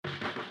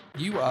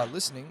You are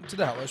listening to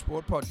the Hello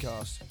Sport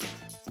Podcast.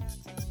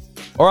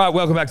 All right,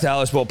 welcome back to the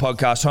Hello Sport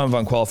Podcast, home of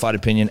unqualified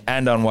opinion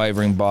and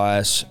unwavering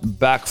bias.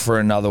 Back for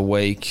another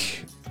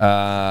week.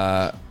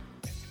 Tough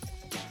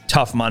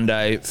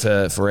Monday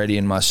for Eddie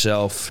and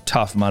myself.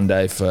 Tough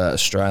Monday for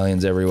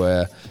Australians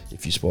everywhere,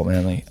 if you support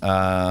Manly.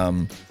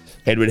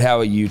 Edward, how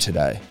are you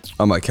today?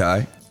 I'm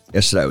okay.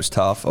 Yesterday was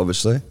tough,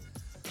 obviously.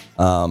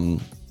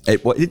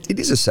 It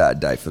is a sad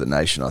day for the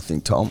nation, I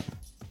think, Tom.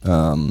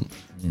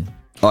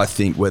 I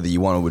think whether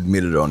you want to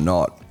admit it or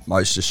not,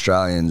 most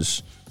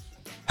Australians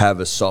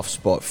have a soft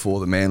spot for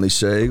the Manly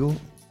Sea Eagle.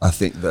 I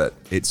think that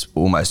it's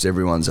almost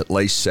everyone's at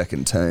least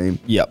second team.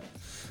 Yep.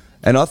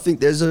 And I think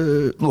there's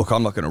look,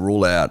 I'm not going to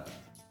rule out,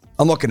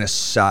 I'm not going to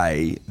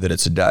say that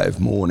it's a day of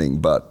mourning,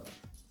 but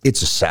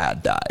it's a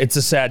sad day. It's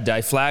a sad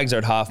day. Flags are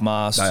at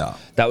half-mast. They are.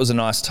 That was a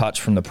nice touch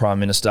from the Prime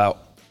Minister.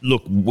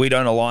 Look, we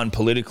don't align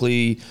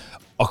politically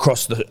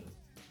across the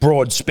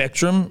broad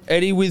spectrum,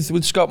 Eddie,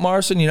 with Scott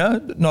Morrison, you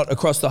know, not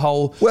across the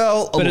whole.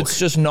 Well, but look, it's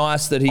just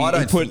nice that I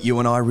don't think you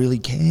and I really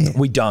care.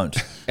 We don't.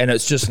 And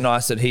it's just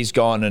nice that he's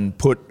gone and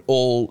put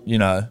all, you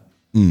know,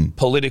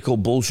 political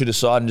bullshit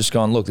aside and just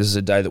gone, look, this is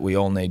a day that we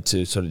all need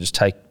to sort of just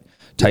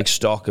take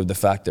stock of the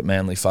fact that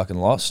Manly fucking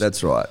lost.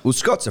 That's right. Well,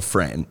 Scott's a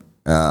friend.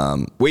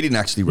 We didn't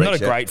actually reach Not a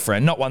great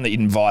friend, not one that you'd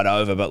invite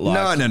over, but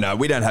like... No.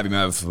 We don't have him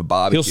over for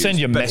barbecues. He'll send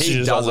you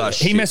messages.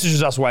 He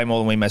messages us way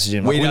more than we message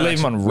him. Like, we leave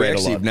him on red a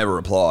lot. We've never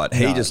replied.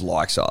 He just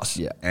likes us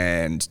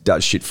and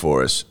does shit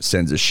for us,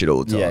 sends us shit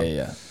all the time.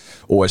 Yeah.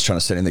 Always trying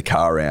to send in the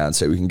car around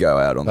so we can go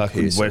out on the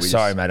piss. We're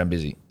sorry, mate, I'm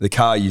busy. The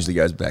car usually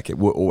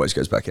always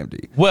goes back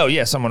empty. Well,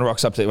 yeah, someone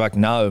rocks up to you like,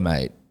 no,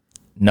 mate,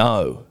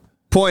 no.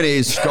 Point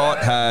is, Scott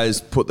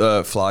has put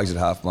the flags at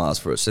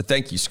half-mast for us. So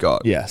thank you,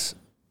 Scott. Yes.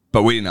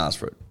 But we didn't ask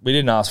for it. We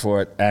didn't ask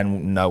for it,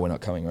 and no, we're not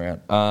coming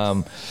around.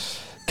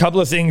 Couple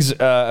of things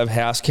of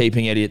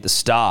housekeeping, Eddie, at the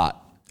start.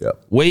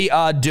 Yep. We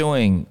are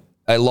doing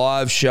a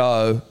live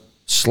show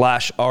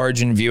 /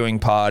 Origin viewing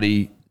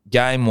party,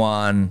 Game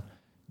 1,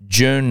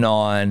 June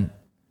 9,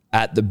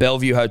 at the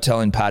Bellevue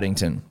Hotel in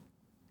Paddington.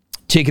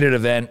 Ticketed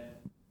event,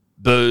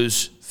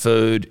 booze,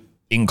 food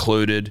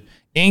included.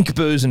 Ink,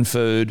 booze and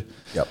food,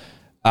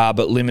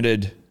 but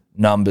limited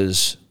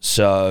numbers.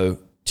 So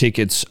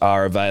tickets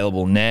are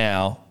available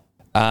now.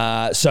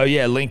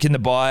 Link in the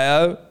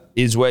bio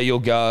is where you'll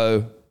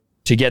go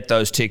to get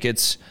those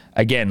tickets.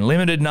 Again,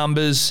 limited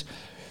numbers.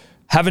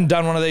 Haven't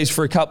done one of these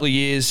for a couple of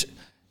years.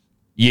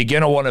 You're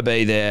going to want to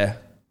be there.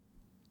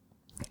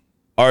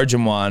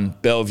 Origin 1,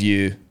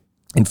 Bellevue.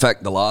 In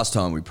fact, the last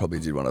time we probably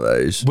did one of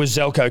these was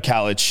Zeljko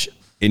Kalic.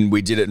 And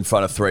we did it in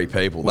front of 3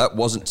 people. That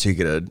wasn't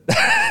ticketed.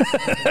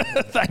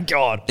 Thank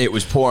God. It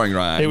was pouring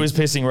rain. It was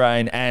pissing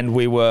rain, and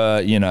we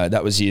were,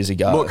 that was years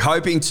ago. Look,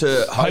 hoping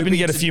to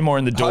get a few more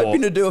in the door.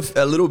 Hoping to do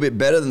a little bit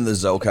better than the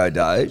Zeljko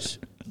days,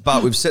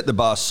 but we've set the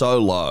bar so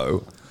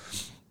low.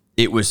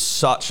 It was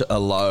such a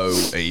low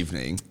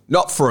evening.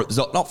 Not for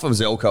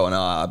Zeljko and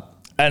I.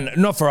 And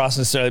not for us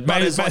necessarily.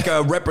 But it's like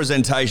a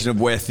representation of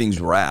where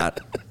things were at.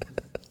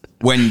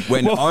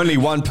 When only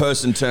one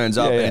person turns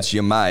up and it's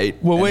your mate,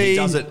 he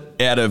does it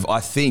out of, I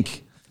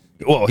think,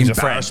 he's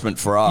embarrassment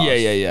for us.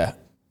 Yeah.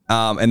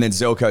 And then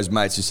Zelko's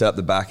mates who sat up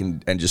the back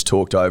and just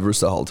talked over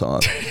us the whole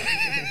time.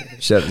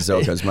 Shout out to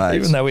Zelko's mates.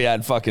 Even though we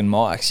had fucking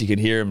mics, you could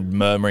hear him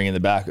murmuring in the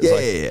back. It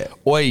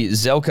was Oi,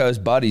 Zelko's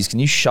buddies, can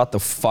you shut the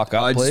fuck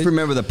up, please? I just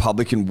remember the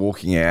publican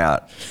walking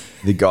out,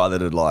 the guy that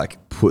had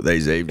put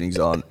these evenings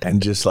on,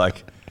 and just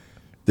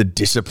the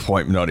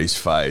disappointment on his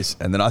face.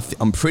 And then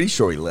I'm pretty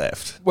sure he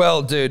left.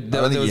 Well, dude,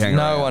 there was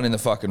no one in the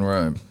fucking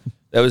room.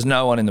 There was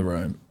no one in the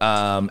room.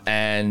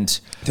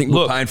 And I think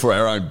we're paying for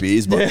our own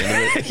beers by the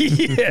end of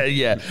it.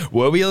 Yeah.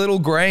 Were we a little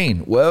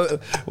green?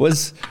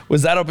 Was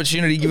that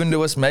opportunity given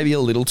to us maybe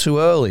a little too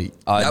early?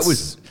 I'd say it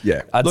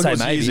was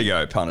maybe years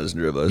ago, punters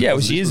and dribblers. Yeah, it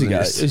was years ago.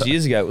 It was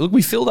years ago. Look,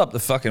 we filled up the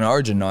fucking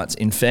Origin nights,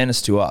 in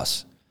fairness to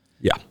us.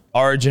 Yeah.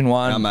 Origin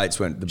 1. Our mates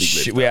went the big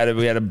lift. We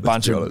had a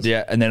bunch of,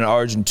 and then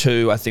Origin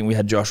 2, I think we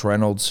had Josh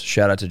Reynolds.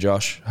 Shout out to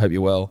Josh. Hope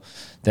you're well.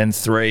 Then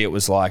 3, it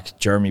was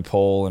Jeremy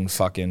Paul and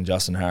fucking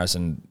Justin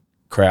Harrison.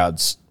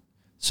 Crowds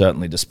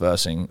certainly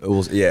dispersing.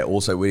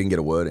 Also, we didn't get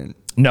a word in.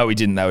 No, we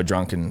didn't. They were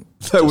drunken.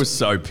 They were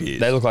so pissed.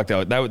 They looked like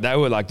they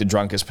were like the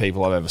drunkest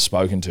people I've ever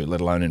spoken to,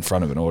 let alone in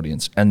front of an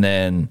audience. And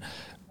then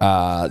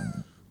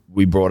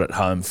we brought it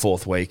home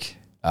 4th week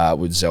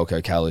with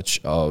Zeljko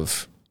Kalic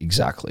of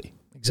exactly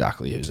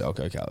who's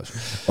Zeljko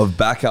Kalic. Of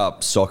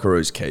backup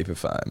Socceroos keeper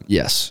fame.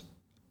 Yes.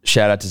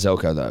 Shout out to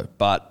Zeljko though.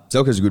 But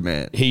Zelko's a good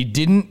man. He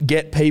didn't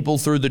get people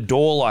through the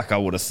door like I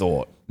would have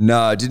thought.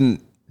 No,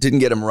 didn't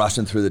get him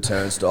rushing through the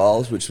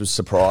turnstiles, which was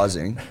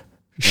surprising.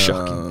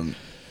 Shocking.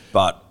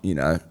 But,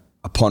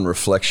 upon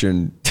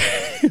reflection,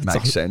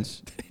 makes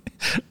sense.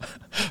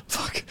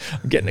 Fuck,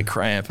 I'm getting a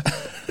cramp.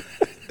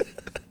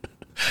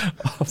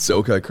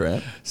 Zeljko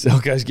cramp?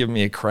 Zelko's giving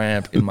me a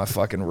cramp in my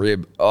fucking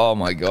rib. Oh,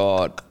 my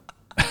God.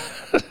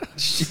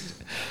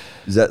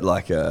 Is that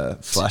like a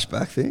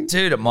flashback thing?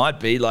 Dude, it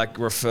might be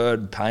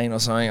referred pain or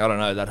something. I don't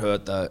know. That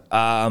hurt, though.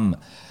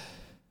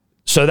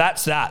 So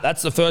that's that.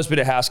 That's the first bit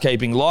of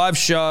housekeeping. Live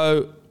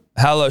show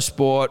Hello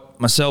Sport,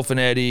 myself and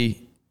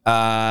Eddie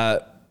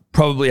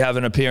probably have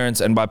an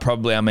appearance, and by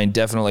probably I mean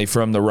definitely,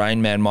 from the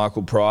Rain Man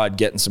Michael Pride,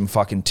 getting some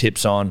fucking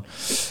tips on.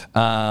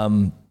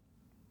 9th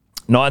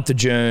of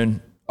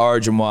June,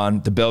 Origin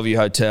 1, the Bellevue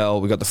Hotel.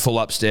 We got the full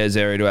upstairs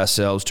area to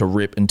ourselves to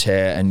rip and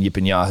tear and yip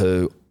and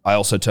yahoo. I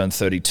also turned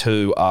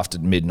 32 after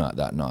midnight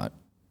that night.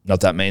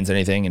 Not that means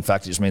anything. In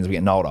fact, it just means I'm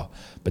getting older.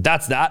 But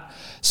that's that.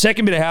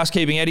 Second bit of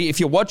housekeeping, Eddie. If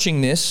you're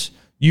watching this,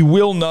 you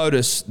will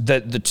notice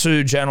that the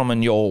two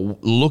gentlemen you're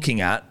looking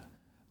at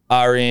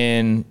are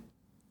in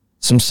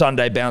some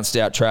Sunday bounced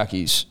out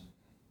trackies.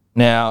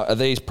 Now, are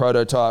these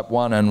prototype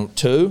 1 and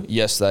 2?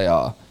 Yes, they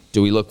are.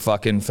 Do we look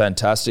fucking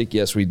fantastic?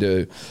 Yes, we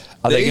do.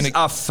 These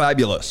are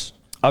fabulous.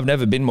 I've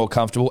never been more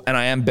comfortable, and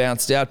I am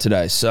bounced out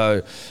today.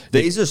 So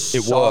these are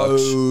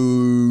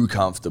so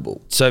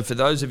comfortable. So for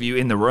those of you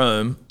in the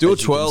room, do a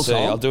twirl, Tom.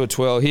 I'll do a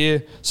twirl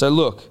here. So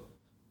look,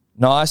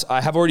 nice. I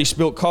have already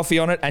spilt coffee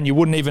on it, and you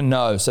wouldn't even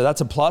know. So that's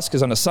a plus,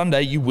 because on a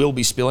Sunday, you will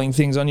be spilling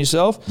things on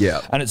yourself.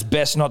 Yeah. And it's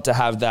best not to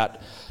have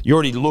that. You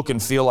already look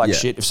and feel like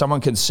shit. If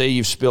someone can see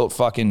you've spilt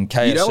fucking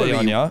KFC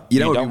on you. You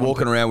don't want to be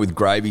walking around with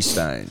gravy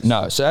stains.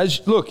 No. So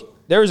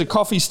look, there is a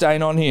coffee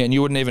stain on here, and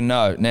you wouldn't even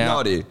know. Now, no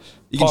idea.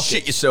 You can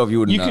shit yourself, you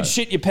wouldn't know. You could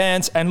shit your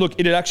pants, and look,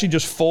 it'd actually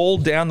just fall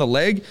down the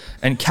leg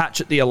and catch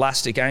at the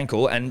elastic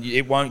ankle, and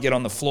it won't get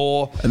on the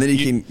floor. And then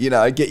you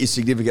can, get your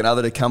significant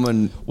other to come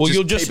and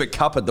you'll just keep a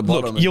cup at the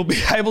bottom. Look, you'll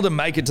be able to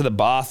make it to the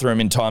bathroom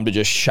in time to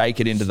just shake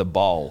it into the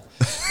bowl.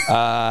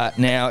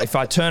 Now, if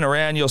I turn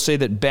around, you'll see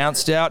that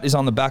Bounced Out is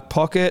on the back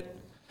pocket.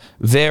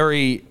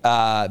 Very,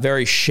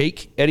 very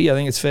chic, Eddie. I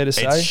think it's fair to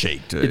say. It's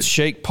chic, dude. It's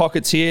chic.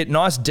 Pockets here.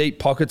 Nice deep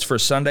pockets for a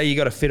Sunday. You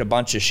got to fit a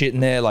bunch of shit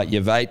in there, like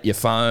your vape, your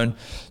phone,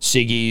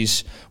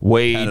 ciggies,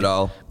 weed,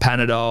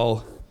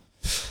 Panadol,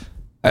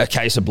 a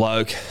case of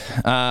bloke,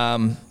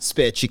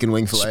 spare chicken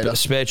wing for later.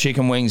 Spare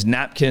chicken wings,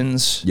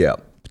 napkins. Yeah.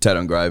 Potato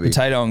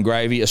and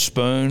gravy, a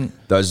spoon.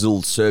 Those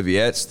little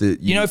serviettes that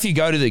if you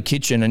go to the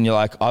kitchen and you're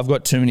like, I've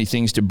got too many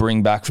things to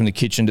bring back from the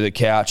kitchen to the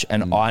couch,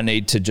 and I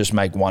need to just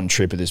make one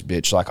trip of this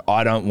bitch. Like,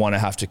 I don't want to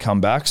have to come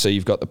back. So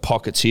you've got the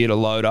pockets here to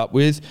load up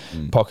with.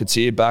 Pockets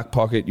here, back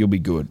pocket, you'll be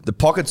good. The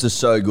pockets are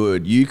so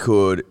good. You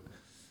could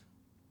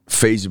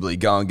feasibly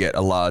go and get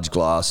a large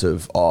glass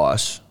of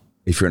ice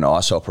if you're an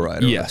ice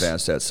operator on a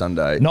Bounced Out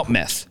Sunday. Not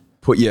meth.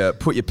 Put your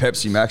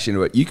Pepsi Max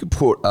into it. You could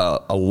put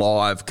a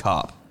live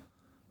cup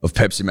of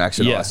Pepsi Max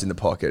and ice in the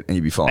pocket, and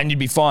you'd be fine. And you'd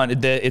be fine.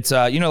 It's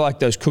like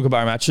those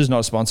Kookaburra matches, not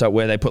a sponsor,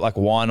 where they put like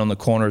wine on the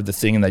corner of the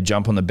thing and they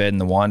jump on the bed and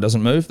the wine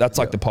doesn't move. That's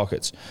like the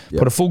pockets.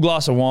 Put a full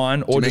glass of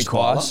wine or just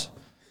ice.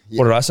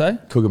 What did I say?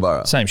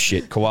 Kookaburra. Same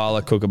shit.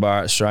 Koala,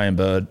 Kookaburra, Australian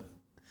bird.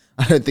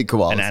 I don't think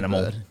koala's an animal.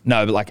 A bird.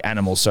 No, but like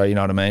animals. So you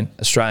know what I mean.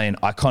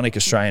 Iconic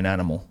Australian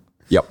animal.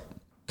 Yep.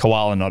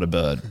 Koala, not a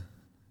bird.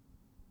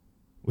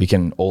 We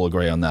can all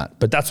agree on that.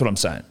 But that's what I'm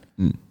saying.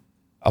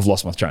 I've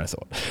lost my train of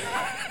thought.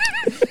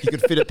 You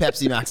could fit a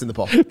Pepsi Max in the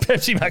pocket.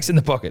 Pepsi Max in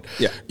the pocket.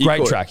 Yeah.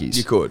 Great trackies.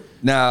 You could.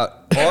 Now,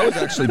 I was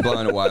actually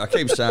blown away. I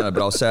keep saying it,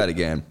 but I'll say it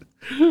again.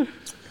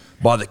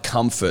 By the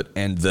comfort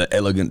and the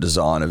elegant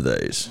design of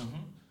these.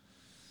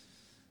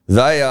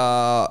 They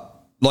are,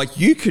 like,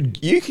 you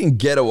can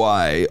get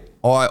away,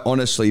 I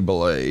honestly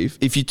believe,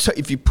 if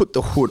you put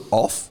the hood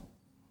off,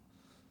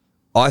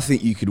 I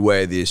think you could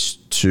wear this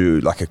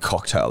to like a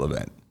cocktail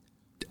event.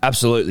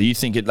 Absolutely. You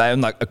think they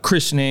like a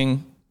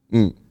christening,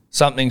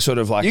 something sort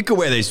of like... You could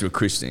wear these to a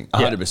christening,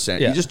 100%.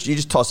 Yeah. You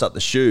just toss up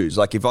the shoes.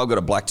 Like, if I've got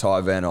a black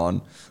tie van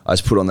on, I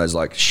just put on those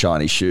like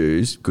shiny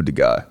shoes, good to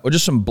go. Or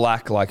just some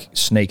black like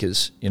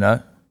sneakers,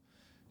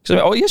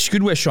 So, yes, you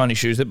could wear shiny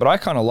shoes, but I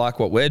kind of like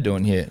what we're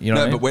doing here. You know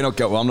what I mean? But we're not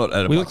going. Well, I'm not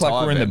at a We black look like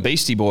tie we're in the van.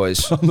 Beastie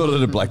Boys. I'm not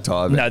at a black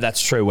tie van. No,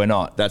 that's true. We're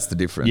not. That's the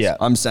difference. Yeah.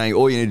 I'm saying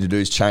all you need to do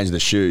is change the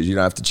shoes. You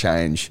don't have to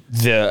change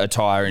The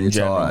attire in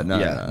general.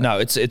 No,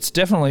 it's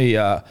definitely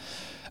a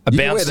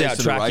bounced these out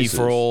to the trackie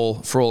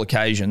races. for all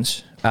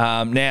occasions.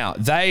 Now,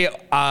 they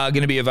are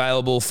going to be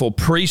available for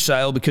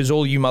pre-sale because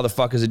all you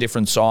motherfuckers are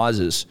different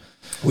sizes.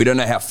 We don't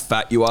know how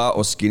fat you are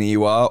or skinny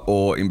you are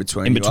or in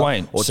between. In you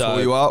between. are, or So-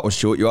 tall you are or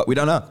short you are. We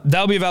don't know.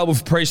 They'll be available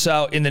for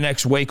pre-sale in the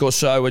next week or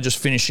so. We're just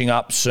finishing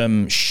up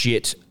some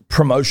shit,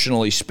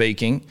 promotionally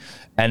speaking,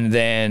 and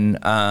then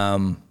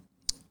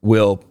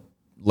we'll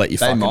let you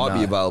They fucking might know.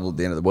 be available at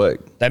the end of the week.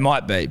 They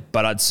might be,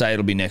 but I'd say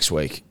it'll be next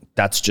week.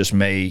 That's just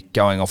me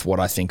going off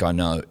what I think I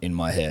know in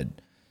my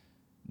head.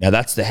 Now,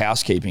 that's the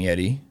housekeeping,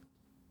 Eddie.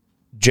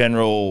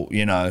 General,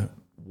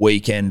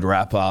 weekend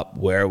wrap up.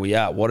 Where are we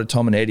at? What are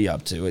Tom and Eddie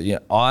up to?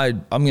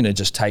 I'm going to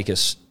just take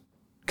us.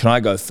 Can I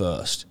go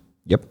first?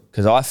 Yep.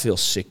 Because I feel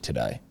sick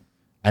today,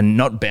 and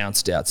not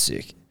bounced out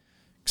sick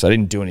because I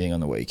didn't do anything on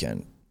the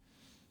weekend.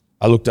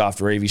 I looked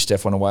after Evie.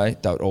 Steph went away.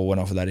 That all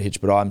went off without a hitch,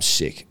 but I'm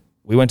sick.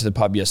 We went to the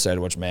pub yesterday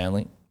to watch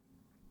Manly.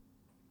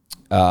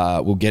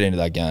 We'll get into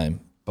that game,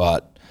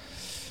 but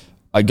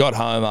I got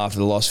home after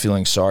the loss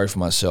feeling sorry for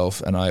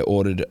myself, and I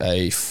ordered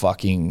a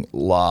fucking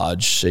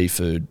large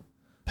seafood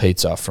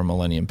pizza from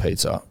Millennium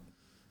Pizza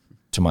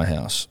to my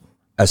house.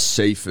 A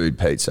seafood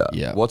pizza.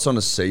 Yeah. What's on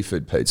a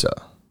seafood pizza?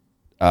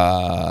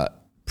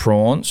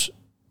 Prawns,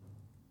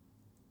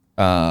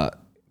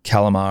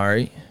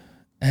 calamari,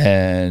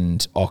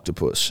 and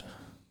octopus.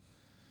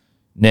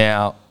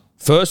 Now,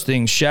 first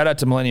thing, shout out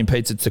to Millennium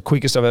Pizza. It's the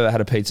quickest I've ever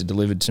had a pizza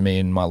delivered to me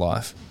in my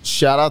life.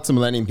 Shout out to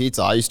Millennium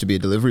Pizza. I used to be a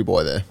delivery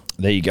boy there.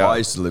 There you go. I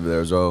used to live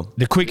there as well.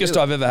 The quickest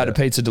I've ever had a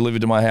pizza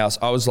delivered to my house,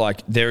 I was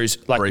like, there is,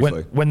 like,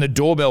 Briefly. when the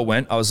doorbell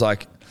went, I was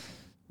like,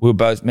 we were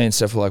both, me and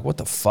Steph were like, what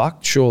the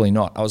fuck? Surely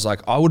not. I was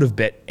like, I would have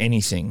bet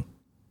anything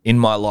in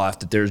my life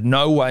that there is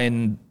no way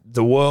in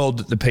the world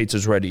that the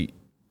pizza's ready.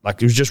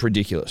 Like, it was just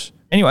ridiculous.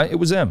 Anyway, it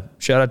was them.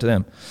 Shout out to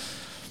them.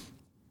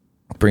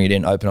 Bring it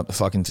in, open up the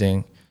fucking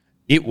thing.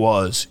 It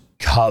was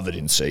covered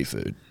in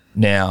seafood.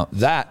 Now,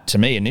 that, to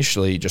me,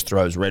 initially just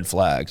throws red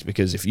flags,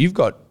 because if you've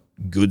got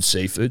good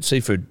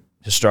seafood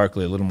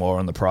historically a little more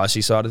on the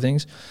pricey side of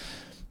things,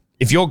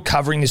 if you're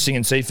covering this thing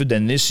in seafood,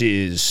 then this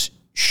is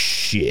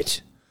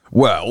shit.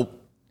 Well,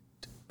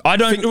 I'm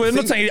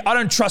not saying I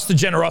don't trust the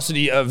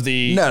generosity of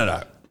the...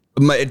 no.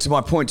 To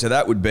my point to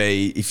that would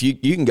be, if you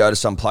can go to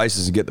some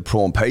places and get the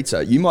prawn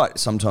pizza, you might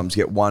sometimes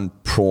get one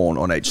prawn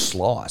on each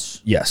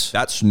slice. Yes.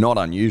 That's not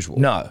unusual.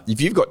 No. If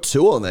you've got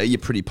two on there, you're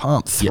pretty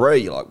pumped.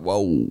 Three, you're like,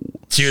 whoa.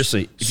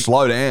 Seriously.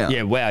 Slow down.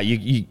 Yeah, wow,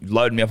 you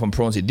loaded me up on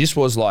prawns here. This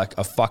was like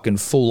a fucking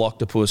full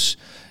octopus,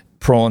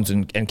 prawns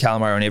and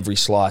calamari on every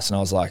slice, and I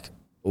was like,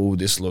 oh,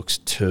 this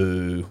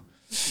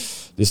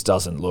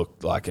doesn't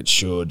look like it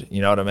should.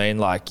 You know what I mean?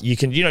 Like, you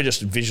can,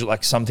 just visual,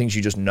 like some things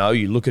you just know,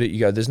 you look at it, you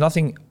go, there's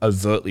nothing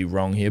overtly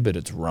wrong here, but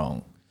it's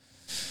wrong.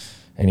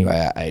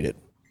 Anyway, I ate it.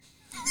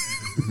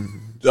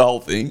 The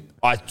whole thing?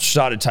 I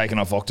started taking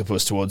off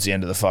octopus towards the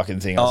end of the fucking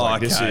thing. I was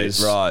like, this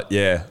is... Right,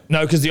 yeah.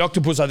 No, because the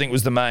octopus, I think,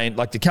 was the main...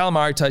 Like, the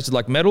calamari tasted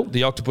like metal.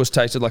 The octopus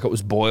tasted like it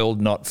was boiled,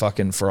 not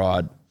fucking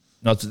fried.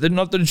 Not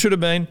that it should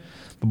have been,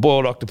 but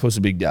boiled octopus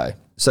a big day.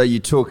 So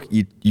you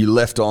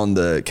left on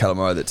the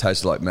calamari that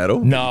tasted like metal?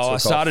 No, I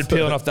started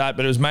peeling off that,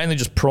 but it was mainly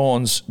just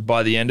prawns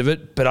by the end of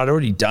it. But I'd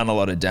already done a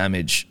lot of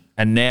damage.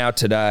 And now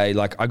today,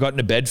 like, I got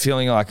into bed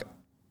feeling like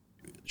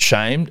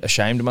ashamed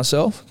of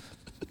myself.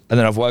 And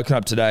then I've woken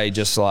up today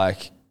just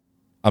like,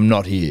 I'm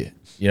not here.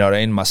 You know what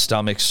I mean? My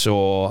stomach's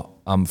sore.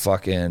 I'm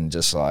fucking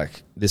just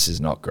like, this is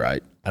not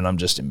great. And I'm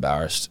just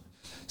embarrassed.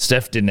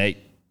 Steph didn't eat.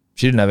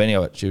 She didn't have any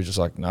of it. She was just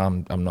like, no,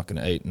 I'm not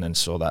going to eat. And then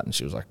saw that and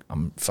she was like,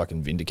 I'm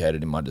fucking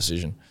vindicated in my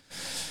decision.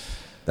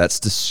 That's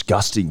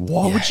disgusting.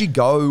 Why would you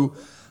go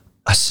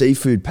a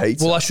seafood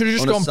pizza? Well, I should have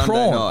just gone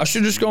prawn. I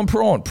should have just gone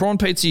prawn. Prawn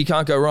pizza, you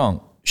can't go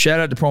wrong. Shout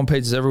out to prawn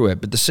pizzas everywhere.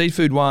 But the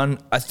seafood one,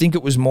 I think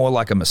it was more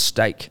like a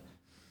mistake.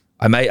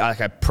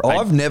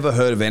 I've never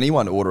heard of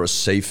anyone order a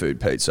seafood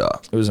pizza.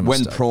 It was a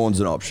mistake. When prawn's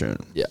an option.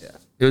 Yeah,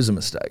 it was a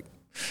mistake.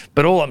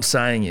 But all I'm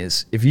saying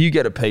is, if you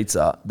get a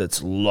pizza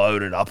that's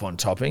loaded up on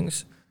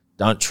toppings,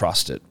 don't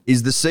trust it.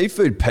 Is the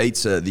seafood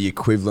pizza the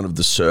equivalent of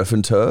the surf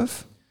and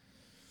turf?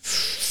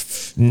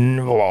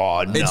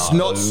 No. It's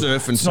not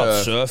surf and It's turf.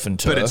 not surf and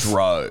turf. But it's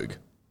Rogue.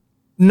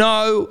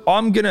 No,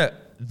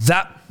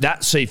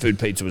 that seafood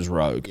pizza was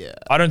Rogue. Yeah.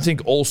 I don't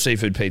think all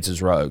seafood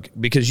pizza's Rogue,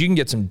 because you can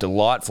get some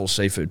delightful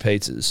seafood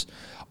pizzas.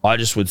 I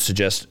just would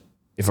suggest,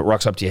 if it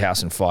rocks up to your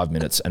house in 5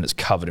 minutes and it's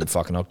covered in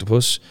fucking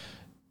octopus,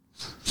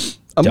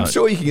 I'm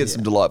sure you can get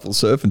some delightful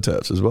surf and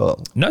turfs as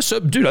well. No,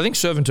 dude, I think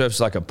surf and turf is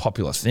like a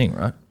popular thing,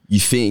 right? You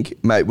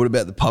think, mate, what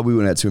about the pub we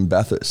went out to in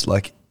Bathurst?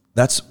 Like,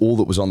 that's all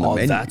that was on the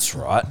menu. That's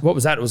right. What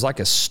was that? It was like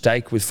a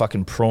steak with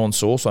fucking prawn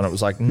sauce on it. It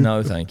was like,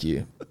 no, thank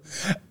you.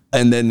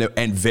 And then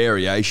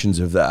variations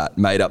of that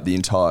made up the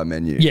entire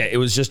menu. Yeah, it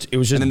was just.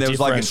 And then there was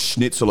like a different-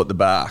 schnitzel at the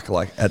back,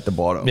 like at the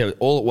bottom. Yeah,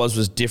 all it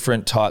was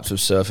different types of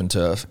surf and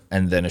turf,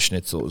 and then a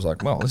schnitzel. It was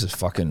like, well, this is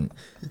fucking.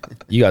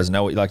 You guys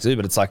know what you like to do,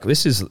 but it's like,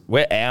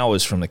 we're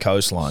hours from the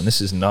coastline.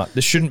 This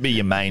shouldn't be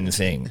your main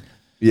thing.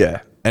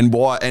 Yeah, and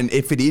why? And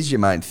if it is your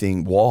main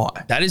thing, why?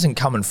 That isn't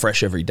coming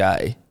fresh every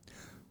day.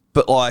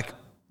 But like,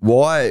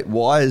 why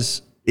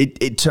is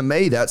it? To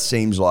me, that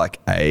seems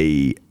like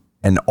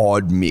an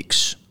odd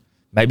mix.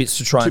 Maybe it's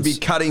to try To be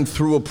cutting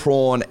through a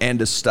prawn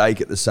and a steak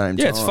at the same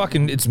time.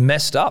 Yeah, it's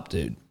messed up,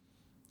 dude.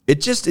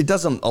 It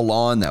doesn't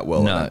align that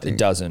well. I No, don't think. it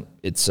doesn't.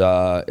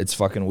 It's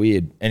fucking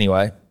weird.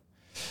 Anyway,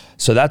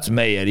 so that's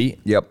me, Eddie.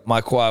 Yep. My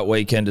quiet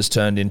weekend has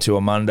turned into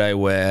a Monday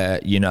where,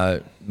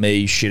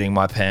 me shitting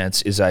my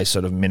pants is a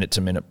sort of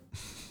minute-to-minute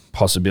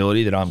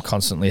possibility that I'm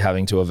constantly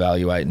having to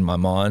evaluate in my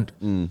mind.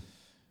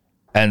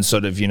 And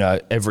sort of,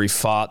 every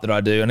fart that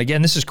I do, and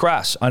again, this is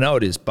crass. I know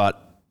it is,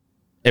 but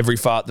every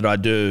fart that I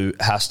do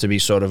has to be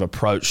sort of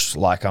approached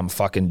like I'm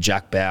fucking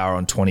Jack Bauer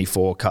on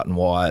 24 cutting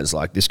wires.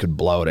 Like, this could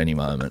blow at any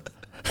moment.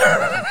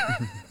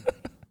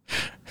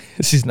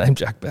 Is his name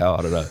Jack Bauer?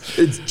 I don't know.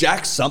 It's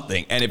Jack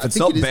something, and if it's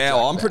think not it is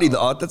Bow, I'm pretty.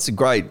 That's a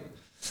great.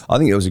 I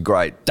think it was a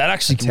great. That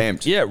actually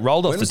attempt. Yeah,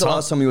 rolled off When the was the tongue.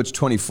 last time you watched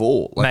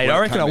 24? Like, Mate, when I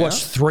it reckon I came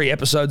watched out? 3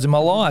 episodes in my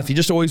life. He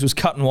just always was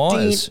cutting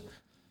wires.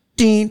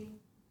 That's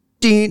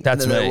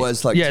That's me. It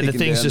was like yeah, the ticking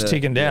thing's down just the-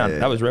 ticking down. yeah.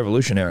 That was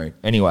revolutionary.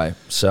 Anyway,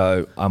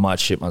 so I might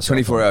shit myself.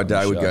 24-hour on the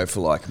day would show. go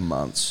for like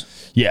months.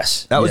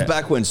 Yes. That was yeah.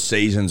 back when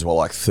seasons were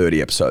like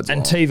 30 episodes And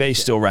long. TV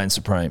still reigned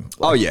supreme.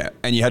 Oh yeah,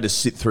 and you had to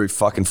sit through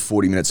fucking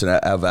 40 minutes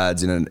of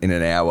ads in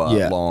an hour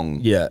Yeah. long.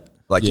 Yeah.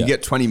 Like Yeah. you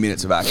get 20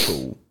 minutes of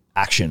actual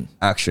action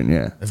Action,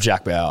 yeah. of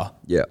Jack Bauer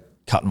Yeah.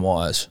 cutting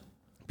wires.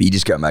 But you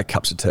just go make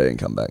cups of tea and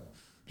come back.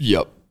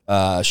 Yep.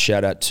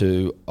 Shout out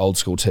to Old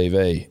School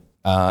TV.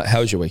 How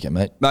was your weekend,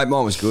 mate? Mate,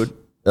 mine was good.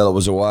 Ella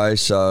was away,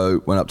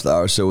 so went up to the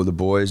RSL with the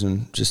boys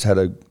and just had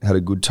a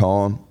good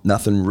time.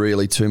 Nothing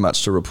really too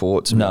much to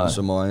report, to be honest,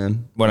 on my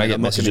end. When I get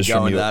I'm not gonna messages go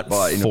from into you that at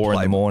 4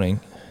 in the morning.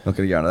 Not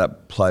going to go into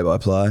that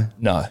play-by-play.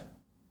 No.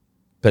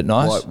 But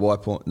nice. Why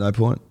point? No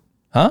point?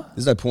 Huh?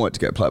 There's no point to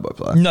go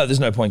play-by-play. No, there's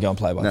no point going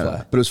play-by-play.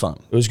 No, but it was fun.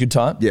 It was a good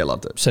time? Yeah,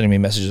 loved it. Sending me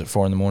messages at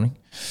 4 in the morning.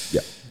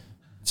 Yeah.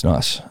 It's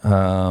nice.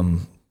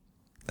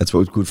 That's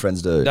what good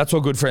friends do. That's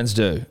what good friends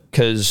do,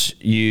 because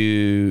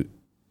you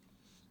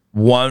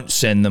won't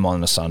send them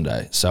on a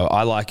Sunday. So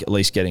I like at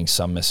least getting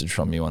some message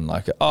from you on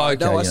like, oh,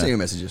 okay. No, I sent you a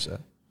message yesterday.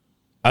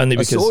 Only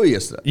because I saw you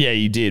yesterday. Yeah,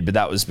 you did, but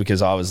that was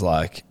because I was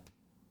like,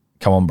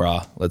 come on,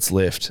 brah, let's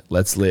lift.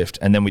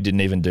 And then we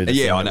didn't even do the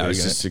thing Yeah, I that know. we were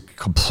It's just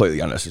completely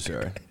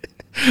unnecessary.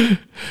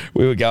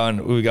 We were going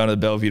to the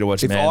Bellevue to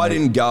watch If Manly. I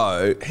didn't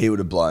go, he would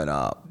have blown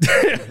up.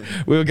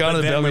 We were going to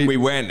the Then Bellevue. when we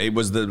went, it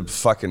was the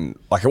fucking,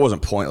 like, it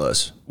wasn't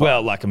pointless.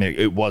 Well, like, I mean,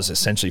 it was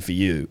essentially for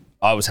you.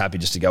 I was happy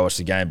just to go watch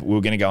the game, but we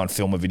were going to go and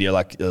film a video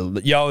like,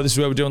 yo, this is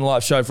where we're doing the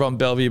live show from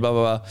Bellevue, blah,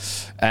 blah, blah.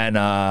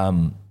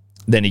 And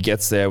then he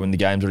gets there when the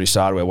game's already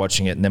started, we're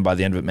watching it, and then by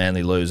the end of it,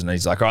 Manly lose, and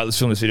he's like, all right, let's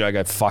film this video. I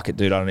go, fuck it,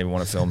 dude, I don't even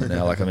want to film it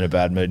now. Like, I'm in a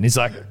bad mood. And he's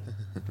like,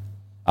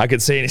 I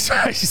could see in his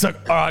face, he's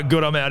like, all right,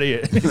 good, I'm out of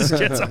here. He just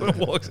gets up and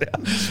walks out.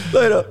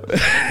 Later.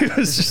 It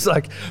was just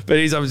like, but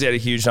he's obviously had a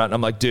huge night. And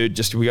I'm like, dude,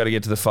 we got to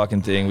get to the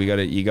fucking thing.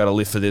 You got to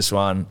live for this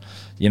one.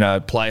 You know,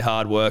 play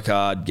hard, work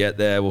hard, get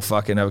there. We'll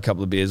fucking have a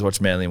couple of beers,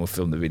 watch Manly, and we'll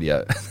film the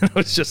video. And it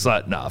was just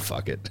like, nah,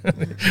 fuck it.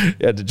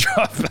 You had to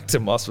drive back to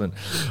Mossman.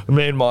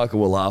 Me and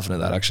Michael were laughing at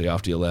that actually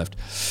after you left.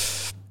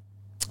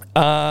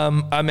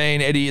 I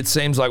mean, Eddie, it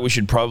seems like we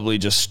should probably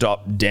just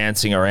stop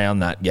dancing around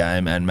that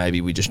game and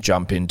maybe we just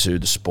jump into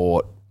the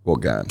sport.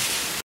 What game?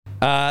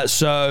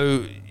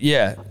 So,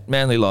 yeah,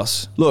 Manly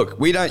loss. Look,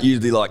 we don't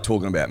usually like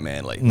talking about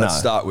Manly. Let's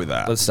start with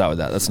that. Let's start with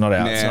that. That's not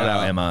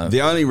our MO.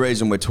 The only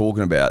reason we're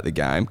talking about the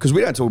game, because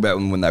we don't talk about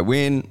them when they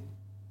win,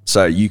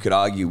 so you could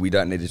argue we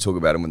don't need to talk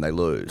about them when they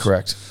lose.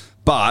 Correct.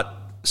 But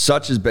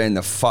such has been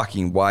the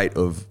fucking weight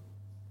of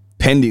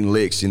pending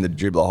licks in the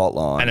dribbler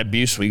hotline And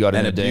abuse we got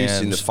in and the abuse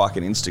DMs. in the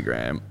fucking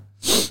Instagram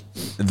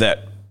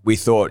that we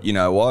thought, you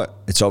know what,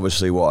 it's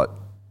obviously what,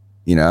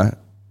 you know,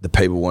 the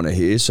people want to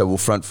hear, so we'll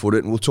front foot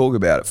it and we'll talk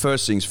about it.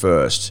 First things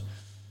first,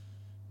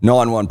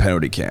 9-1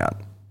 penalty count.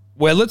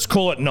 Well, let's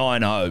call it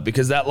 9-0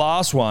 because that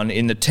last one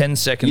in the 10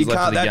 seconds left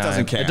of the that game.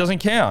 doesn't count. It doesn't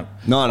count.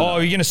 No. Oh,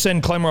 you're going to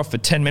send Clemmer off for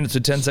 10 minutes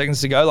with 10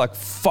 seconds to go? Like,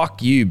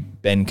 fuck you,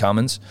 Ben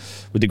Cummins.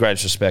 With the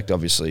greatest respect,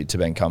 obviously, to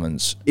Ben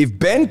Cummins. If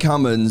Ben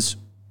Cummins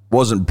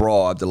wasn't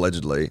bribed,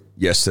 allegedly,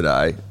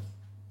 yesterday,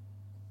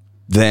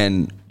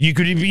 then You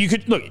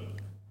could look.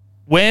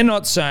 We're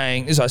not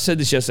saying, as I said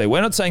this yesterday,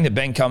 we're not saying that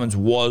Ben Cummins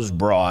was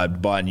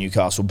bribed by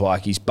Newcastle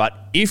bikies, but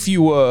if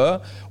you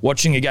were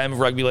watching a game of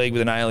rugby league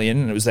with an alien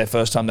and it was their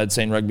first time they'd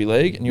seen rugby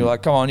league and you're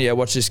like, come on, yeah,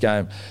 watch this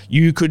game,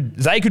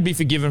 they could be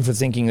forgiven for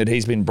thinking that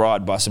he's been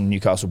bribed by some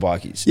Newcastle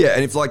bikies. yeah,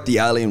 and if like the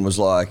alien was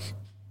like,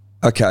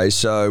 okay,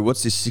 so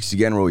what's this 6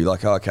 again rule? You're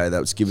like, oh, okay, that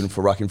was given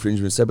for ruck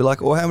infringements. They'd be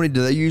like, well, how many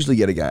do they usually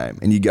get a game?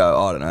 And you go,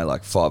 I don't know,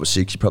 like 5 or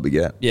 6 you probably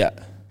get. Yeah.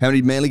 How many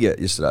did Manly get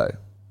yesterday?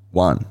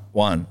 1.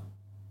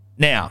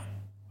 Now,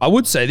 I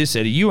would say this,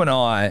 Eddie, you and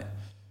I,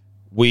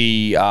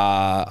 we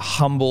are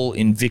humble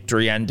in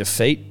victory and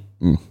defeat.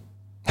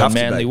 Have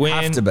to Manly be. win.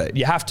 Have to be.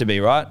 You have to be,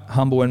 right?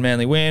 Humble when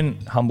Manly win,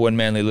 humble when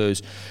Manly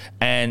lose.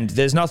 And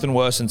there's nothing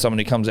worse than someone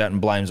who comes out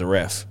and blames a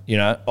ref. You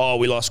know, oh,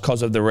 we lost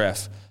because of the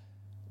ref.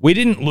 We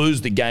didn't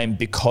lose the game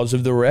because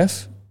of the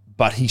ref,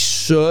 but he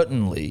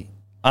certainly,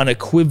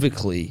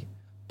 unequivocally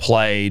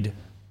played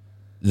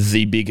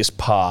the biggest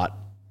part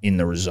in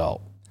the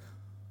result.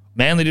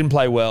 Manly didn't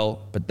play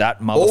well, but that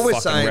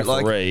motherfucking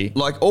referee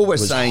all we're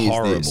was saying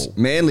horrible. is this: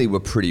 Manly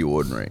were pretty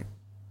ordinary.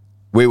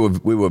 We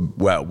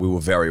were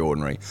very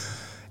ordinary,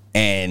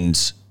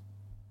 and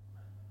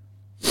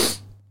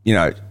you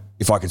know,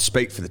 if I could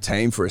speak for the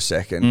team for a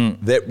second,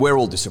 that we're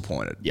all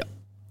disappointed. Yep.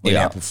 In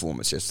Yeah. our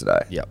performance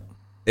yesterday. Yep.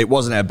 It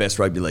wasn't our best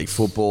rugby league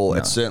football.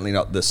 It's certainly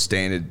not the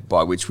standard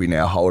by which we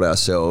now hold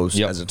ourselves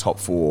Yep. as a top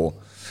 4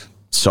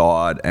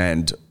 side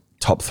and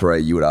top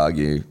 3, you would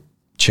argue,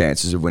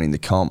 chances of winning the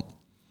comp.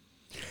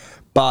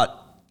 But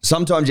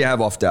sometimes you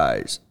have off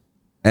days.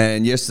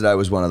 And yesterday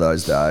was one of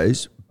those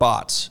days.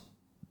 But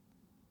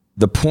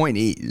the point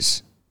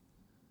is,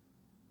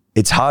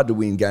 it's hard to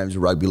win games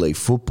of rugby league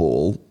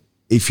football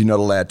if you're not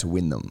allowed to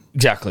win them.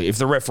 Exactly. If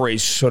the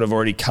referee's sort of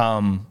already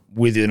come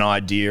with an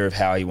idea of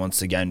how he wants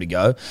the game to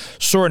go.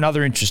 Saw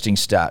another interesting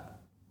stat.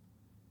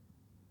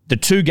 The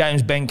 2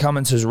 games Ben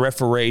Cummins has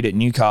refereed at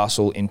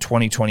Newcastle in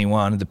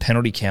 2021, the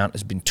penalty count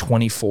has been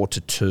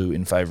 24-2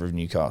 in favour of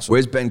Newcastle.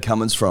 Where's Ben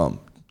Cummins from?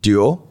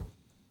 Dior?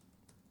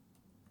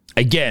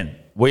 Again,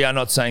 we are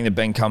not saying that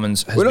Ben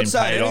Cummins has We're not been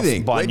saying paid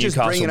anything. off by We're just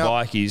Newcastle bringing up-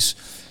 bikies.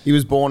 He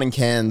was born in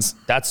Cairns.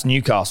 That's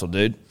Newcastle,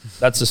 dude.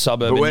 That's a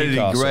suburb But of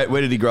Newcastle.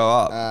 where did he grow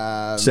up?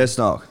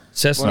 Cessnock.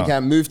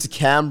 Cessnock. Moved to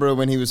Canberra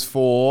when he was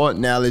 4.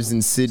 Now lives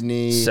in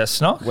Sydney.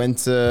 Cessnock? Went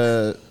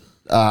to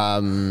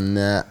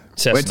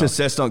Cessnock. Went to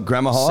Cessnock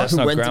Grammar High.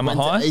 Cessnock went Grammar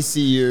to High?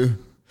 ACU.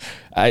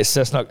 At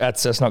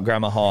Cessnock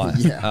Grammar High.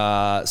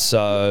 Yeah.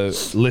 So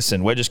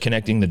listen, we're just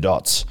connecting the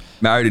dots.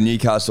 Married a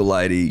Newcastle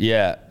lady.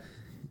 Yeah.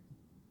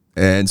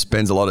 And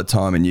spends a lot of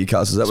time in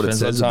Newcastle. Is that what it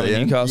Spends says a at lot of the time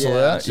in end? Newcastle.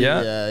 Actually,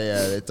 Yeah.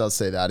 yeah, it does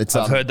say that. It's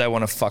I've heard they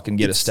want to fucking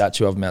get a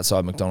statue of him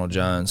outside McDonald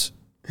Jones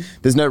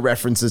there's no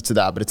references to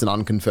that, but it's an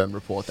unconfirmed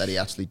report that he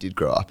actually did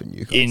grow up in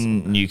Newcastle.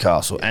 in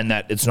Newcastle, and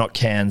that it's not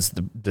Cairns,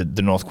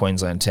 the North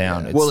Queensland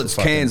town. Well, it's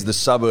fucking- Cairns, the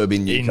suburb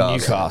in Newcastle. in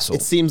Newcastle.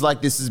 It seems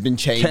like this has been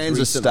changed Cairns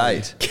recently.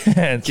 Estate.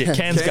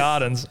 Cairns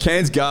Gardens.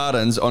 Cairns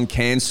Gardens on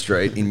Cairns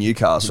Street in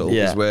Newcastle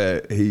Yeah. is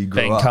where he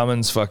grew Ben up.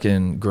 Cummins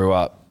fucking grew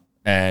up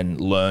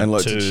and learned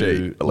learned to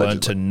cheat,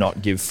 allegedly.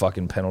 not give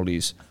fucking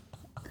penalties.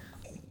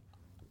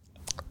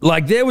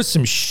 Like, there was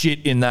some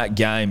shit in that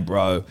game,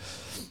 bro.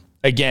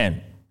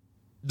 Again,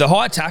 the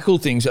high tackle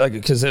things, like,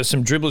 because there's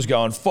some dribblers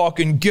going,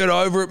 fucking get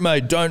over it,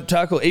 mate, don't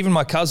tackle. Even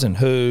my cousin,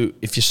 who,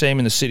 if you see him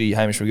in the city,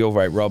 Hamish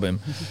McGilvray, rob him.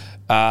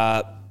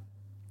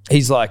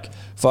 He's like,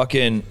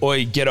 fucking,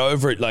 oi, get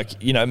over it.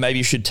 Like, you know, maybe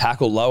you should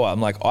tackle lower. I'm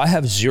like, I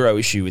have zero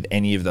issue with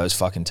any of those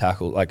fucking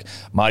tackles. Like,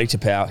 Marty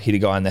Tapau hit a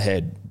guy in the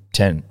head,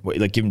 10.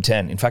 Like, give him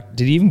 10. In fact,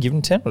 did he even give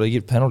him 10 or did he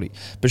get a penalty?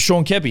 But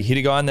Sean Kepi hit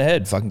a guy in the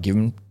head, fucking give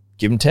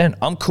him 10.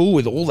 I'm cool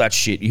with all that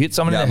shit. You hit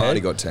someone Yeah, in the Marty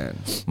head. got 10.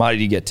 Marty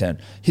did get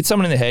 10. Hit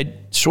someone in the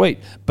head, sweet.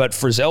 But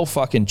Frizzell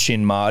fucking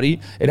chin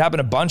Marty. It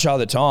happened a bunch of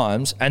other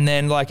times. And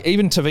then, like,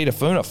 even Tavita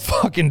Funa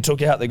fucking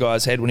took out the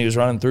guy's head when he was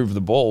running through for the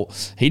ball.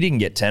 He didn't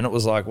get 10. It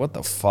was like, what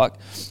the fuck?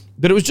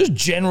 But it was just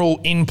general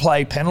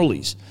in-play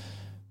penalties.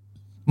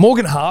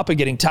 Morgan Harper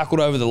getting tackled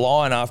over the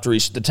line after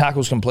the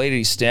tackle's completed.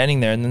 He's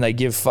standing there, and then they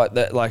give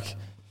that, like...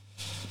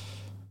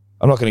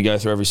 I'm not going to go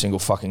through every single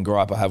fucking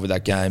gripe I have with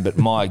that game, but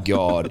my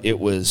God, it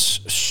was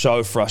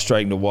so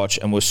frustrating to watch.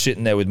 And we're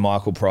sitting there with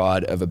Michael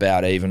Pride of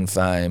About Even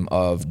fame,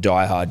 of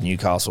diehard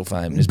Newcastle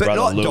fame. And his But brother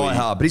not Louis.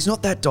 diehard. But he's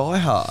not that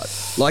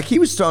diehard. Like, he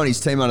was throwing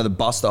his team under the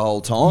bus the whole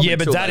time. Yeah,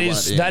 but until that they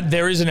is went in.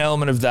 there is an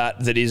element of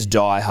that is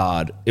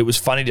diehard. It was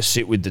funny to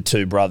sit with the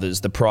two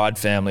brothers. The Pride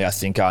family, I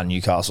think, are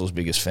Newcastle's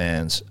biggest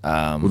fans.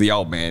 Well, the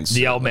old man.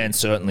 The old man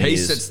certainly He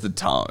is. sets the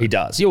tone. He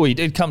does. Yeah, well,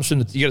 it comes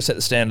from you got to set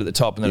the standard at the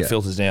top, and then it Yeah.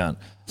 filters down.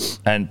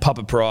 And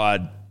Papa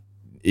Pride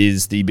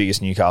is the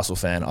biggest Newcastle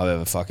fan I've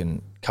ever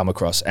fucking come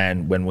across.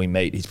 And when we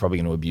meet, he's probably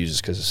going to abuse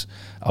us because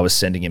I was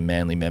sending him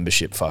Manly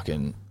membership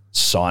fucking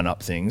sign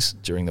up things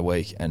during the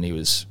week, and he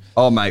was.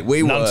 Oh, mate,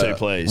 we None were. too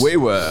pleased. We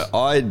were.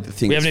 I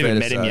think We it's haven't fair even to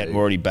met him say- yet, and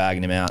we're already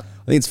bagging him out.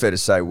 I think it's fair to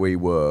say we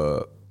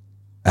were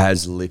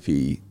as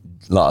lippy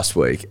last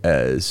week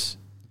as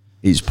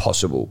is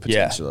possible,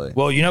 potentially. Yeah.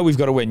 Well, you know, we've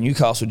got to wear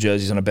Newcastle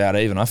jerseys on About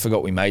Even. I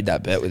forgot we made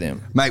that bet with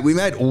him. Mate, we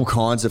made all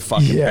kinds of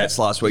fucking bets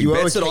last week. You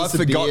owe Bets a that I've case of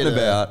forgotten beer to-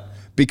 about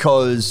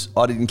because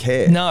I didn't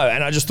care. No,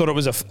 and I just thought it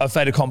was a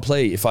fait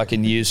accompli if I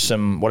can use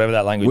some, whatever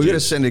that language We're going to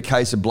is, send a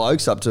case of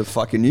blokes up to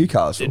fucking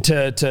Newcastle.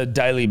 to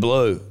Daily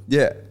Blue.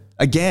 Yeah.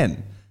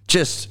 Again,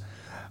 just...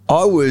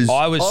 I was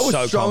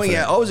so throwing confident.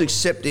 out, I was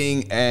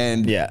accepting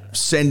and Yeah.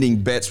 sending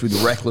bets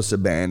with reckless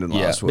abandon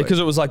last week. Because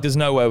it was like, there's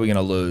no way we're going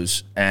to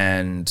lose.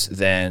 And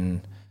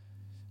then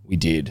we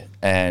did.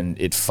 And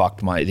it fucked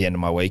the end of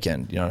my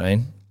weekend. You know what I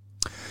mean?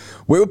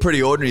 We were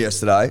pretty ordinary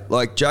yesterday.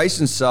 Like,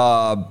 Jason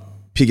Saab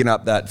picking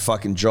up that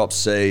fucking drop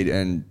seed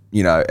and,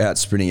 you know, out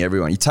sprinting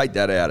everyone. You take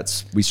that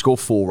out, we score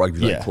 4 rugby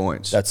league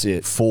points. that's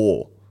it.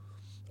 4.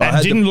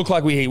 And didn't look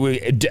like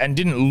and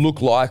didn't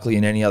look likely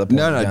in any other point.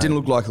 No, of the it game. didn't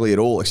look likely at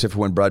all, except for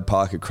when Brad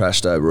Parker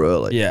crashed over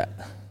early. Yeah.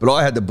 But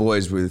I had the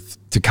boys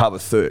to cover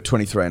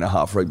 23 and a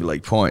half rugby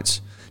league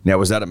points. Now,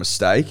 was that a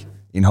mistake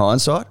in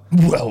hindsight?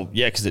 Well,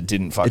 yeah, because it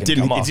didn't fucking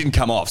come off. It didn't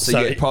come off. So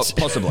yeah,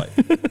 possibly.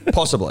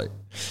 Possibly.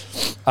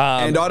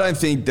 And I don't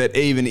think that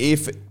even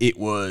if it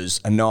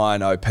was a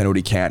 9-0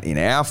 penalty count in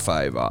our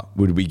favour,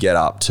 would we get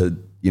up to,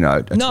 you know,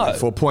 a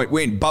 24-point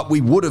win. But we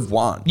would have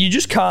won. You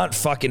just can't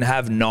fucking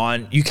have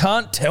 9. You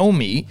can't tell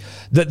me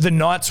that the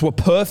Knights were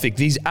perfect.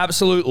 These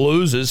absolute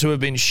losers who have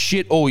been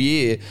shit all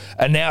year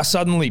are now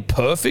suddenly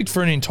perfect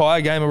for an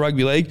entire game of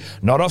rugby league.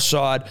 Not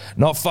offside,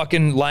 not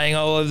fucking laying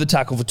all over the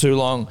tackle for too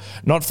long,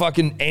 not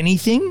fucking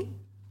anything.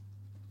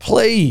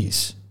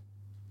 Please.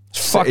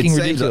 It's fucking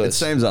ridiculous.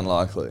 It seems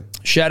unlikely.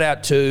 Shout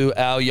out to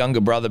our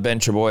younger brother, Ben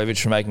Trebojevic,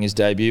 for making his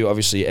debut.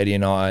 Obviously, Eddie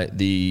and I,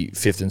 the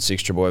 5th and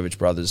 6th Trebojevic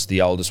brothers,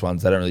 the oldest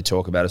ones. They don't really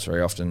talk about us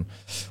very often,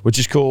 which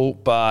is cool,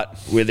 but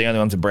we're the only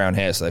ones with brown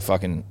hair, so they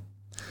fucking,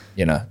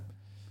 you know,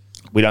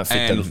 we don't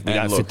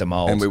fit the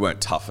mold. And we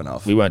weren't tough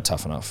enough We weren't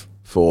tough enough.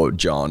 for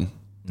John.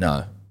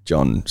 No.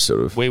 John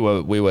sort of... We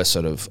were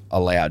sort of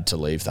allowed to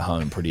leave the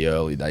home pretty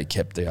early. They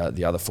kept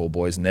the other 4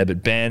 boys in there.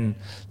 But Ben,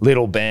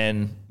 little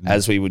Ben,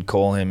 as we would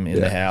call him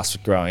in the house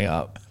growing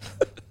up,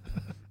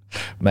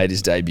 made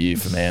his debut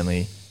for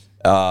Manly.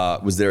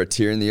 was there a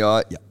tear in the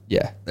eye? Yeah,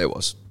 Yeah. there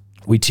was.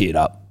 We teared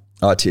up.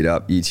 I teared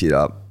up. You teared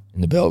up.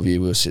 In the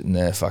Bellevue, we were sitting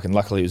there fucking...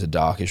 Luckily, it was a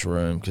darkish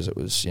room because it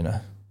was, you know...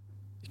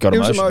 got It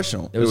was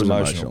emotional. emotional. It was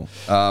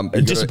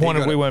emotional.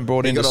 Disappointed we weren't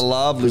brought in. He got to a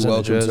lovely present the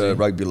welcome jersey. to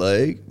rugby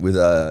league with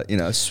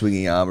a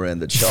swinging arm around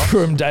the chop.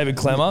 From David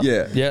Clemmer.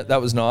 Yeah.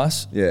 That was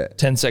nice. Yeah.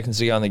 10 seconds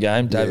to go in the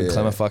game. David Yeah.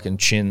 Clemmer fucking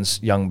chins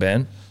young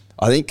Ben.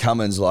 I think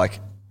Cummins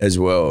as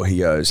well. He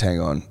goes, "Hang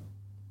on,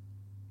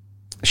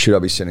 should I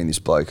be sending this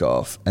bloke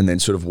off?" And then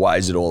sort of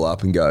weighs it all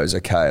up and goes,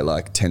 "Okay,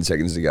 10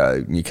 seconds to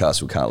go.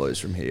 Newcastle can't lose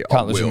from here.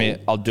 Can't lose from here.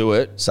 I'll do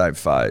it. Save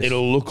face.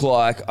 It'll look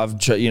like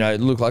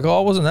it looked like,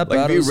 oh, it wasn't that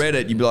bad. If you read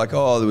it, you'd be like,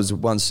 "Oh, there was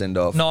one send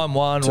off. 9-1,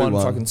 1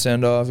 2-1. fucking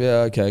send off.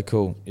 Yeah, okay,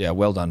 cool. Yeah,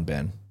 well done,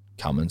 Ben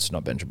Cummins,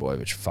 not Ben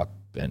Trebojevic. Fuck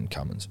Ben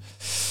Cummins.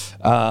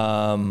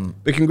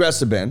 But congrats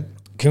to Ben.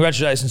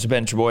 Congratulations to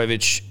Ben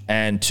Trebojevic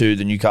and to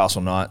the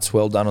Newcastle Knights.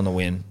 Well done on the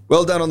win.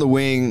 Well done on the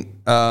wing.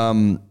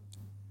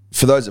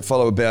 For those that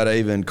follow About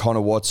Even,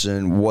 Connor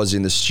Watson was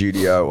in the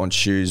studio on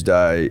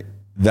Tuesday.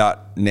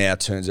 That now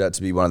turns out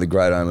to be one of the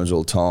great omens of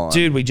all time.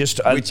 Dude, we just...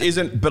 Which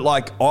isn't, but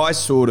I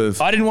sort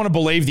of... I didn't want to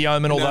believe the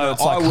omen, although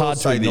it's hard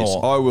to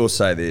ignore. I will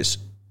say this.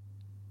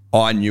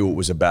 I knew it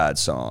was a bad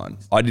sign.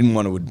 I didn't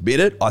want to admit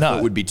it. I thought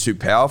it would be too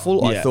powerful.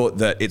 Yeah. I thought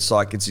that it's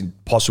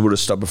impossible to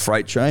stop a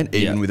freight train,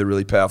 even with a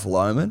really powerful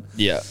omen.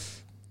 Yeah.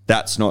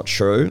 That's not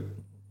true.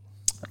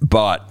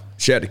 But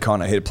shout out to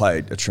Connor. He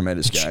played a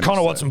tremendous game.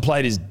 Connor Watson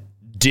played his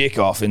dick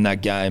off in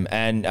that game.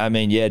 And, I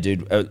mean, yeah,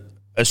 dude,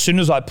 as soon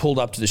as I pulled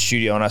up to the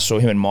studio and I saw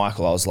him and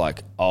Michael, I was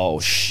like, oh,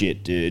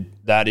 shit, dude.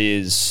 That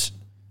is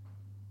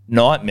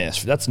nightmare.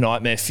 That's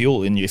nightmare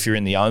fuel if you're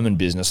in the omen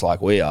business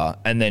like we are.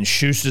 And then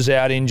Schuster's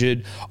out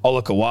injured.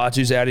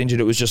 Olakawatu's out injured.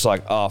 It was just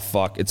like, oh,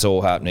 fuck, it's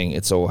all happening.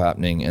 It's all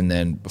happening. And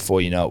then before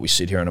you know it, we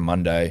sit here on a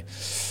Monday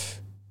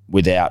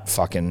without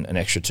fucking an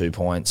extra 2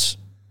 points.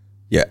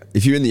 Yeah.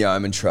 If you're in the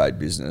omen trade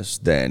business,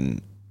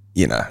 then,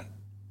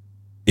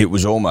 it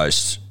was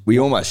we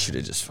almost should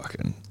have just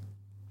fucking...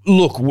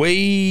 Look,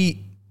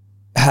 we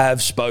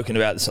have spoken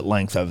about this at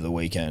length over the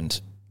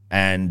weekend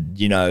and,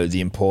 the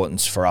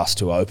importance for us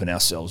to open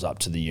ourselves up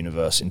to the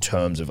universe in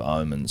terms of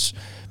omens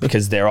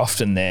because they're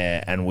often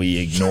there and we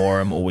ignore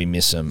them or we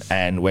miss them.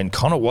 And when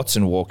Connor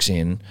Watson walks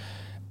in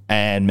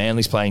and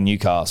Manly's playing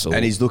Newcastle...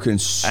 And he's looking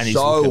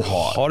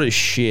hot as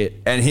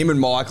shit. And him and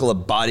Michael are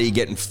buddy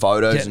getting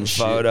photos and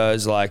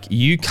shit.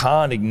 You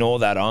can't ignore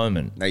that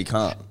omen. No, you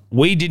can't.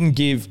 We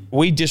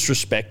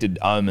disrespected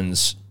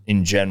omens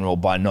in general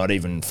by not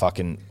even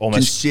fucking almost...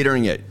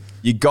 Considering it.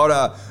 You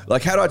gotta...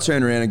 Had I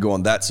turned around and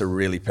gone, that's a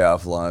really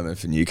powerful omen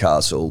for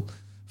Newcastle,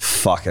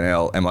 fucking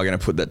hell, am I going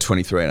to put that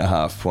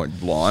 23.5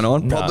 point line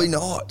on? No. Probably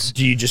not.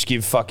 Do you just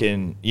give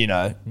fucking,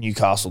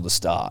 Newcastle the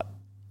start?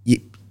 Yeah,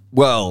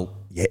 well,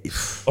 yeah.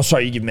 Oh,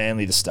 sorry, you give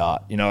Manly the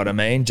start. You know what I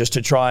mean? Just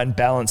to try and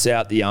balance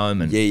out the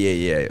omen.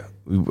 Yeah.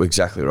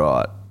 Exactly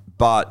right.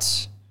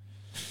 But...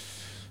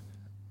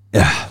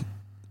 yeah.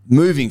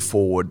 Moving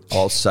forward,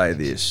 I'll say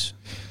this.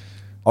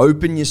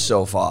 Open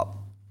yourself up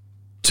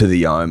to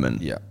the omen.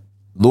 Yeah.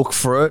 Look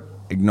for it,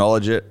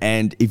 acknowledge it,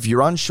 and if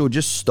you're unsure,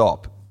 just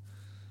stop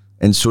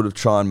and sort of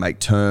try and make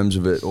terms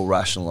of it or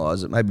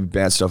rationalise it. Maybe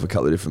bounce it off a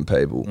couple of different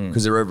people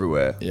because they're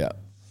everywhere. Yeah.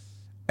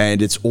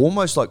 And it's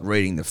almost like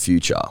reading the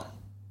future.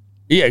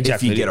 Yeah,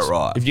 exactly. If you get it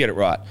right. If you get it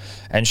right.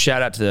 And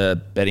shout out to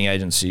the betting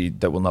agency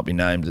that will not be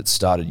named that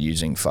started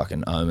using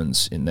fucking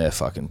omens in their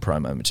fucking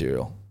promo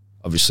material.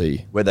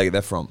 Obviously. Where'd they get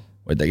that from?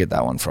 Where'd they get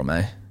that one from,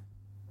 eh?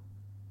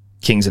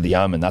 Kings of the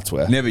Omen, that's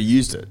where. Never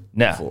used it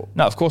before.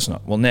 No, of course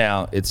not. Well,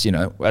 now it's,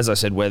 as I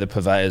said, we're the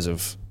purveyors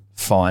of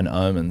fine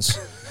omens.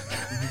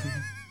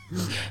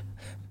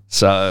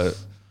 So,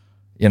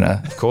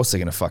 of course they're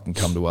going to fucking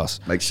come to us.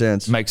 Makes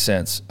sense.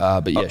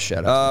 But yeah,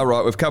 shout out.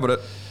 Right, we've covered it.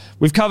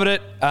 We've covered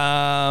it.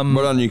 Well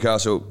done,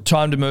 Newcastle.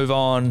 Time to move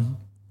on.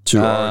 To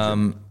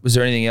Origin. Was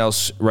there anything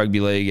else rugby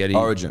league, Eddie?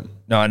 Origin.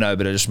 No, I know,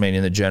 but I just mean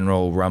in the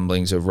general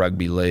rumblings of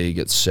rugby league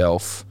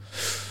itself.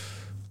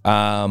 What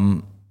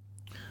have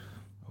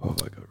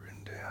I got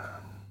written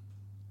down?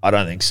 I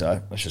don't think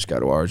so. Let's just go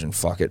to Origin.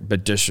 Fuck it.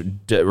 But just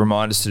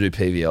remind us to do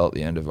PVL at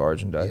the end of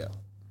Origin Day. Yeah.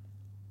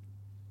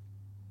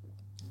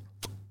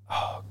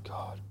 Oh,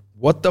 God.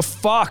 What the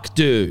fuck,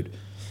 dude?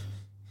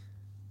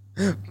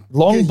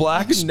 Long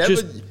blacks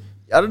just...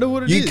 I don't know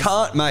what it is. You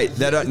can't, mate.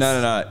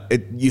 No.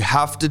 You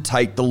have to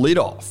take the lid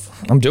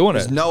off. I'm doing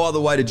There's it. no other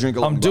way to drink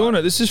a long I'm doing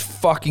it. This is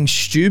fucking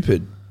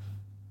stupid.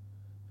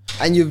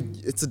 And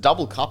it's a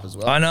double cup as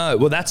well. I know.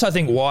 Well, that's, I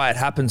think, why it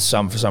happens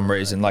for some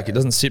reason. Like, it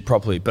doesn't sit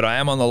properly. But I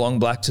am on the long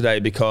black today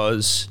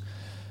because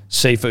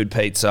seafood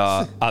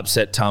pizza,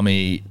 upset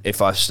tummy.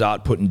 If I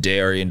start putting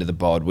dairy into the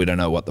bod, we don't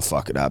know what the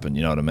fuck could happen.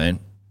 You know what I mean?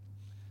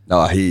 No,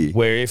 I hear you.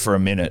 We're here for a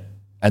minute.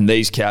 And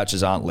these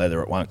couches aren't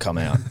leather. It won't come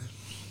out.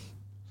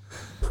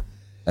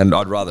 And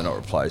I'd rather not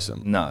replace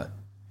them. No.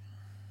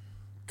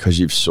 Because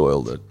you've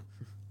soiled it.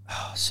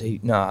 See,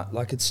 nah.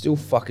 Like, it's still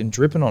fucking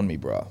dripping on me,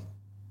 bro.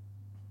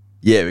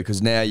 Yeah,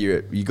 because now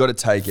you got to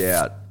take it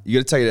out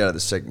of the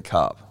second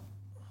cup.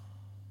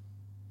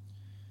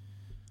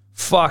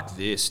 Fuck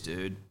this,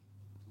 dude.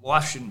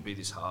 Life shouldn't be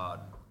this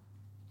hard.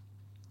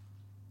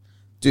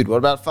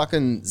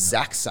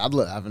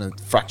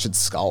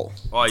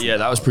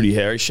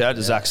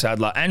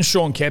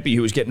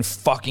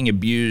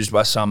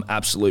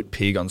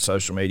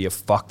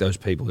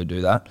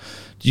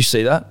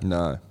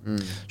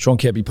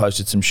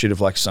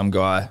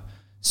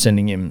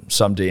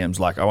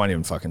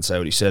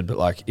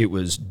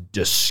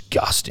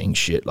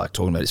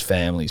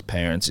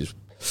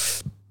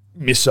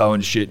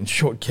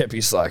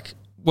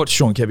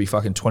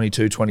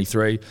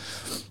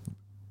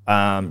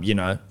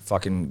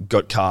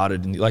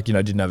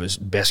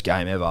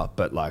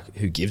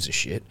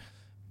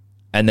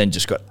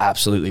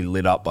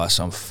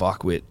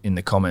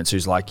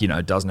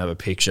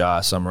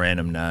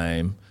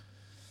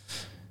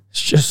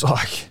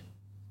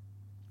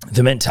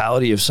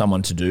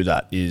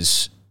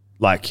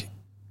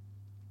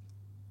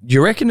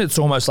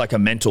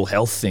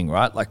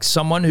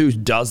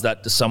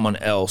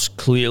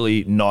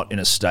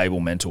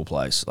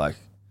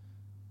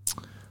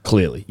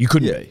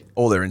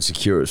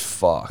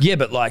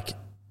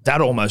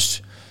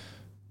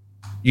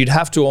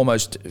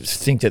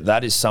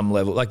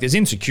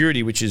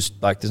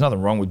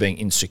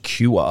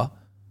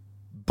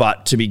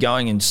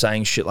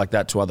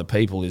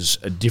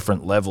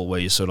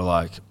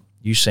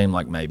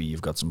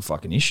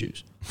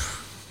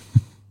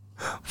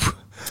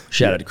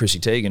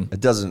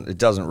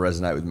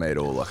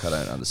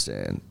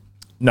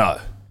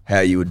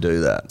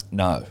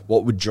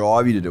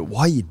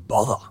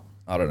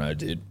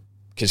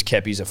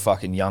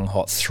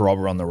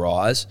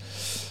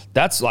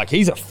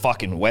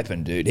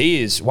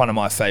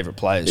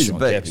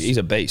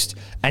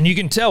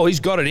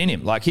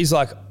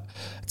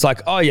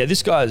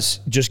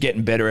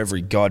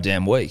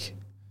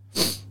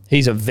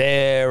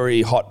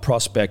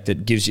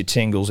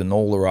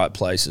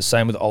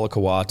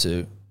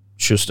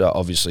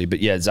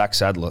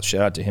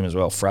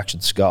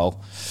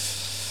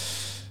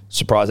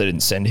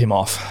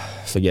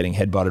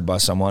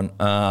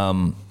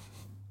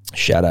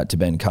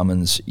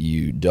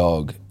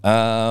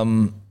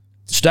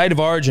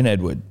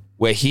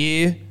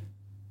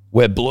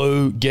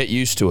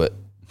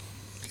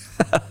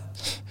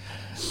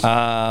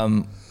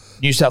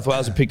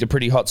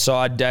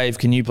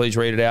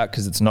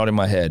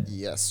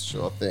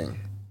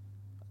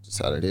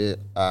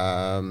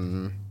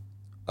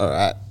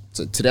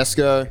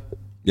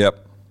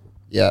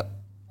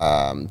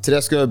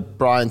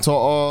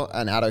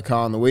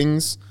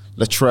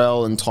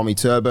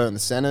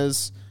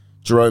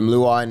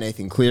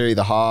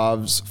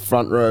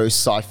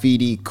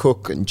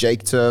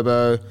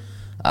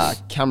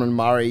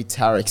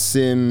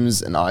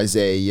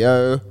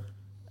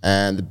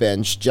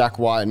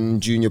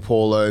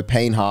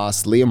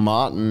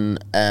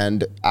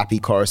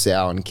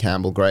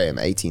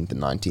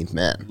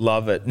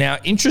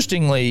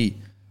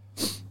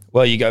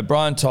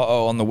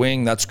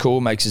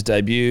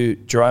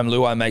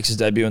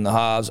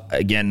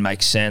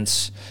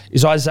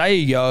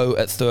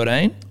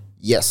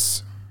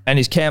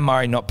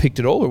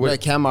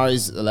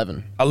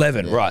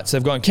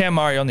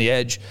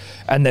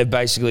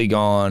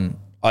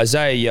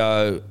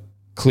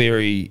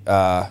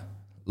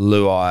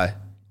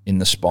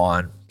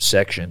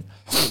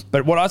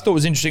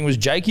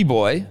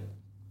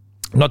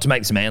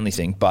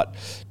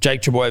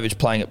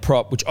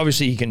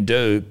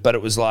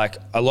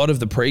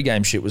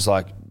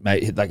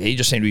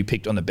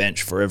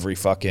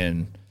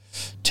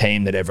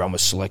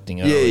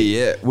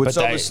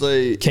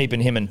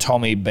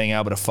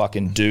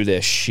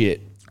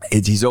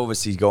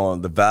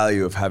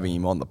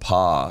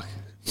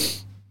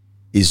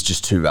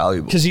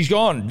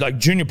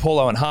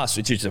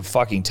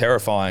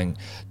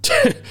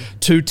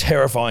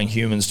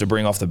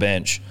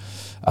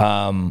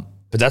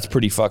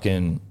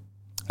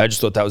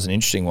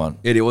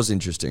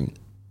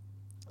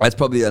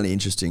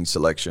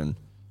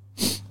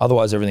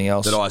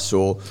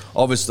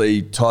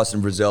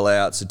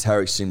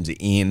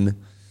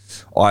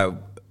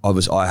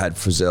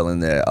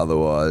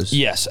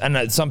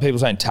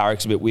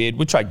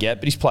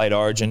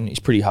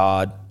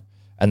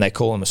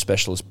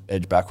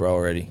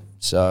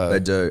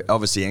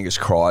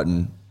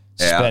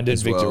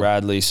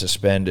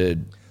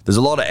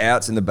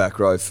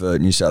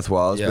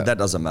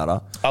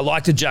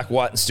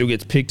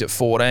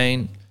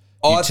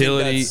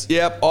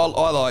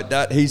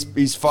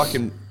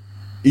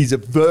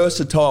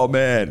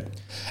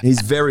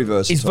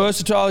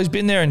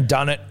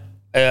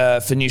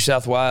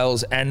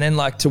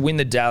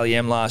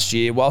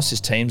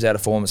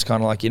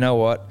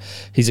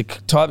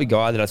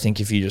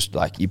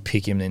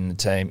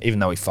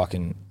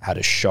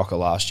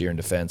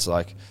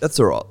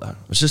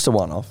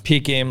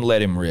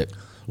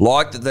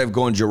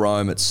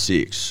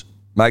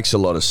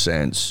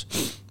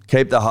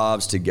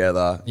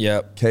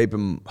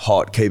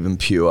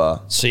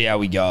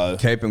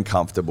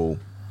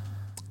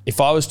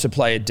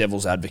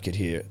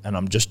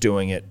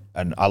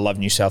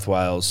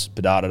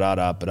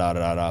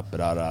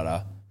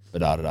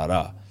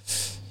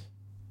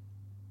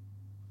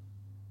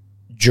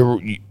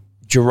 Jerome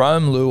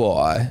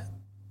Luai,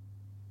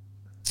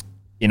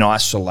 in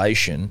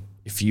isolation,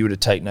 if you were to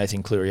take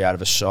Nathan Cleary out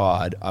of a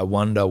side, I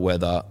wonder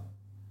whether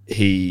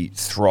he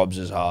throbs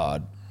as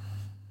hard.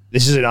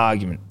 This is an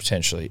argument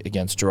potentially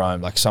against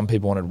Jerome. Like some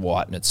people wanted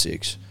Whiten at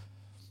 6.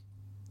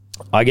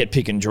 I get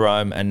picking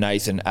Jerome and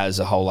Nathan as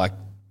a whole like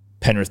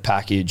Penrith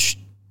package,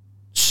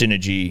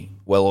 synergy,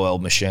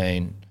 well-oiled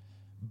machine.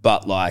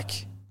 But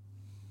like,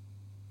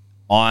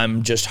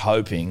 I'm just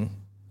hoping,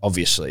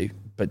 obviously,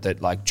 but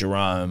that like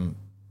Jerome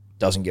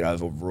doesn't get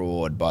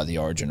overawed by the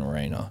Origin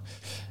arena.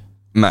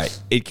 Mate,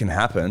 it can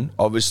happen.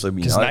 Obviously,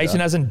 we know Because Nathan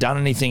that. hasn't done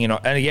anything. And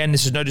again,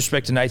 this is no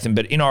disrespect to Nathan,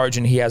 but in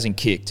Origin, he hasn't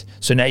kicked.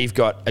 So now you've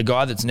got a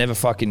guy that's never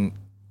fucking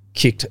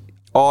kicked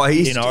Oh,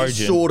 he's in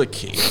Origin. sort of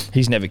kicked.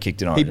 He's never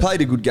kicked in He Origin.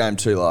 played a good game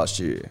too last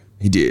year.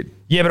 He did.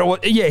 Yeah,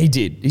 but he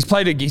did. He's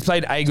played a good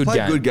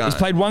game. good game. He's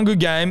played one good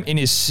game in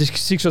his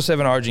six or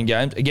seven Origin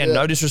games. Again,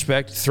 no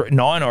disrespect,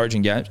 9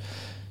 Origin games.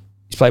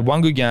 He's played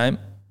one good game,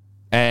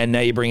 and now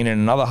you're bringing in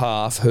another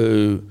half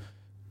who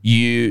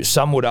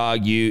some would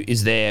argue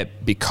is there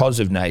because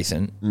of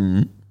Nathan.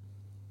 Mm-hmm.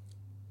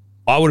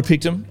 I would have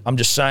picked him. I'm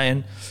just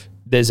saying,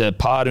 there's a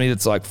part of me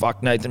that's like,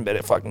 fuck, Nathan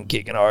better fucking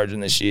kick in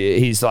Origin this year.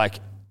 He's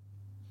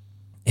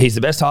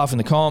the best half in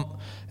the comp,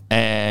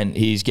 and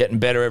he's getting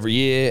better every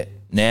year.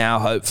 Now,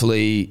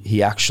 hopefully,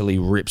 he actually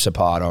rips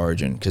apart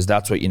Origin, because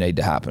that's what you need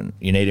to happen.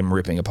 You need him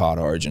ripping apart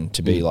Origin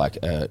to be like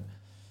a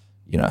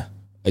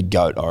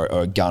GOAT or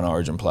a gun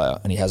Origin player,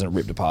 and he hasn't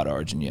ripped apart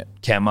Origin yet.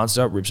 Cam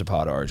Munster rips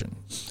apart Origin.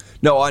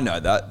 No, I know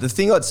that. The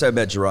thing I'd say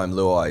about Jerome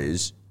Luai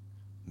is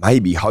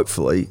maybe,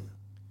 hopefully,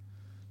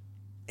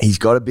 he's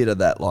got a bit of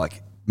that,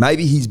 like,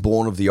 maybe he's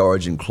born of the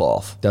Origin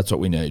cloth. That's what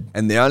we need.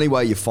 And the only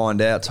way you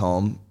find out,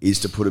 Tom, is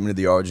to put him into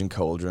the Origin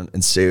cauldron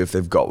and see if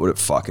they've got what it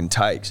fucking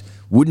takes.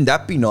 Wouldn't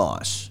that be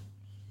nice?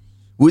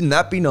 Wouldn't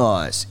that be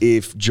nice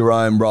if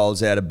Jerome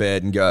rolls out of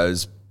bed and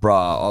goes,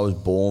 bruh, I was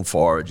born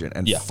for Origin,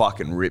 and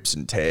fucking rips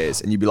and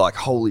tears, and you'd be like,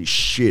 holy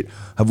shit,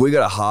 have we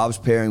got a halves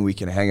pairing we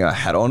can hang our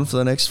hat on for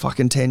the next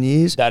fucking 10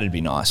 years? That'd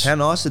be nice. How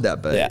nice would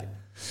that be? Yeah.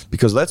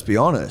 Because let's be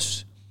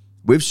honest,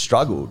 we've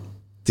struggled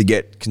to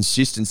get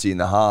consistency in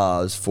the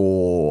halves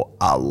for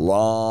a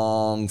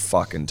long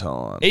fucking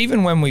time.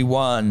 Even when we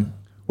won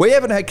We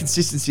haven't had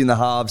consistency in the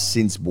halves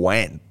since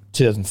when?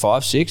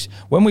 2005, 6.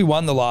 When we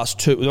won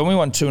when we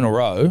won 2 in a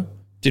row,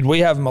 did we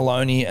have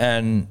Maloney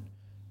and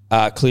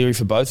Cleary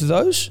for both of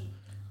those?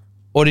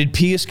 Or did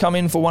Pearce come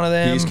in for one of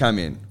them? Pearce came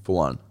in for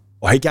one.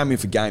 Well, he came in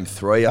for game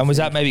 3. And was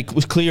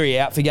Cleary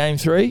out for game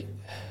 3?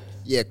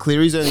 Yeah,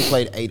 Cleary's only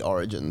played 8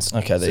 Origins.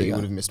 Okay, there so you he go.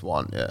 would have missed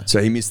 1, yeah.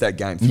 So he missed that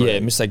game 3. Yeah,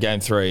 missed that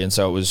game 3, and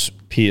so it was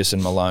Pearce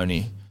and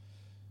Maloney.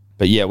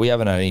 But yeah, we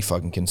haven't had any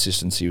fucking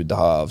consistency with the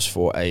halves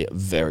for a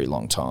very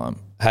long time.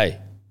 Hey,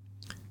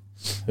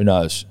 who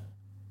knows?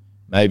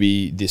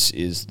 Maybe this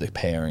is the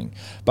pairing.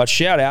 But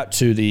shout out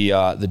to the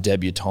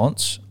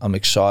debutantes. I'm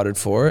excited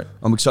for it.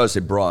 I'm excited to see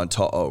Brian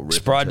Toto.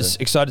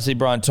 Excited to see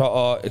Brian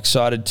Toto.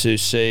 Excited to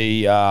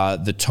see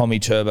the Tommy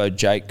Turbo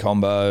Jake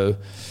combo.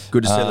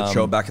 Good to see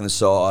Latrell back in the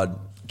side.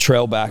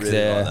 Trell back Really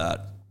there. like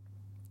that.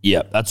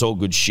 Yeah, that's all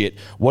good shit.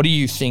 What do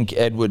you think,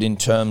 Edward, in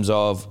terms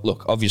of,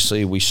 look,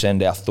 obviously we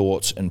send our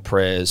thoughts and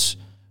prayers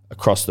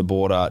across the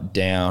border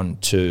down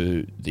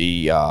to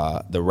the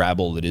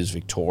rabble that is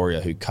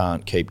Victoria, who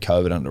can't keep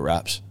COVID under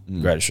wraps.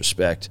 Greatest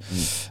respect.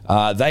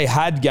 They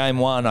had game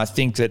 1. I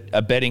think that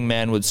a betting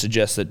man would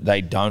suggest that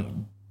they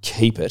don't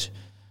keep it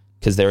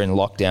because they're in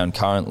lockdown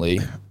currently,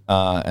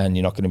 and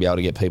you're not going to be able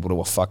to get people to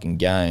a fucking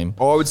game.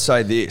 I would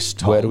say this,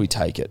 Tom. Where do we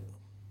take it?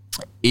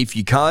 If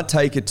you can't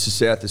take it to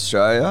South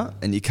Australia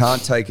and you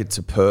can't take it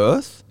to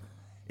Perth,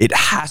 it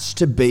has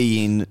to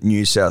be in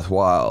New South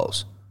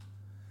Wales.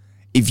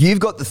 If you've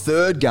got the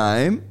third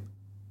game,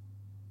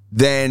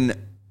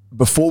 then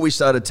before we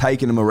started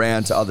taking them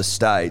around to other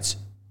states,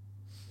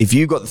 if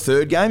you've got the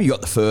third game, you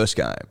got the first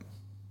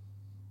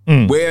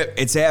game. Where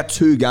it's our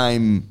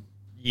 2-game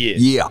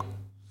year.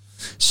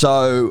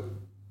 So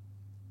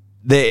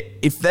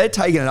if they're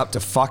taking it up to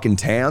fucking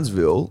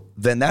Townsville,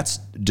 then that's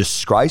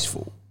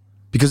disgraceful.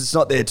 Because it's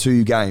not their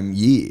 2-game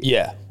year.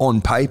 Yeah.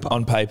 On paper.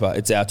 On paper,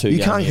 it's our 2 You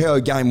game can't year.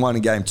 go game 1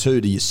 and game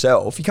 2 to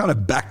yourself. You can't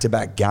have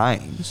back-to-back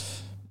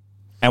games.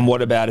 And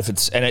what about if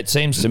it's, and it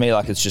seems to me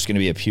like it's just going to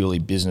be a purely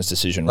business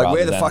decision. Like, rather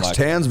where the than fuck's like,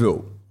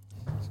 Townsville?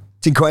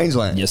 It's in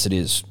Queensland. Yes, it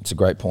is. It's a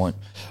great point.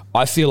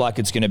 I feel like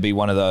it's going to be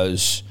one of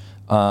those,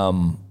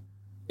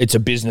 it's a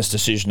business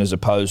decision as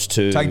opposed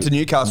to Take it to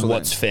Newcastle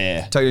what's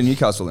fair. Take it to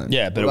Newcastle then.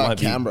 Yeah, but What it about won't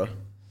Canberra? be.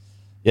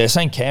 Yeah,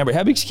 saying Canberra.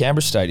 How big's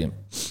Canberra Stadium?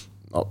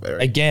 Not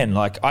very. Again,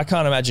 like I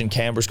can't imagine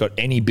Canberra's got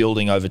any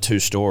building over 2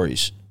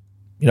 stories.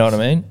 You know what I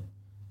mean?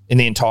 In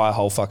the entire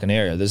whole fucking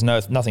area. There's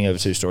nothing over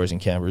 2 stories in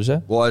Canberra, is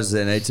there? Why does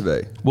there need to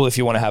be? Well, if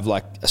you want to have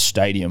like a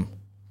stadium.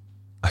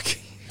 Okay.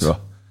 Right.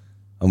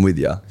 I'm with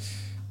you.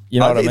 You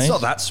know what I mean? It's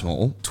not that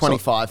small.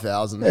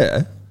 25,000.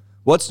 Yeah.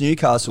 What's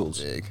Newcastle's?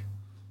 Big.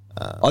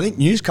 I think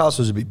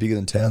Newcastle's a bit bigger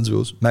than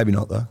Townsville's. Maybe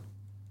not, though.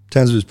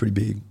 Townsville's pretty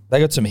big. They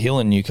got some hill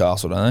in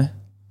Newcastle, don't they?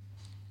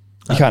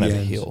 You can't have a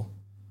yes. hill.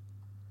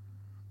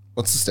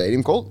 What's the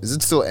stadium called? Is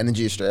it still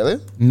Energy Australia?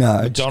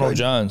 No. Donald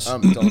Jones.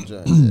 McDonald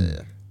Jones.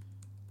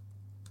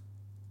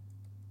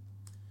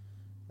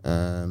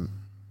 And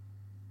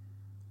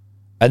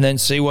then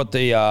see what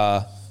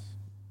the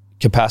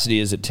capacity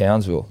is at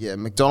Townsville. Yeah,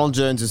 McDonald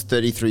Jones is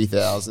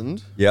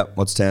 33,000. Yep.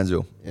 What's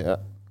Townsville? Yeah.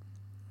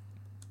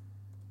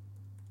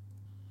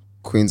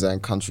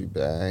 Queensland Country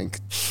Bank,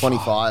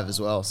 25 as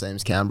well, same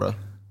as Canberra.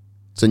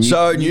 So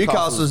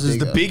Newcastle's is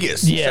the bigger.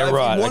 biggest. Yeah, so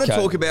right, If you want to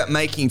okay. talk about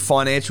making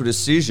financial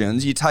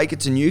decisions, you take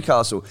it to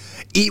Newcastle.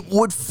 It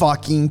would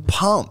fucking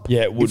pump.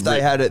 Yeah, it would if they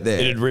rip. had it there.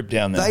 It'd rip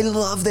down there. They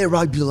love their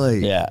rugby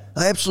league. Yeah.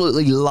 They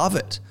absolutely love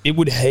it. It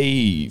would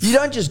heave. You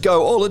don't just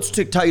go, let's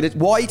take it.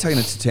 Why are you taking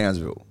it to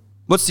Townsville?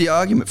 What's the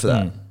argument for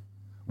that?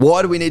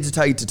 Why do we need to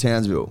take it to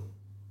Townsville?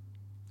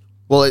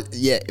 Well,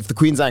 if the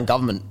Queensland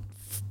government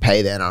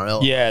pay the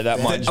NRL. Yeah,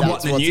 that might. And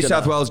what, the New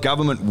South Wales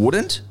government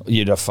wouldn't?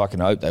 You'd fucking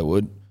hope they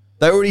would.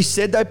 They already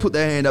said they put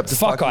their hand up to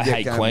Fuck, fucking I get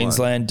hate game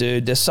Queensland,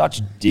 dude. They're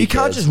such dickheads. You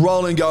can't just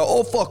roll and go,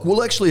 oh, fuck,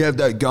 we'll actually have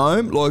that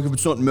game. Like, if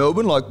it's not in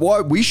Melbourne, like,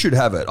 why? We should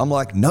have it. I'm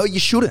like, no, you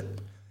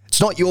shouldn't. It's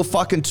not your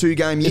fucking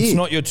 2-game year. It's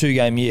not your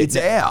 2-game year. It's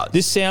ours.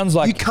 This sounds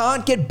like... You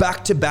can't get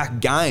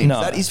back-to-back games.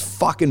 No. That is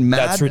fucking mad.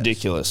 That's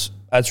ridiculous.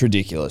 That's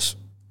ridiculous.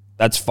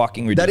 That's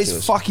fucking That ridiculous.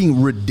 is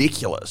fucking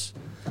ridiculous.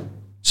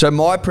 So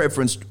my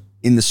preference,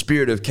 in the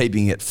spirit of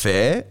keeping it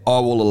fair, I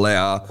will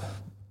allow,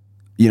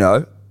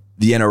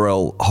 the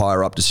NRL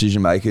higher up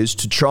decision makers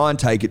to try and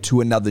take it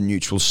to another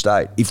neutral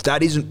state. If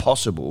that isn't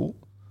possible,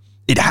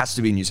 it has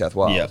to be New South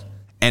Wales. Yep.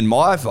 And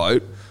my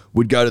vote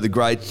would go to the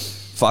great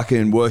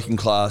fucking working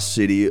class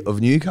city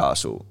of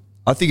Newcastle.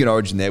 I think an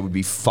origin there would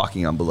be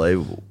fucking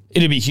unbelievable.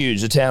 It'd be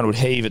huge. The town would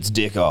heave its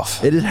dick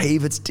off. It'd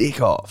heave its dick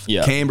off.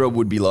 Yeah. Canberra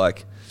would be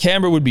like...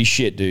 Canberra would be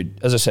shit, dude.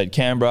 As I said,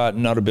 Canberra,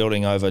 not a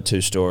building over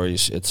 2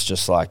 stories. It's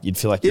just like, you'd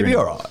feel like You'd be in,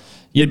 all right.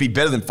 You'd be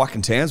better than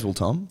fucking Townsville,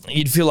 Tom.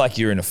 You'd feel like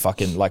you're in a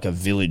fucking, like a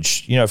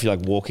village. You know, if you're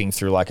like walking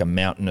through like a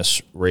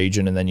mountainous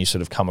region and then you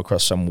sort of come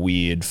across some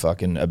weird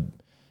fucking,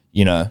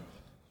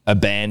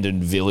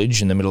 abandoned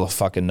village in the middle of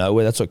fucking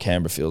nowhere. That's what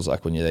Canberra feels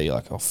like when you're there. You're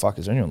like, oh, fuck,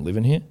 is there anyone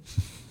living here?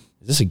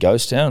 Is this a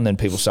ghost town? And then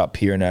people start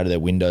peering out of their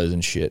windows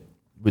and shit,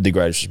 with the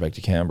greatest respect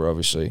to Canberra,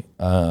 obviously.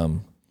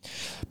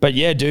 But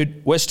yeah,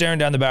 dude, we're staring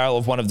down the barrel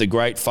of one of the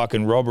great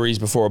fucking robberies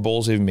before a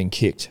ball's even been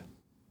kicked.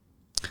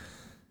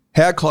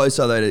 How close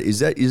are they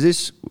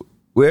to,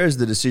 where is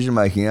the decision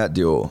making at,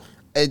 Dior?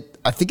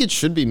 I think it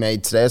should be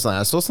made today or something.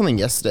 I saw something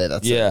yesterday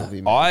that said it will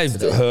be made I've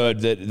today.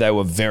 heard that they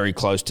were very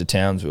close to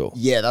Townsville.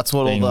 Yeah, that's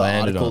what all being the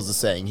landed articles on. are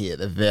saying here.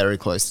 They're very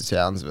close to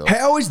Townsville.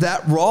 How is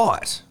that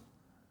right?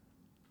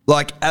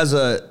 Like,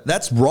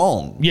 that's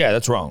wrong. Yeah,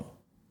 that's wrong.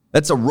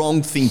 That's a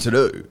wrong thing to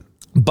do.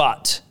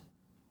 But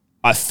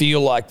I feel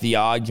like the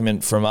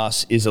argument from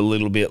us is a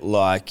little bit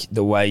like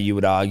the way you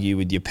would argue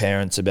with your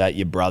parents about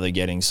your brother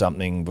getting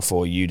something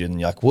before you did.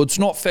 And you're like, well, it's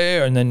not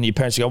fair. And then your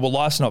parents go, well,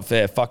 life's not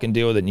fair. Fucking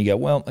deal with it. And you go,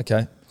 well,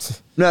 okay.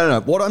 No.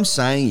 What I'm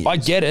saying is, I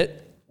get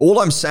it. all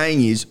I'm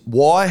saying is,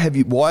 why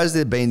has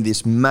there been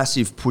this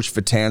massive push for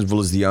Townsville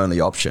as the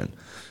only option?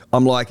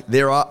 I'm like,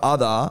 there are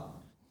other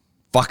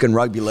fucking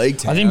rugby league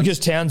towns. I think because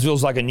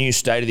Townsville's like a new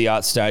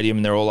state-of-the-art stadium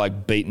and they're all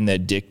like beating their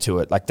dick to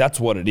it. Like, that's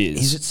what it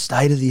is. Is it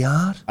state of the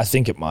art? I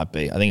think it might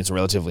be. I think it's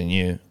relatively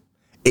new.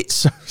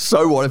 It's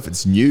so what if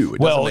it's new?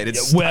 It doesn't mean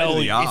it's state of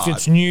the art. if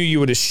it's new, you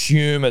would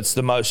assume it's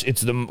the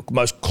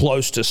most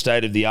close to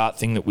state-of-the-art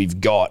thing that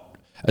we've got,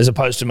 as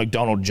opposed to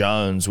McDonald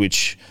Jones,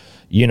 which,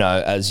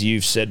 as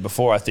you've said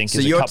before, I think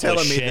is a couple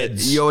of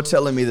sheds. You're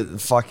telling me that the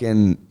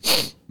fucking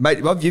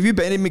mate, have you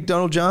been in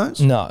McDonald Jones?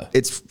 No.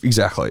 It's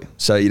exactly.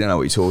 So you don't know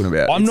what you're talking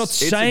about. I'm not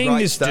It's a saying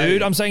great this, stadium.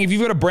 dude. I'm saying if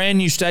you've got a brand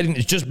new stadium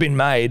that's just been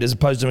made, as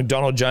opposed to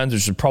McDonald Jones,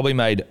 which was probably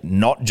made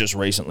not just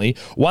recently,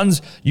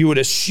 one's you would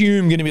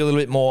assume going to be a little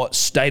bit more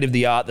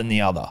state-of-the-art than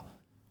the other.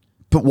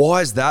 But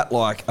why is that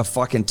like a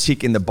fucking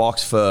tick in the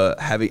box for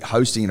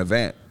hosting an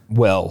event?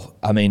 Well,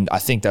 I mean, I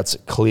think that's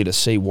clear to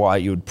see why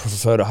you would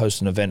prefer to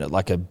host an event at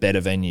like a better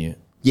venue.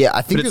 Yeah,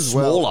 I think But it's as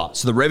well. smaller,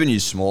 so the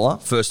revenue's smaller,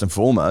 first and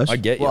foremost. I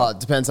get you. Well, it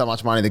depends how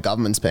much money the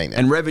government's paying them.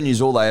 And revenue's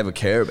all they ever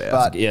care about.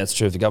 But Yeah, it's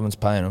true. If the government's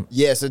paying them.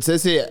 yeah, so it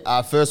says here,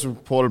 first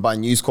reported by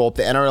News Corp,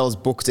 the NRL has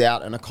booked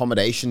out an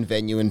accommodation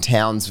venue in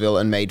Townsville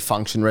and made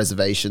function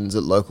reservations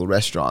at local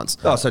restaurants.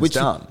 Oh, so it's which,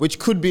 done. Which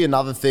could be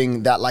another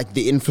thing that, like,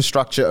 the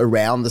infrastructure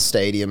around the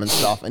stadium and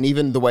stuff, and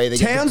even the way they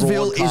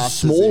Townsville get the is broadcasters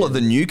smaller in.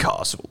 than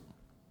Newcastle.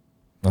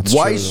 That's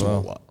Way true as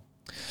well. smaller.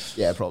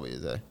 Yeah, it probably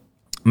is, though.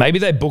 Maybe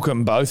they book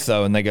them both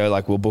though, and they go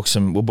like, we'll book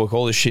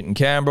all this shit in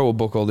Canberra, we'll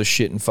book all this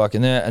shit in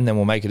fucking there, and then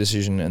we'll make a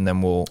decision, and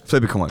then we'll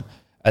Flip a coin.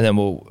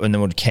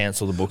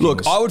 cancel the bookings.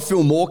 Look, I would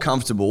feel more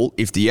comfortable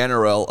if the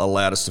NRL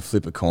allowed us to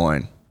flip a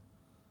coin.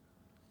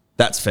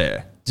 That's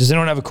fair. Does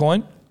anyone have a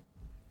coin?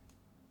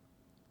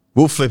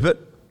 We'll flip it.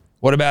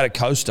 What about a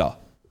coaster?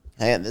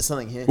 Hang on, there's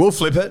something here. We'll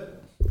flip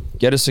it.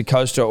 Get us a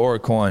coaster or a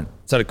coin.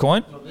 Is that a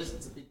coin? No,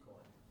 it's a big coin.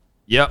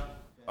 Yep.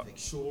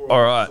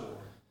 All right.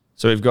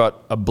 So we've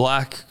got a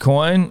black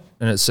coin,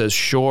 and it says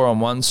Shore on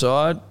one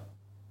side,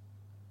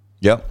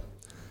 Yep.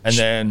 and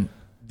then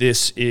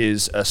this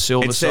is a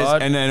silver It says,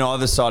 side. and then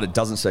either side it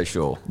doesn't say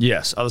sure.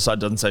 Yes, other side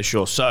doesn't say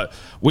sure. So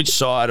which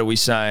side are we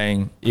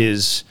saying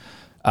is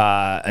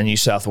a New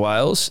South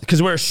Wales?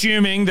 Because we're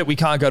assuming that we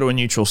can't go to a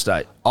neutral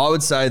state. I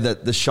would say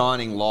that the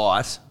shining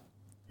light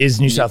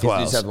Is New South is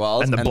Wales. New South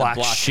Wales, And the black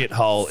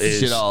shithole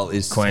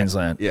is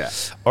Queensland. Yeah.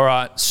 All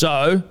right,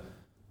 so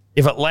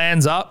if it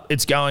lands up,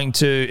 if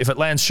it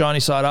lands shiny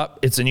side up,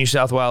 it's a New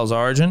South Wales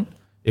origin.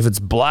 If it's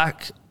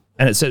black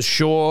and it says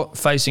shore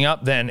facing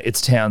up, then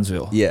it's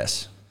Townsville.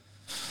 Yes.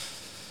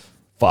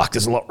 Fuck,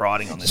 there's a lot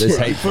riding on this. There's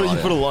bro. heap You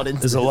riding. put a lot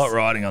into There's a this. lot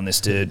riding on this,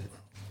 dude.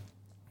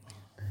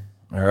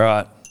 All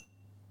right.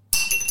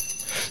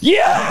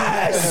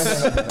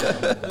 Yes!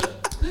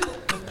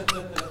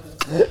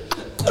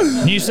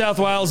 New South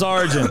Wales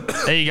origin.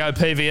 There you go,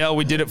 PVL.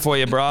 We did it for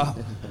you,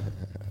 bruh.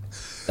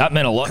 That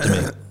meant a lot to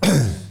me.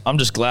 I'm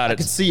just glad I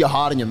could it's... see your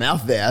heart in your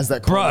mouth there as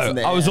that comment was Bro, in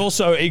there. I was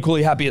also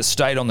equally happy it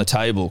stayed on the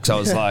table because I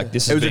was like,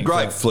 this is It was a being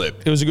great fair.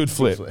 flip. It was a good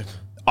flip.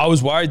 I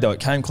was worried, though. It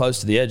came close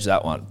to the edge,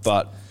 that one.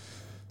 But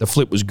the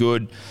flip was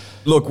good.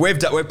 Look, we've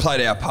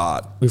played our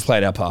part. We've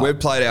played our part. We've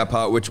played our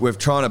part, which we're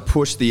trying to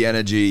push the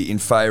energy in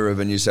favour of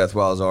a New South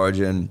Wales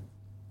origin.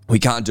 We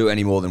can't do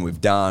any more than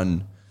we've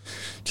done.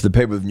 To the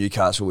people of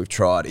Newcastle, we've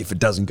tried. If it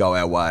doesn't go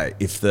our way,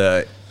 if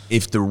the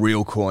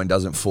real coin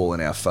doesn't fall in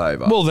our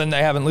favour. Well, then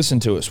they haven't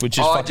listened to us, which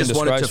is I fucking just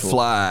wanted to disgraceful.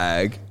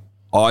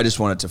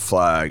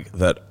 flag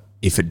that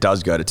if it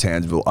does go to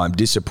Townsville, I'm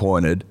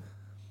disappointed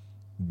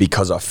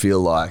because I feel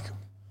like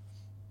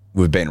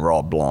we've been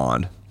robbed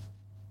blind.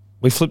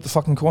 We flipped the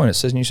fucking coin. It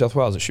says New South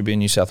Wales. It should be in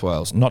New South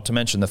Wales. Not to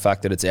mention the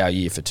fact that it's our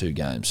year for 2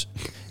 games,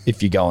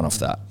 if you're going off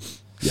that.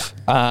 Yeah.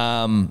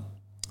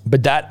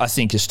 But that, I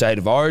think, is state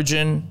of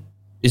origin.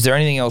 Is there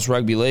anything else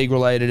rugby league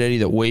related, Eddie,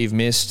 that we've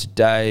missed?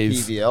 Dave?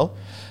 PVL.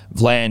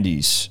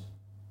 Vlandis.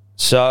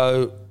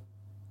 So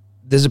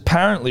there's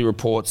apparently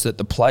reports that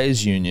the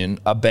players' union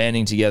are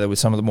banding together with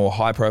some of the more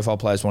high-profile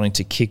players wanting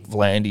to kick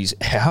Vlandis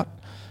out,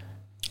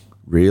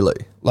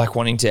 Really? like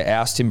wanting to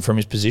oust him from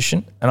his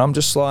position. And I'm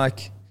just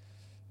like,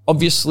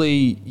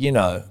 obviously, you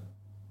know,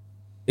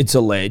 it's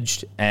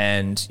alleged,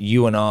 and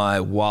you and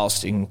I,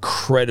 whilst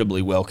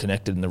incredibly well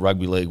connected in the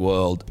rugby league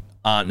world,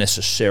 aren't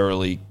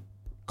necessarily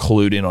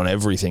clued in on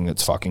everything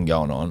that's fucking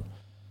going on.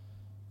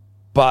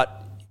 But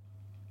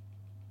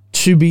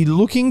to be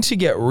looking to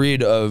get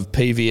rid of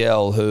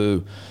PVL,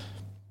 who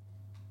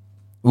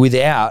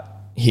without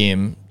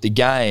him, the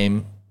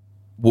game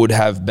would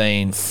have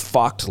been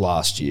fucked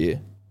last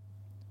year,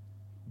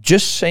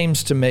 just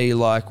seems to me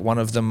like one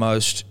of the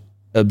most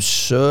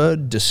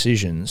absurd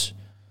decisions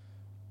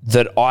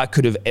that I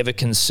could have ever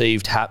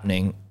conceived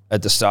happening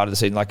at the start of the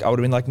season. Like, I would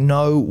have been like,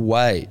 no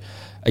way.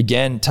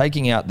 Again,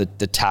 taking out the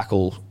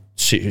tackle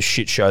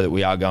shit show that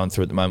we are going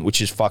through at the moment,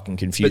 which is fucking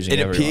confusing. But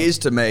it everyone. appears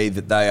to me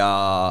that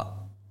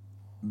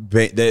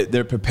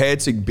they're prepared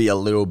to be a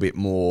little bit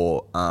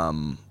more,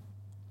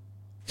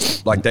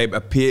 like they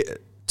appear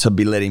to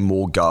be letting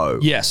more go.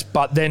 Yes,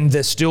 but then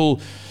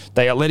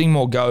they are letting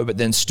more go, but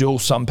then still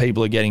some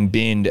people are getting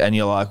binned, and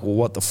you're like, well,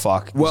 what the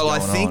fuck is Well, I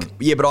going think, on?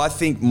 yeah, but I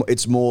think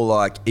it's more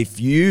like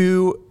if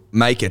you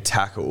make a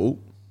tackle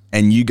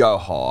and you go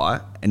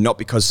high, and not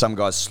because some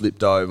guy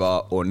slipped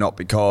over or not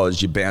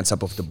because you bounce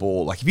up off the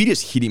ball, like if you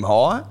just hit him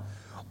high,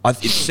 it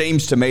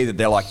seems to me that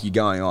they're like, you're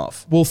going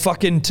off. Well,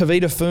 fucking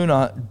Tavita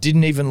Funa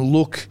didn't even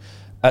look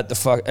at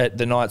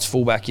the Knights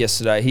fullback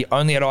yesterday. He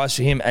only had eyes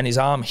for him, and his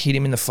arm hit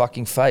him in the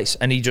fucking face,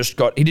 and he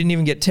didn't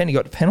even get 10. He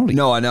got a penalty.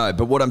 No, I know,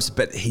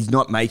 but he's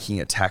not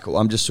making a tackle.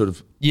 I'm just sort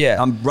of, Yeah.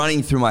 I'm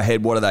running through my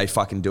head, what are they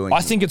fucking doing?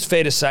 I think it's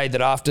fair to say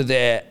that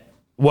after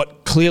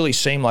what clearly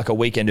seemed like a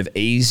weekend of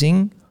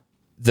easing,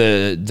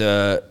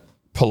 the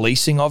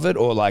policing of it,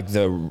 or like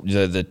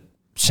the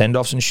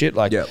send-offs and shit,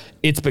 like Yep.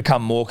 it's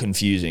become more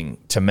confusing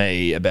to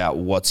me about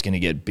what's going to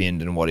get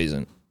binned and what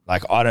isn't.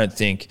 Like, I don't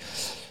think...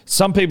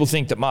 Some people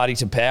think that Marty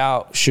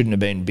Tapau shouldn't have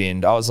been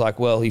binned. I was like,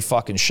 well, he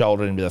fucking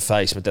shouldered him to the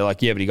face, but they're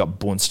like, yeah, but he got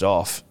bounced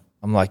off.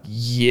 I'm like,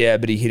 yeah,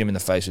 but he hit him in the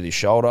face with his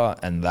shoulder,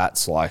 and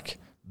that's like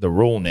the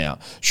rule now.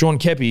 Sean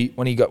Kepi,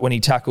 when he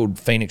tackled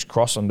Phoenix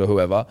Cross onto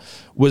whoever,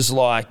 was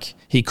like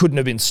he couldn't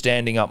have been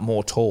standing up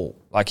more tall.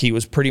 Like, he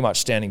was pretty much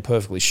standing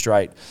perfectly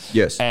straight.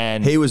 Yes,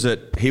 and he was at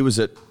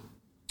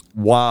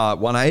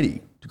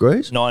 180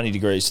 degrees. 90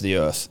 degrees to the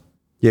earth.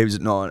 Yeah, he was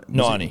at 90.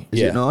 90, Is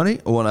yeah. it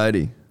 90 or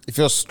 180? If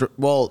you're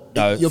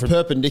No, you're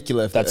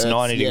perpendicular. For that's Earth's-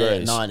 90 yeah,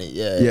 degrees. 90,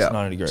 yeah. Yeah,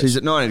 90 degrees. So he's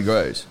at 90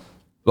 degrees.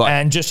 Like,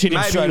 And just hit him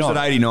maybe straight he was on.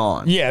 at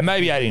 89. Yeah,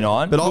 maybe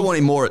 89. But I want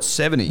him more at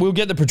 70. We'll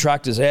get the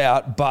protractors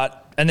out,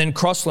 and then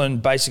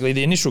Crossland, basically,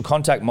 the initial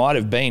contact might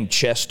have been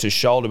chest to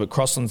shoulder, but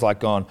Crossland's like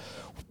gone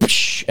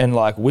whoosh, and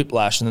like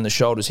whiplash, and then the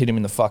shoulders hit him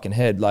in the fucking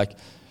head. Like,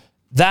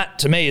 that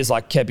to me is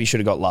like Kepi should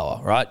have got lower,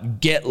 right?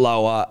 Get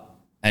lower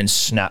and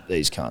snap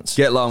these cunts.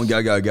 Get low and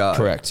go, go, go.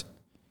 Correct.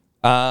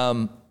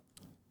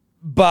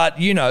 But,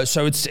 you know,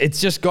 so it's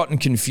just gotten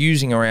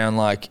confusing around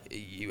like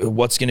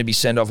what's going to be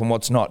sent off and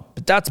what's not.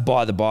 But that's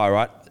by the by,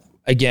 right?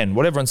 Again,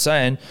 what everyone's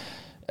saying,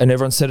 and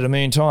everyone's said it a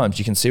million times,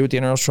 you can see what the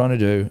NRL's trying to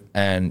do,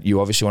 and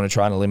you obviously want to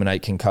try and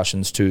eliminate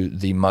concussions to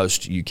the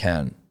most you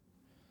can.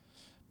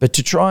 But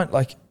to try and,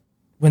 like,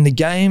 when the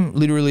game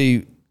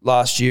literally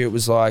last year, it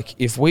was like,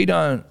 if we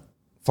don't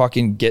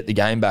fucking get the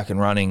game back and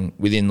running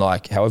within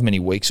like however many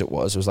weeks it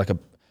was like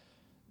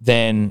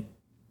then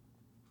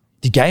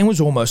the game was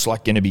almost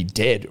like going to be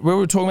dead. We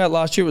were talking about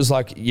last year, it was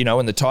like, you know,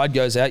 when the tide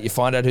goes out, you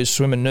find out who's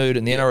swimming nude,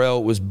 and the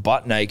NRL was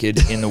butt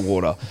naked in the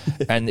water.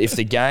 And if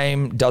the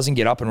game doesn't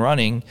get up and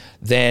running,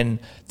 then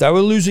they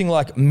were losing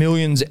like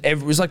millions. It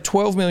was like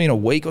 12 million a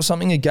week or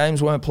something. The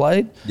games weren't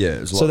played. Yeah, it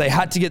was so they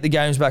had to get the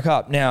games back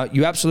up. Now,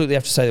 you absolutely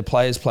have to say the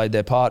players played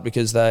their part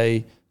because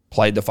they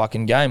played the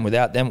fucking game.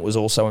 Without them, it was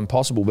also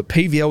impossible. But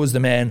PVL was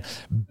the man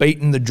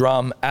beating the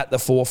drum at the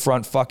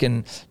forefront,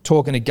 fucking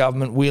talking to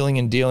government, wheeling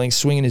and dealing,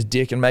 swinging his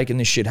dick and making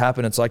this shit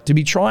happen. It's like, to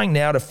be trying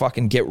now to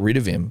fucking get rid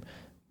of him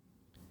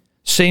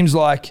seems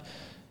like,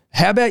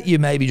 how about you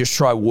maybe just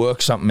try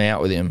work something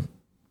out with him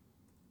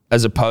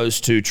as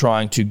opposed to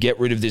trying to get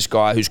rid of this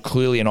guy who's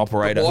clearly an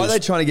operator. But why are they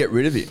trying to get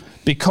rid of him?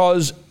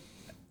 Because,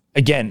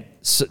 again,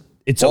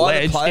 it's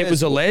alleged. It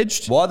was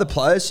alleged. Why are the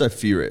players so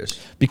furious?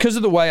 Because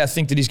of the way I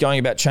think that he's going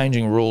about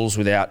changing rules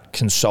without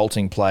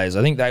consulting players.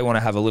 I think they want to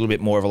have a little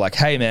bit more of a like,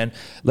 hey, man,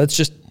 let's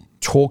just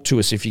talk to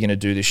us if you're going to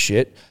do this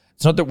shit.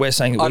 It's not that we're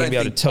saying that we're going to be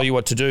able to tell you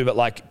what to do, but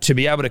like to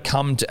be able to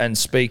come to and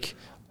speak,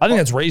 I think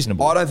that's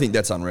reasonable. I don't think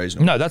that's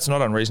unreasonable. No, that's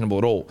not unreasonable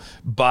at all.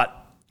 But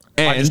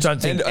I just don't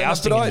think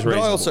ousting him is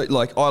reasonable. But I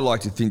also, I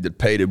like to think that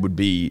Peter would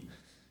be,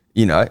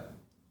 you know,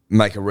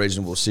 make a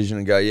reasonable decision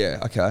and go,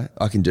 yeah, okay,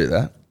 I can do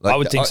that. I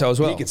would think so as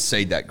well. He could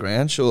cede that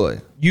ground,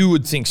 surely. You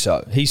would think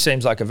so. He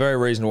seems like a very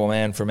reasonable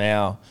man from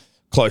our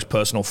close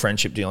personal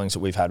friendship dealings that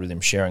we've had with him,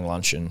 sharing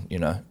lunch and, you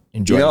know,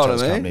 enjoying each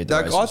other's company at the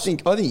races.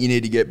 I think you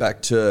need to get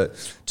back to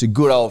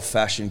good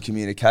old-fashioned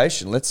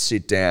communication. Let's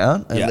sit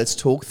down and let's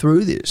talk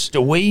through this.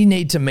 Do we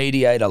need to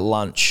mediate a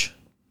lunch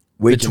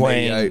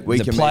between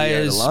the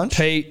players,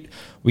 Pete?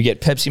 We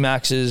get Pepsi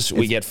Maxes,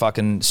 we get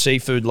fucking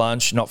seafood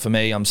lunch. Not for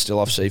me, I'm still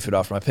off seafood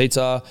after my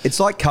pizza. It's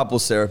like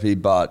couples therapy,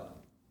 but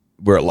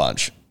we're at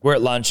lunch. We're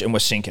at lunch and we're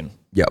sinking.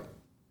 Yep.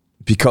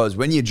 Because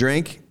when you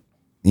drink,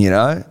 you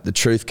know, the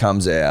truth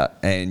comes out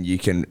and you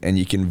can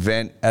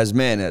vent, as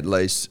men at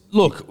least.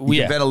 Look, you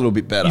can vent a little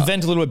bit better. You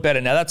vent a little bit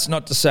better. Now, that's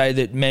not to say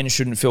that men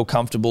shouldn't feel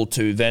comfortable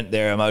to vent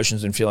their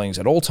emotions and feelings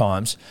at all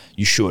times.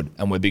 You should,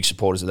 and we're big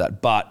supporters of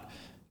that. But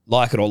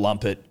like it or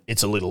lump it,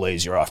 it's a little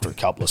easier after a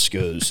couple of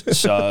scoos.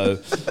 So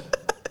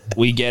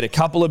we get a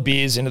couple of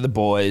beers into the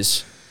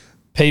boys,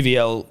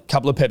 PVL,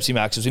 couple of Pepsi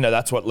Maxes. You know,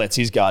 that's what lets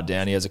his guard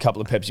down. He has a couple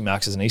of Pepsi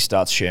Maxes and he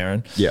starts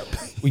sharing. Yep.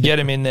 We get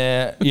him in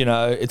there. You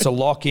know, it's a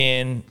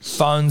lock-in.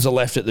 Phones are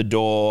left at the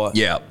door.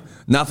 Yep.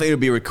 Nothing to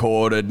be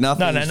recorded.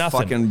 Nothing.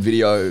 Fucking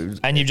video.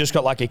 And you've just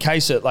got like a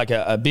case of like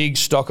a big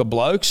stock of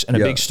blokes and a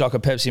big stock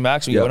of Pepsi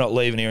Max. We're not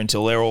leaving here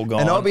until they're all gone.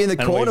 And I'll be in the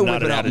corner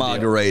whipping up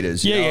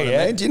margaritas. You know what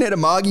I mean? Do you need a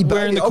margie, baby?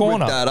 We're in the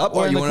corner. I'll whip that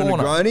up. You want a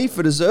Negroni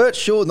for dessert?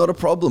 Sure, not a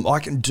problem. I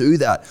can do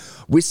that.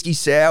 Whiskey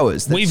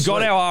sours. We've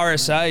got our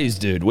RSAs,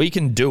 dude. We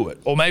can do it.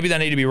 Or maybe they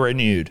need to be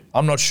renewed.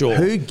 I'm not sure.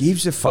 Who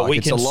gives a fuck? But we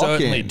it's can a lock-in.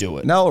 certainly do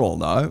it. No one will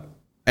know.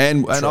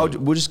 And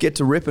we'll just get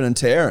to ripping and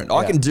tearing.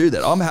 I can do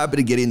that. I'm happy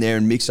to get in there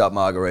and mix up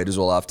margaritas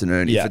all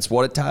afternoon if it's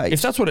what it takes.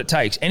 If that's what it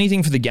takes.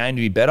 Anything for the game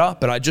to be better.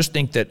 But I just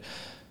think that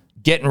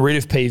getting rid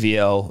of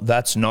PVL,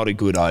 that's not a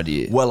good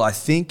idea. Well, I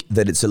think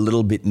that it's a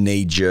little bit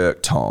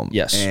knee-jerk, Tom.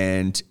 Yes.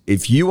 And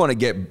if you want to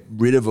get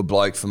rid of a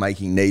bloke for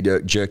making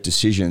knee-jerk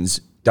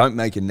decisions, don't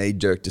make a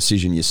knee-jerk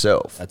decision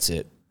yourself. That's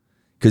it.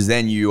 Because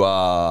then you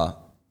are,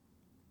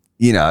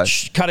 you know...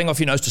 cutting off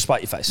your nose to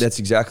spite your face. That's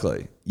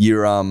exactly.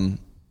 You're,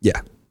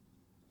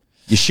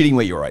 You're shitting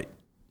where you eat.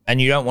 And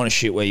you don't want to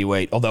shit where you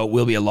eat, although it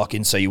will be a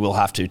lock-in, so you will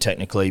have to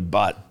technically,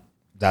 but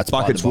that's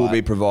buckets will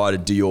be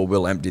provided. Dior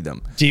will empty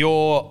them.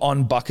 Dior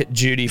on bucket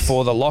duty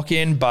for the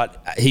lock-in,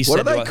 but he said...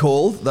 What are they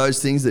called?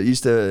 Those things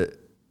that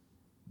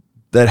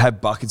that have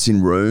buckets in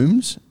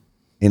rooms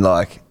in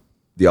like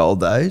the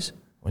old days?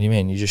 What do you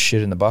mean? You just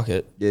shit in the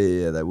bucket?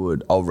 Yeah, they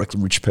would. I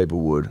reckon rich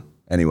people would.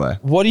 Anyway.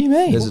 What do you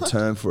mean? There's a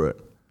term for it.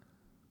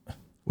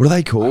 What are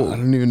they called? I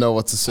don't even know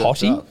what to say.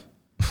 Potty?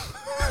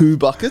 Poo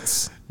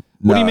buckets?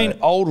 What do you mean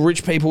old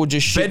rich people would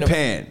just shit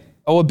Bedpan.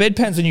 A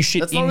bedpan's when you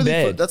shit in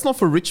bed. That's not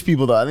for rich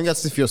people, though. I think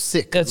that's if you're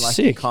sick. That's like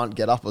sick. You can't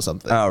get up or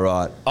something. Oh,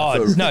 right.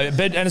 Oh, no,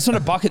 bed, and it's not a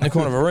bucket in the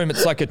corner of a room.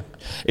 It's like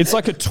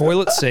a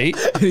toilet seat.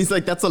 And he's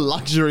like, that's a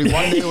luxury.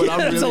 One day when I'm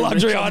really It's a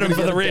luxury rich, I'm item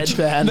gonna for the get a rich.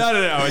 bedpan.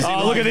 No.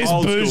 Oh, look at this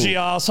bougie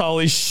asshole.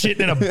 He's shitting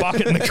in a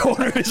bucket in the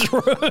corner of his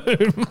room.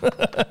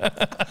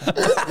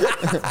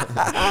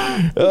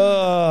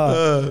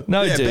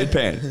 No, dude.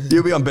 Bedpan.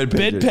 You'll be on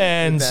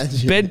bedpan.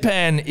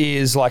 Bedpan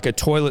is like a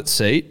toilet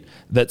seat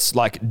that's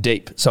like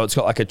deep. So it's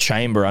got like a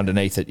chamber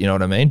underneath it, you know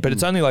what I mean? But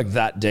it's only like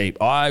that deep.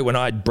 When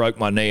I broke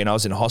my knee and I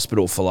was in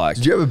hospital for like...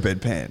 Did you have a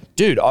bedpan?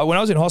 Dude, when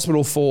I was in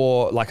hospital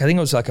for like, I think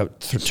it was like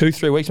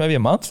 2-3 weeks, maybe a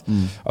month.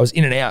 I was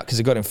in and out because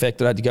it got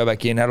infected. I had to go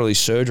back in, had all these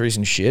surgeries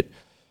and shit.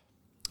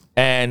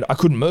 And I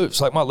couldn't move.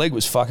 So like my leg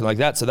was fucking like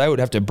that. So they would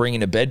have to bring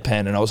in a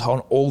bedpan and I was on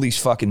all these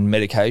fucking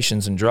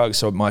medications and drugs.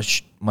 So my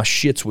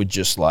shits were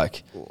just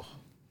like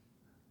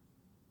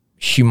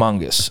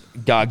humongous,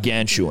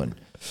 gargantuan.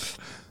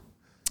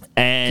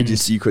 And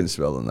You couldn't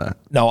smell them that.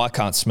 no, I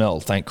can't smell,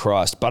 thank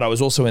Christ. But I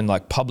was also in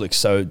like public,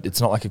 so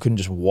it's not like I couldn't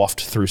just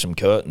waft through some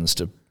curtains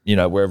to,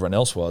 where everyone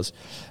else was.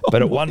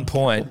 But at one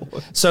point,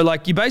 so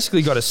like you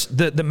basically got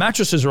the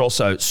mattresses are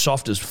also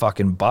soft as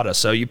fucking butter.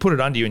 So you put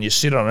it under you and you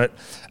sit on it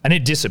and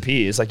it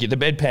disappears. Like the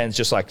bedpan's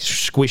just like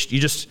squished. You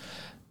just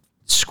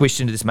squished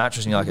into this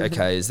mattress and you're like,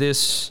 okay,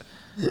 this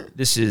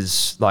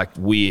is like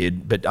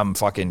weird, but I'm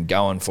fucking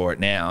going for it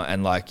now.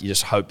 And like you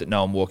just hope that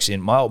no one walks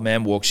in. My old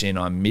man walks in,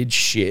 I'm mid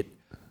shit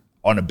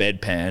on a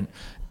bedpan,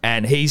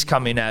 and he's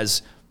come in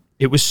as,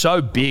 it was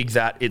so big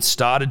that it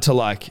started to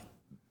like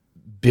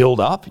build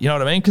up, you know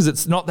what I mean? Because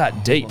it's not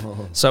that deep.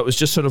 So it was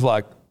just sort of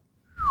like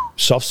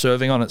soft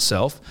serving on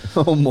itself.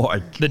 Oh my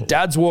God. The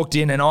dads walked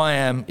in and I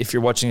am, if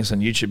you're watching this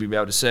on YouTube, you'll be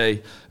able to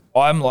see,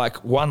 I'm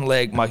like one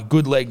leg, my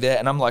good leg there,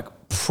 and I'm like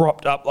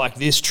propped up like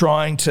this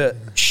trying to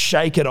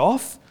shake it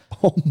off.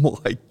 Oh my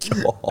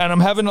God. And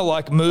I'm having to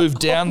like move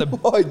down my the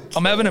God.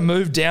 I'm having to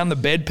move down the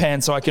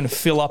bedpan so I can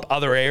fill up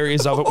other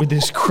areas of it with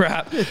this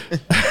crap.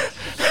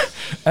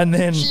 And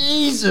then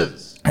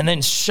Jesus. And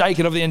then shake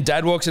it off the end.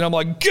 Dad walks in, I'm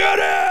like, get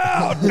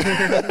out!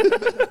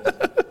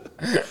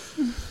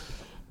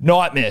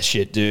 Nightmare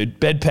shit, dude.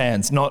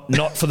 Bedpans,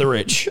 not for the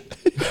rich.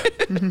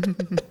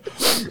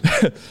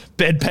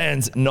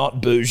 Bedpans,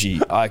 not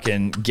bougie. I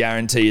can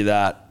guarantee you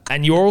that.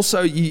 And you're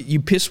also,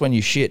 you piss when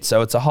you shit,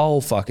 so it's a whole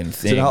fucking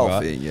thing, It's a whole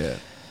right? thing, yeah.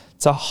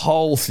 It's a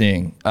whole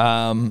thing.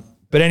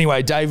 But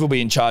anyway, Dave will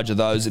be in charge of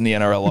those in the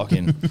NRL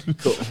lock-in.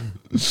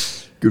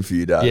 Good for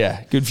you, Dave.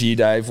 Yeah, good for you,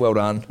 Dave. Well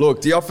done.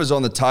 Look, the offer's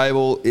on the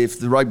table. If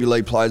the Rugby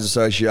League Players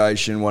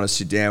Association want to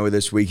sit down with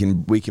us, we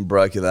can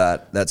broker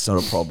that. That's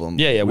not a problem.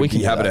 Yeah, we We'd can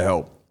be do happy that. to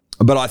help.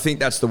 But I think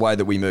that's the way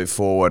that we move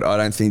forward. I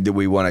don't think that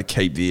we want to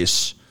keep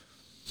this,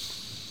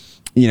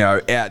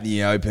 out in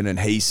the open and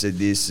he said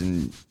this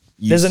and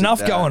you There's said enough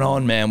that. going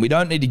on, man. We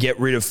don't need to get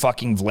rid of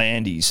fucking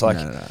Vlandis. Like,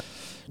 No.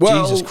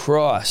 Well, Jesus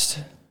Christ.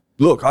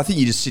 Look, I think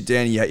you just sit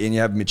down and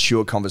you have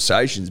mature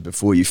conversations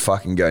before you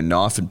fucking go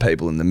knifing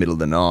people in the middle of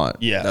the night.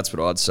 Yeah. That's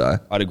what I'd say.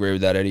 I'd agree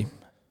with that, Eddie.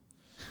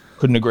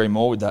 Couldn't agree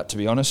more with that, to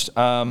be honest.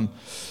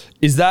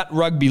 Is that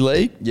rugby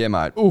league? Yeah,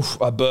 mate. Oof,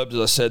 I burped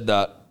as I said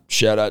that.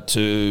 Shout out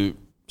to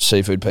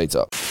Seafood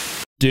Pizza.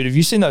 Dude, have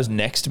you seen those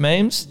Next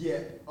memes? Yeah.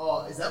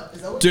 Oh, is that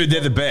what? Dude, they're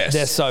the best.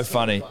 They're so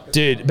funny.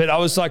 Dude, but I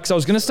was like, so I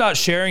was going to start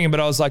sharing them, but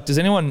I was like, does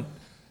anyone,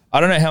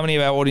 I don't know how many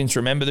of our audience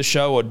remember the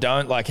show or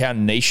don't, like how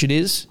niche it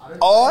is.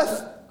 I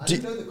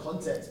didn't know the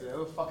context, but they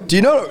were fucking. Do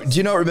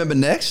you not remember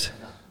Next?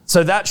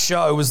 So that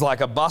show was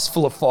like a bus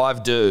full of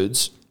 5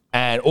 dudes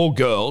and all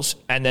girls,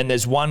 and then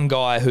there's one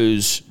guy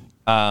who's,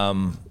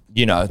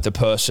 the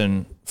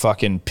person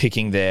fucking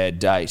picking their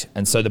date.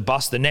 And so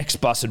the next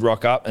bus would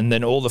rock up, and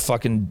then all the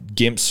fucking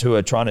gimps who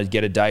are trying to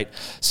get a date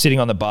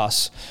sitting on the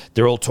bus,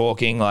 they're all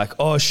talking like,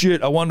 oh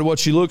shit, I wonder what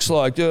she looks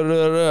like. Da, da,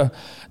 da, da. And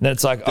then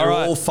it's like, They're all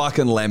right. all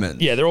fucking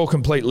lemons. Yeah, they're all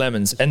complete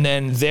lemons. And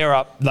then they're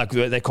up, like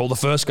they call the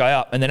first guy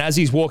up. And then as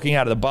he's walking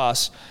out of the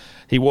bus,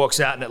 he walks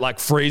out and it like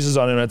freezes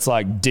on him. It's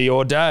like D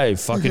or Dave,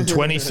 fucking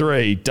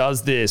 23,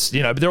 does this,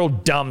 but they're all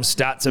dumb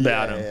stats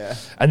about him. Yeah.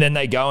 And then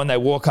they go and they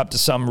walk up to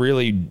some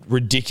really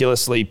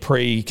ridiculously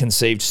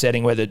preconceived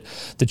setting where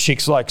the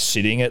chick's like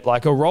sitting at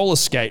like a roller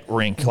skate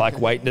rink, like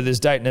waiting to this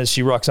date. And as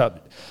she rocks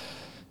up,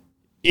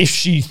 if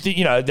she,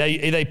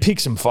 they pick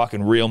some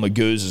fucking real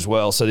magoos as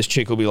well. So this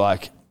chick will be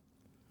like,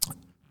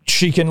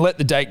 she can let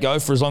the date go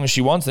for as long as she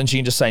wants, then she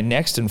can just say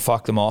next and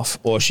fuck them off,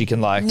 or she can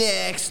like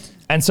Next.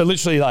 And so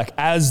literally like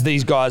as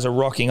these guys are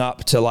rocking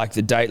up to like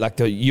the date, like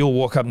you'll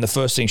walk up and the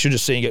first thing she'll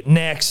just see you go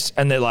next,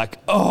 and they're like,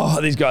 oh,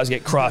 these guys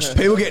get crushed.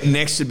 People get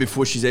nexted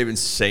before she's even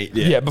seen.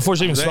 Yeah, before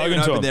she's even They spoken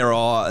to open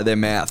them. their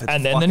mouth. It's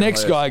And then the fucking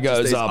next guy hilarious. Just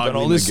goes these up and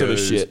all ugly this sort of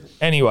magoos. shit.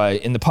 Anyway,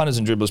 in the Punters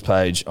and Dribblers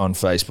page on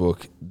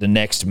Facebook, the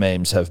next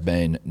memes have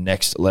been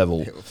next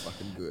level. They were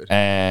fucking good.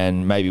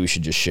 And maybe we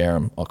should just share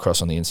them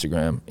across on the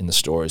Instagram in the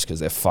stories because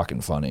they're fucking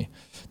funny.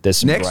 There's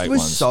some Next great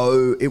was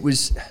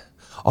ones.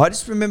 I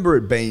just remember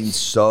it being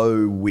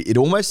so weird. It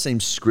almost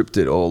seemed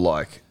scripted or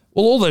like.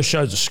 Well, all those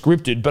shows are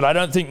scripted, but I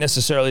don't think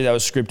necessarily they were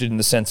scripted in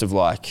the sense of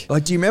like.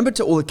 Like, do you remember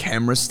all the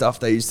camera stuff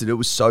they used to do? It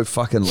was so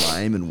fucking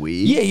lame and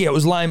weird. Yeah, it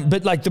was lame,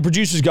 but like the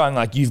producers going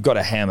like, you've got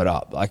to ham it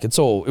up. Like it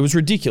was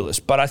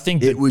ridiculous, but I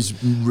think It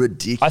was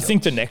ridiculous. I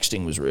think the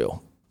nexting was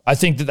real. I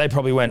think that they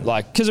probably went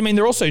like, because I mean,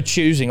 they're also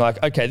choosing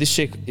like, okay, this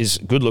chick is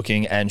good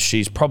looking and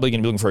she's probably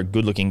going to be looking for a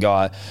good looking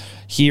guy.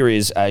 Here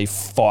is a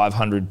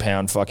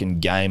 500-pound fucking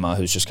gamer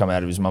who's just come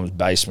out of his mum's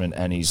basement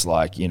and he's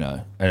like,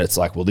 and it's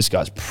like, well, this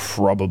guy's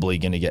probably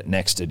going to get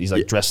nexted. He's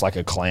like dressed like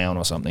a clown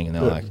or something. And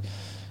they're like,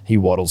 he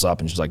waddles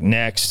up and she's like,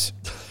 next.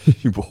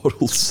 He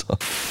waddles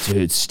up.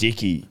 Dude,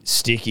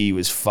 Sticky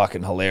was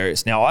fucking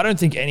hilarious. Now, I don't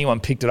think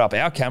anyone picked it up.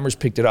 Our cameras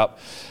picked it up.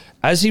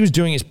 As he was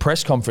doing his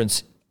press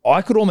conference,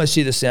 I could almost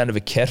hear the sound of a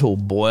kettle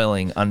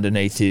boiling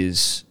underneath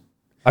his...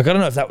 Like, I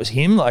don't know if that was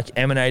him, like,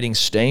 emanating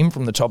steam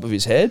from the top of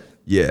his head.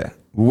 Yeah.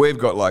 We've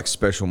got like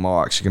special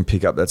mics. You can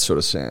pick up that sort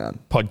of sound.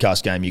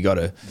 Podcast game, you got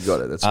to. You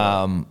got it. That's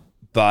right.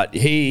 But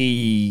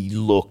he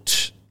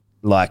looked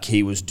like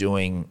he was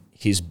doing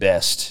his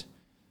best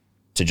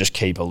to just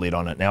keep a lid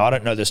on it. Now, I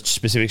don't know the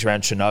specifics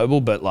around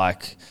Chernobyl, but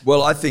like,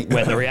 Well, I think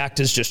when the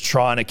reactor's just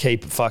trying to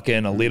keep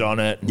fucking a lid on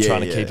it and Yeah,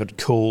 trying to yeah. keep it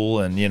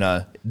cool, and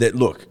that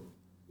look,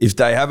 if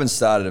they haven't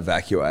started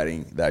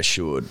evacuating, they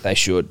should. they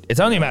should. It's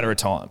only a matter of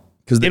time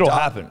Because it'll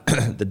happen.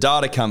 The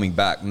data coming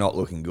back not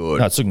looking good.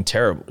 No, it's looking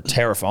terrible,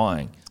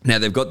 terrifying. Now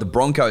they've got the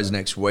Broncos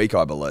next week,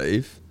 I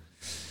believe.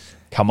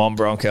 Come on,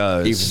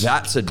 Broncos.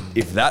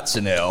 If that's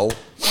an L,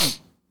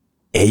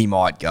 he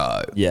might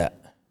go. Yeah.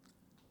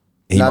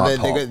 He No, might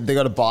pop. they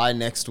got to buy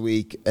next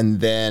week, and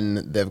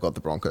then they've got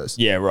the Broncos.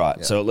 Yeah,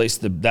 right. So at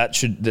least the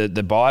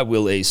bye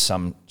will ease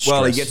some stress.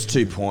 Well, he gets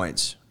 2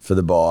 points for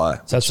the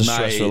bye. So that's a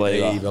stress Maybe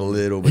reliever. a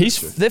little bit.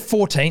 They're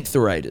 14th, the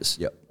Raiders.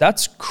 Yep.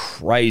 That's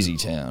crazy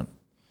town.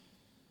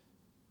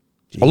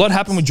 A lot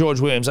happened with George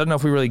Williams. I don't know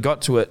if we really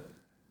got to it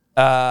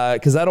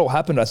because that all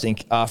happened, I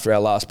think, after our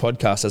last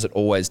podcast, as it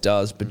always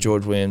does. But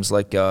George Williams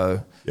let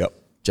go. Yep.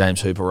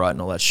 James Hooper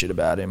writing all that shit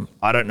about him.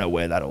 I don't know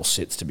where that all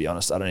sits, to be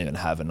honest. I don't even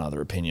have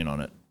another opinion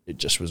on it. It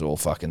just was all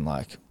fucking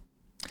like...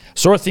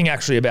 Saw a thing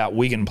actually about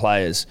Wigan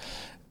players.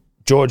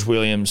 George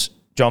Williams,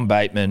 John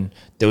Bateman.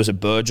 There was a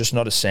Burgess,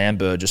 not a Sam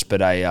Burgess, but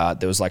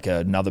there was like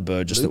another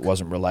Burgess that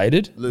wasn't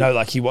related. No,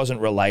 like he wasn't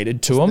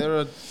related to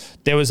him.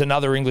 There was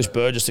another English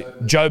Burgess,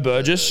 Joe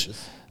Burgess,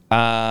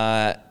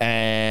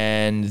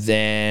 and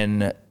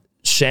then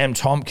Sam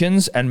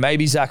Tompkins and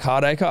maybe Zach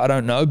Hardacre. I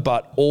don't know,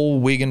 but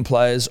all Wigan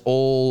players,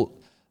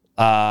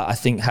 I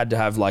think had to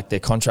have like their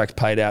contract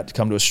paid out to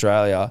come to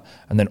Australia,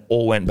 and then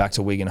all went back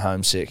to Wigan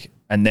homesick.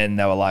 And then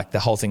they were like, the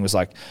whole thing was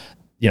like,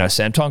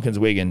 Sam Tompkins,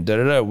 Wigan,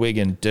 Wigan,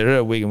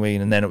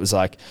 Wigan. And then it was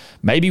like,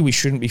 maybe we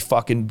shouldn't be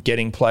fucking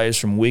getting players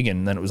from Wigan.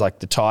 And then it was like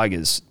the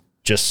Tigers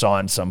just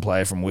signed some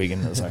player from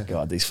Wigan. It was like,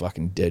 God, these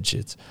fucking dead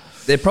shits.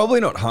 They're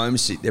probably not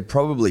homesick. They're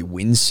probably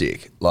win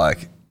sick.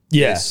 Like,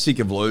 Yeah. they're sick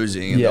of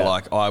losing, and Yeah. they're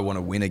like, I want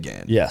to win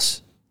again.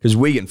 Yes. Because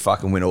Wigan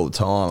fucking win all the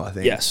time, I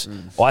think. Yes.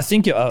 Well, I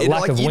think a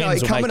lack of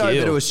wins will coming make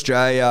you over to ill.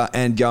 Australia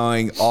and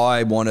going,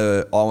 I want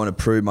to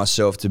prove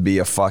myself to be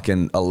a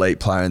fucking elite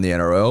player in the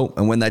NRL.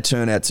 And when they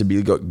turn out to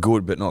be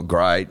good but not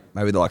great,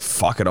 maybe they're like,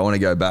 fuck it, I want to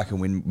go back and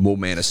win more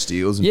Man of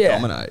Steels and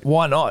dominate.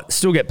 Why not?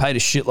 Still get paid a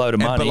shitload of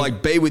money. But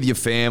like, be with your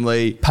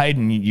family, paid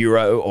in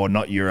euro or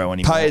not euro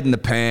anymore. paid in the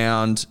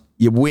pound.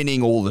 You're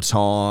winning all the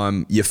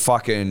time.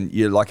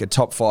 You're like a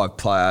top 5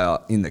 player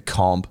in the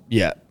comp.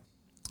 Yeah.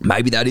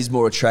 Maybe that is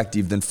more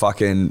attractive than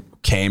fucking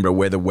Canberra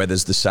where the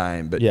weather's the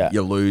same, but Yeah.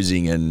 you're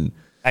losing and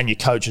And your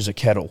coach is a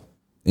kettle.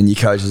 your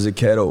coach is a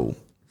kettle,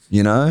 Do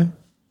you want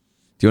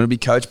to be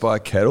coached by a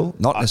kettle?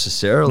 Not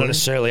necessarily. Not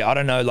necessarily. I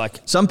don't know. Like,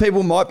 Some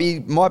people might be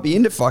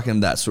into fucking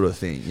that sort of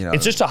thing,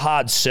 it's just a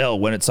hard sell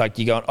when it's like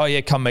you're going, oh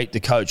yeah, come meet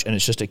the coach, and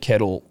it's just a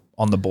kettle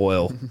on the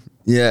boil.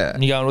 Yeah.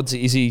 And you're going,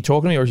 is he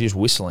talking to me or is he just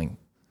whistling?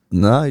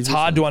 No. It's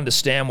hard to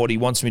understand what he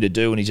wants me to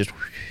do, and he's just...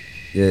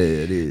 Yeah,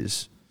 it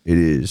is. It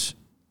is.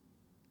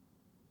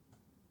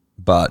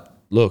 But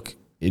Look,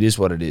 it is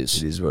what it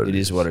is. It is what it It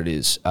is is. what it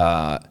is.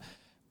 I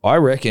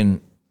reckon,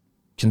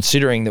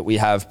 considering that we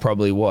have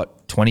probably,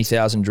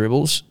 20,000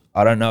 dribbles,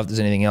 I don't know if there's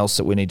anything else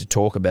that we need to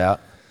talk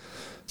about.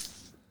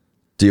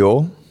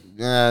 Dior,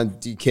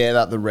 Do you care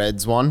that the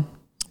Reds won?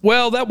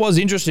 Well, that was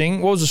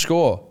interesting. What was the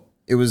score?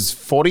 It was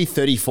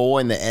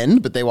 40-34 in the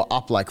end, but they were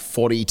up like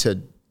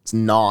 40-9.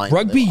 Rugby They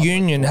were up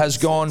union has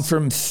gone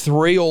from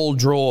 3-all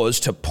draws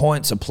to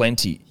points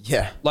aplenty.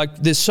 Yeah. Like,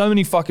 there's so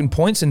many fucking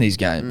points in these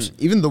games.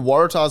 Even the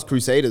Waratahs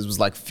Crusaders was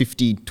like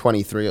 50-23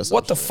 or something.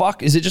 What the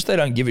fuck? Is it just they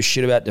don't give a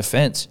shit about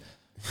defense?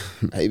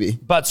 Maybe.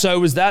 But so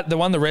was that the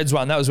one the Reds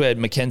won? That was where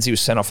Mackenzie was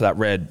sent off for that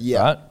red,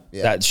 Yeah. right?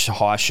 Yeah. That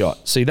high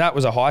shot. See, that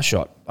was a high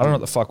shot. I don't know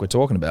what the fuck we're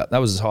talking about. That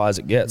was as high as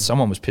it gets.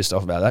 Someone was pissed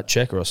off about that,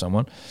 Checker or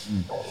someone.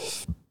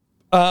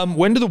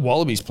 When do the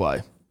Wallabies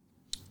play?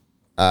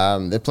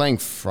 They're playing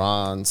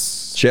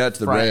France. Shout out to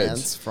the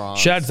Reds. France.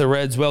 Shout out to the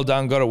Reds. Well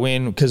done. Got to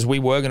win, because we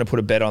were going to put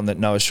a bet on that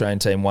no Australian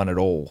team won at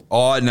all.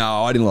 Oh,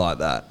 no, I didn't like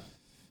that.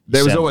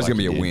 There was Sounded always like going to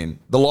be you a did.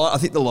 win. I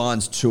think the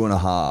line's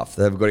 2.5.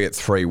 They've got to get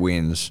 3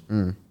 wins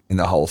in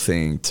the whole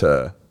thing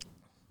to...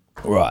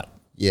 Right.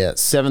 Yeah,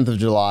 7th of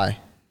July.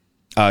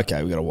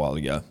 Okay, we got a while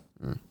to go.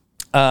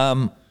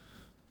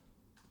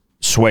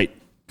 Sweet.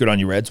 Good on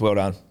you, Reds. Well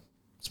done.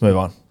 Let's move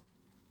on.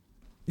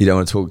 You don't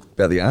want to talk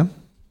about the game?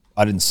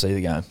 I didn't see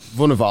the game.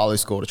 Vunivalu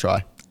scored a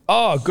try.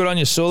 Oh, good on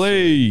you,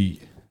 Sully.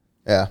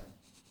 Yeah.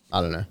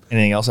 I don't know.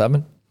 Anything else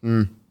happen?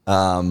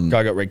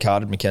 Guy got red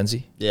carded,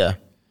 Mackenzie. Yeah.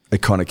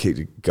 It kind of kicked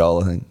a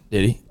goal, I think.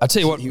 Did he? I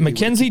tell you what, He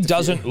Mackenzie kicked a few.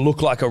 doesn't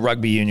look like a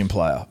rugby union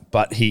player,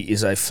 but he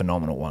is a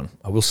phenomenal one.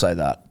 I will say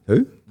that.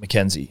 Who?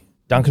 Mackenzie.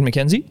 Duncan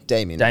Mackenzie?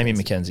 Damien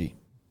Mackenzie.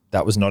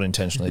 That was not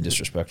intentionally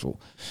disrespectful.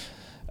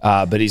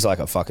 But he's like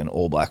a fucking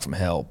all black from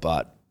hell,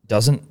 but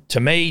to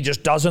me,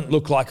 just doesn't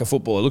look like a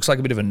footballer. Looks like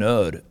a bit of a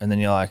nerd. And then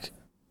you're like,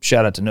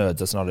 shout out to nerds.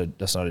 That's not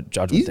a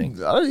judgment thing.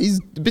 He's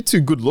a bit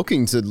too good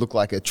looking to look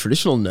like a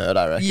traditional nerd,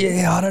 I reckon.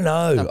 Yeah, I don't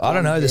know. I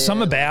don't know. There's hair.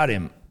 something about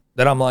him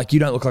that I'm like, you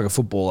don't look like a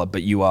footballer,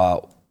 but you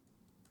are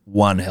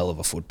one hell of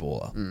a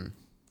footballer.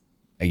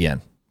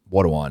 Again,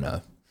 what do I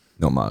know?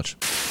 Not much.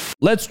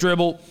 Let's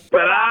dribble.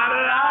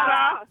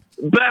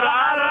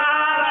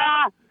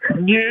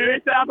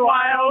 New South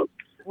Wales,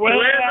 we're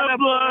the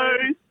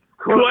Blues.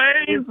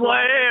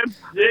 Queensland,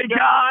 you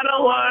gotta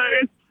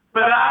lose.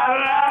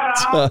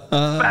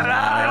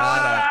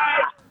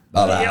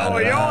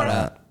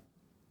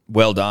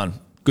 Well done.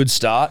 Good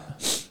start.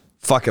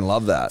 Fucking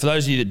love that. For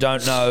those of you that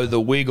don't know, the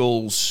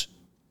Wiggles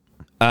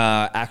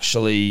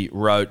actually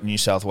wrote New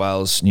South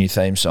Wales' new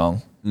theme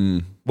song.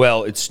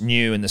 Well, it's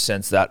new in the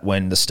sense that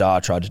when the Star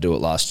tried to do it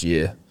last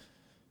year,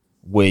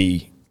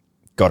 we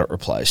got it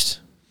replaced.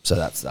 So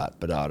that's that.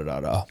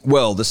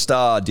 Well, the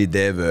Star did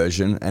their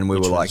version, and we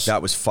Which were like, was-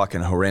 that was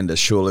fucking horrendous.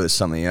 Surely there's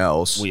something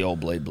else. We all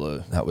bleed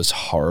blue. That was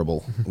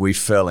horrible. We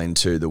fell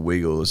into the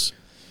Wiggles.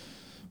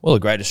 Well, a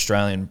great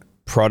Australian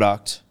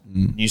product.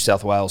 New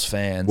South Wales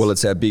fans. Well,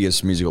 it's our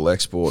biggest musical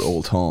export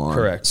all time.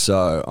 Correct.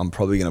 So I'm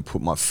probably going to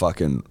put my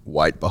fucking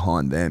weight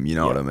behind them. You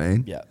know what I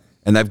mean? Yeah.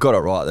 And they've got it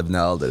right. They've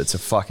nailed it. It's a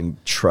fucking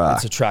track.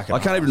 It's a track and I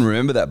a can't half. even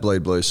remember that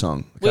Bleed Blue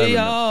song. I can't We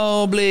remember.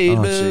 all bleed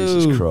Oh, blue.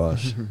 Jesus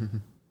Christ.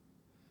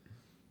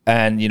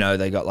 And, you know,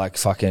 they got like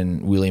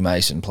fucking Willie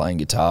Mason playing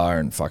guitar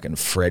and fucking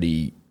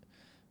Freddie,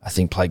 I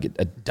think, played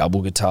a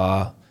double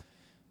guitar.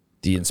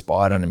 The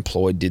Inspired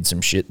Unemployed did some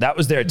shit. That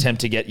was their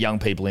attempt to get young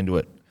people into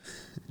it.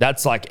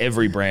 That's like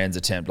every brand's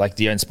attempt. Like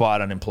the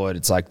Inspired Unemployed,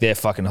 it's like they're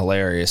fucking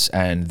hilarious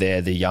and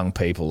they're the young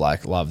people,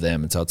 like, love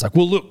them. And so it's like,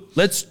 well, look,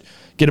 let's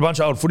get a bunch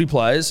of old footy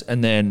players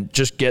and then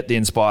just get the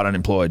Inspired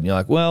Unemployed. And you're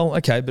like, well,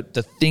 okay, but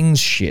the thing's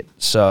shit.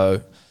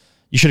 So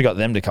you should have got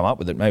them to come up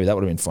with it. Maybe that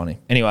would have been funny.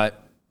 Anyway,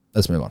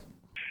 let's move on.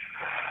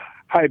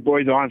 Hey,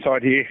 boys,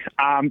 Ironside here.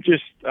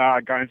 Just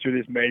going through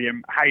this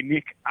medium. Hey,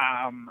 Nick,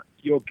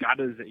 your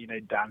gutters that you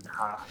need done.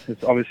 It's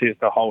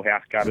the whole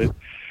house gutters.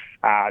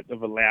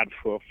 They've allowed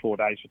for 4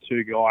 days for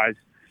 2 guys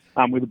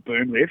with a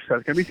boom lift. So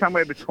it's going to be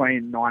somewhere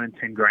between 9 and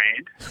 10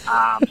 grand.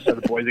 So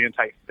the boys are going to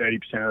take 30%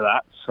 of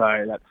that.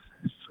 So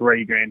that's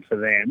 3 grand for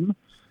them.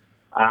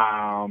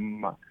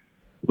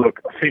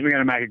 Look, I think we're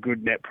going to make a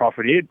good net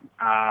profit here.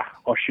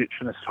 Oh, shit,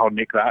 shouldn't have told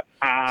Nick that.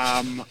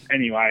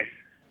 Anyway,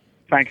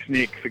 thanks,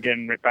 Nick, for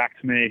getting it back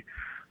to me.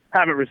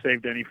 Haven't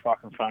received any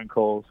fucking phone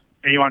calls.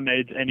 Anyone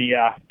needs any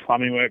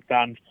plumbing work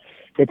done?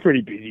 We're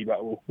pretty busy,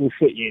 but we'll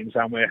fit you in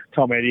somewhere.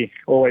 Tom Eddy,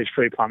 always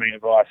free plumbing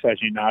advice,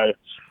 as you know.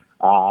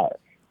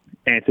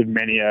 Answered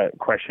many a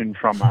question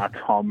from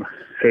Tom,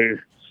 who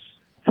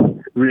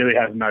really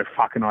has no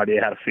fucking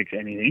idea how to fix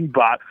anything.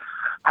 But,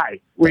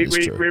 hey,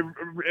 we're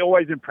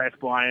always impressed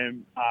by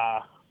him.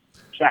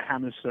 Jack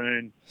Hammers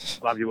soon.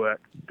 Love your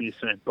work. Be you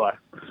soon. Bye.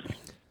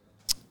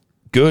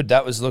 Good.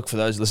 That was, look, for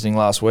those listening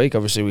last week,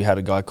 obviously we had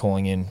a guy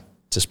calling in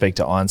to speak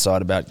to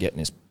Ironside about getting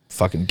his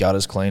fucking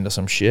gutters cleaned or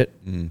some shit.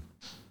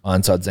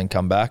 Ironside's then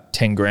come back.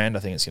 10 grand, I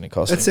think it's going to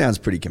cost him. That sounds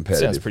pretty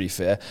competitive. Sounds pretty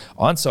fair.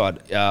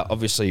 Ironside,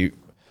 obviously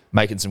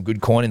making some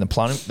good coin in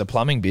the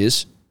plumbing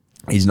biz.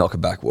 He's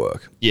knocking back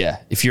work.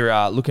 Yeah. If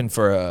you're looking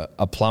for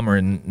a plumber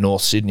in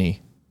North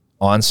Sydney,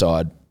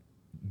 Ironside,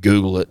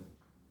 Google it.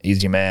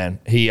 He's your man.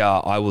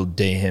 I will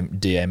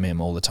DM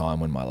him all the time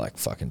when my like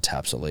fucking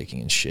taps are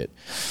leaking and shit.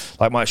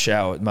 Like my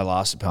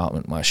last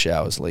apartment, my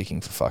shower's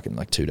leaking for fucking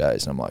like 2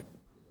 days, and I'm like,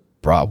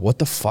 bruh, what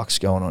the fuck's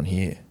going on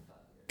here?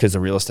 Because the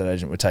real estate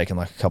agent were taking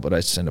like a couple of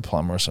days to send a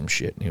plumber or some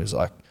shit, and he was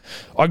like,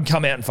 I can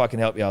come out and fucking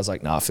help you. I was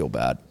like, nah, I feel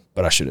bad,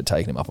 but I should have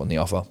taken him up on the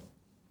offer.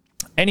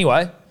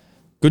 Anyway,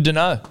 good to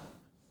know.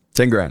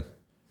 10 grand.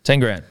 10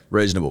 grand.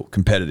 Reasonable.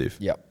 Competitive.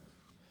 Yep.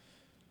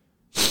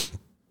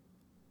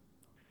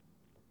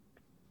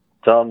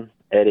 Tom,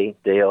 Eddie,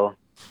 Deal.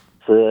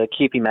 It's a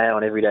QP Mayo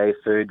on Everyday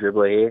Food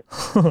dribbler here.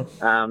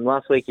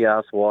 Last week you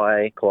asked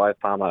why Clive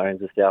Palmer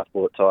owns the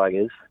Southport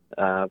Tigers.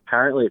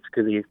 Apparently it's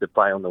because he used to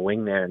play on the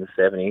wing there in the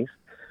 70s.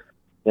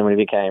 Then when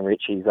he became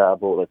rich, he's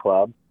bought the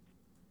club.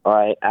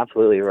 I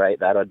absolutely rate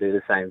that. I'd do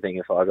the same thing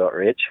if I got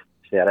rich.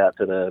 Shout out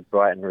to the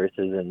Brighton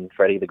Roosters and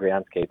Freddie the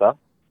groundskeeper.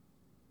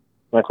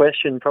 My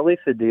question probably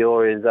for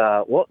Dior is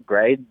what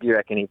grade do you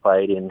reckon he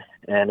played in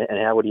and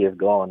how would he have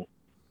gone?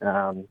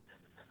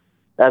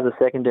 As a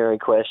secondary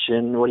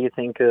question, what do you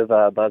think of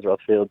Buzz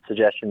Rothfield's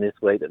suggestion this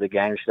week that the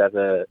game should have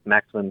a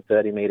maximum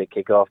 30-metre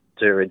kickoff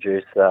to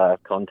reduce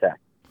contact?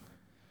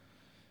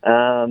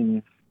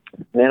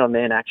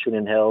 Man-on-man action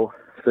in hell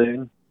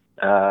soon.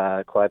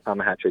 Clive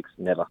Palmer hat-tricks,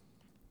 never.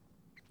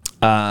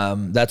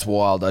 That's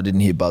wild. I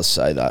didn't hear Buzz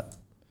say that.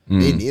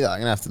 Me neither.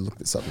 I'm going to have to look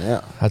this up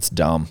now. That's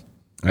dumb.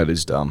 That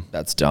is dumb.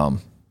 That's dumb.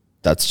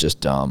 That's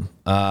just dumb.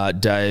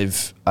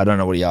 Dave, I don't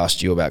know what he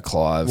asked you about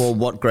Clive. Well,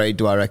 what grade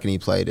do I reckon he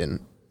played in?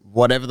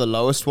 Whatever the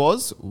lowest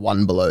was,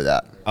 one below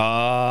that.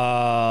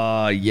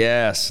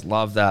 Yes.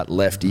 Love that,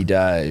 lefty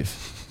Dave.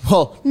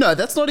 Well, no,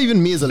 that's not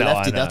even me as a No, I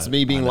lefty. know, That's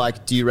me being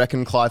like, do you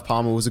reckon Clive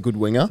Palmer was a good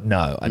winger?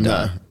 No, I don't.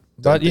 No,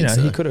 But, you know, think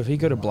so. he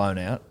could have blown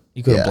out.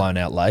 He could have Yeah. blown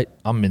out late.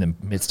 I'm in the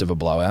midst of a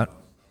blowout.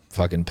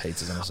 Fucking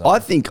pizzas on the side.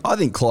 I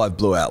think Clive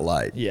blew out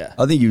late. Yeah.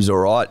 I think he was all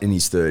right in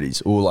his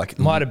 30s or like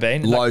Might have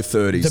been. low Like,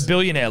 30s. The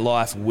billionaire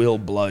life will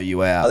blow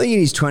you out. I think in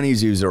his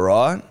 20s he was all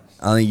right.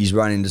 I think he's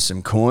run into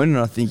some coin, and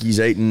I think he's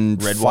eaten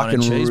Red wine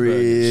and fucking cheeseburgers.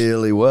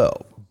 really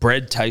well.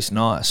 Bread tastes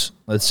nice.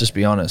 Let's just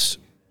be honest.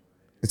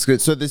 It's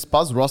good. So this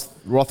Buzz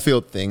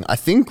Rothfield thing, I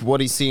think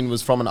what he's seen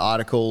was from an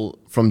article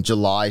from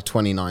July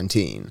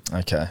 2019.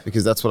 Okay.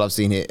 Because that's what I've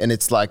seen here. And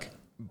it's like,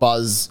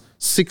 Buzz,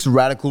 6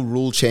 radical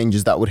rule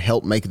changes that would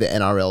help make the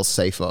NRL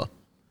safer.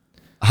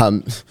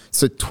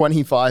 So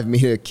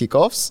 25-meter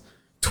kickoffs,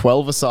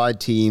 12-a-side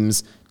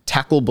teams,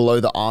 tackle below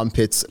the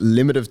armpits,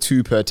 limit of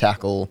 2 per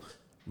tackle,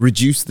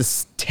 reduce the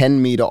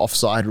 10-meter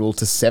offside rule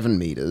to 7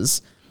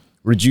 meters,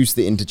 reduce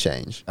the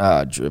interchange.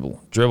 Dribble.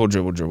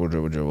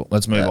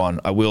 Let's move on.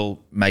 I will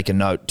make a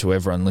note to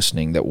everyone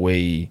listening that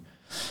we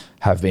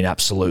have been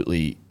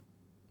absolutely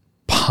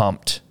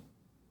pumped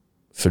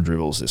for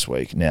dribbles this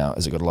week. Now,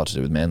 has it got a lot to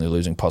do with Manly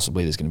losing?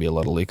 Possibly. There's going to be a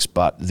lot of licks,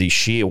 but the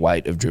sheer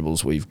weight of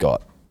dribbles we've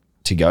got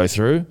to go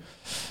through,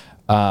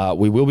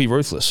 we will be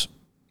ruthless.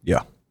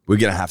 Yeah, we're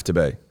going to have to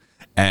be.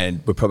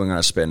 And we're probably going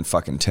to spend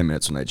fucking 10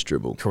 minutes on each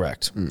dribble.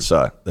 Correct.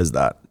 So there's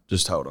that.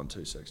 Just hold on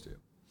 2 seconds here.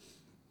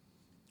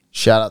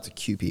 Shout out to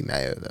QP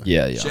Mayo, though.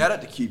 Yeah. Shout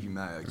out to QP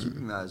Mayo. QP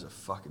Mayo is a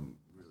fucking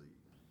really...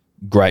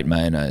 Great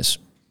mayonnaise.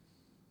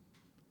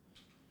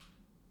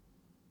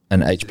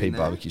 And HP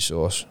barbecue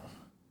sauce.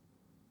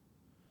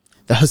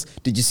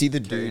 Did you see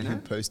the dude who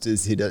posted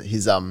his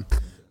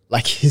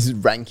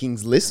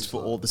rankings list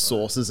for all the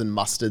sauces and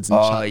mustards and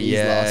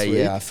chutneys last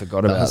week? I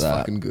forgot about that. That was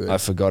fucking good. I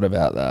forgot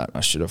about that. I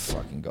should have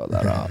fucking got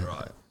that up.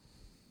 Right.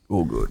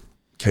 All good.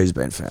 Key's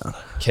been found.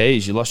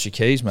 Keys, you lost your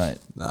keys, mate.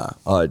 Nah,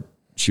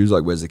 she was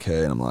like, where's the key?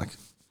 And I'm like,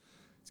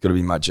 it's got to be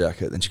in my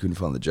jacket. Then she couldn't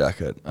find the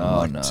jacket.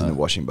 I'm it's in the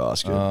washing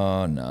basket.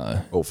 Oh,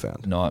 no. All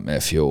found. Nightmare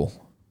fuel.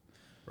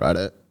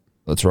 Right.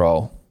 Let's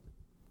roll.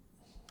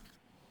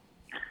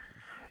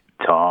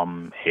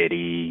 Tom,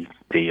 Eddie,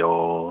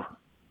 Dior,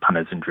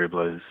 punters and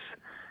dribblers.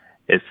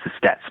 It's the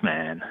stats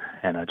man,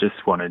 and I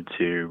just wanted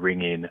to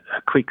ring in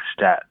a quick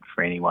stat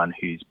for anyone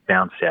who's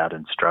bounced out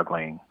and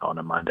struggling on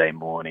a Monday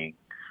morning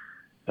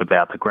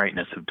about the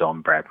greatness of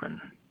Don Bradman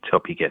to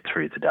help you get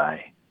through the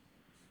day.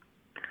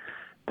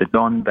 The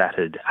Don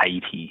batted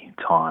 80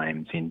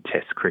 times in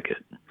Test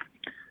cricket.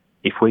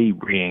 If we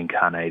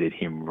reincarnated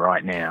him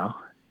right now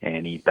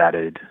and he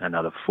batted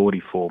another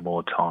 44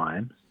 more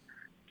times,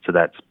 so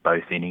that's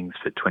both innings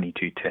for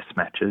 22 Test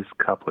matches,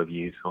 a couple of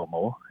years or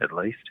more at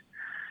least,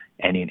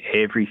 and in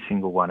every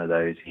single one of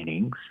those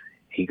innings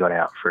he got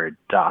out for a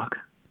duck,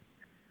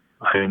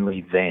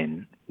 only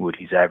then would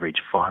his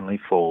average finally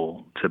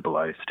fall to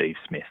below Steve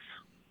Smith's.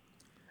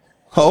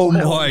 Oh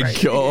my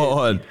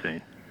God.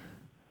 Soon.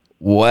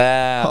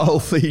 Wow.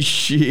 Holy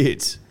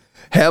shit.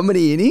 How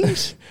many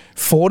innings?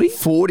 40?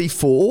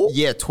 44?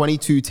 Yeah,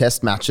 22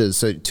 test matches,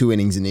 so 2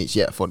 innings in each.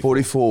 Yeah, 44.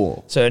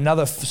 44.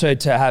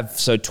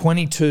 So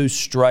 22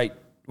 straight,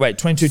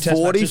 22 test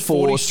matches,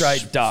 40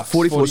 straight ducks.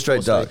 44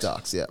 straight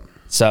ducks. Yeah.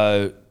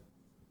 So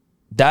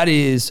that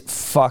is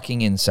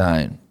fucking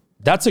insane.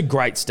 That's a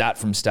great stat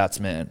from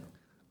Statsman.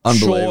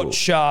 Unbelievable. Short,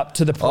 sharp,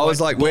 to the point. I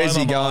was like, where's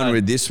he blow my going mind.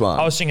 with this one?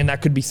 I was thinking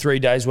that could be 3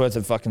 days worth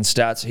of fucking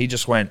stats. He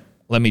just went,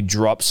 let me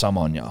drop some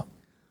on you.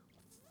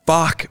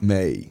 Fuck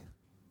me.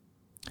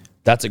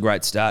 That's a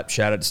great stat.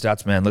 Shout out to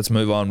Statsman. Let's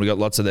move on. We got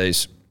lots of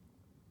these.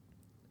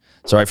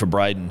 Sorry for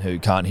Braden, who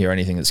can't hear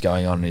anything that's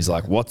going on, and he's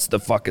like, what's the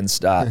fucking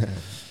stat?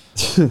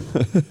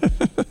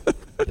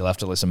 You'll have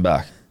to listen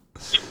back.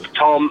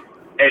 Tom,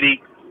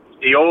 Eddie,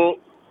 Dior,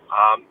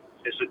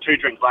 it's a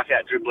 2-drink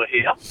blackout dribbler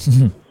here.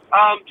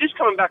 Just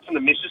coming back from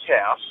the missus'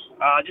 house,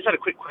 I just had a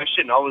quick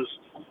question. I was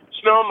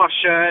smelling my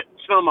shirt,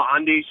 smelling my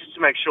undies just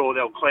to make sure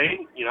they were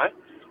clean, you know.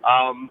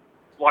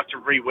 Like to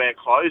re-wear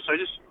clothes, so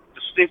just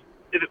the sniff,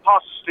 if it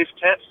passed the sniff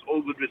test,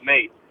 all good with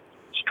me.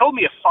 She called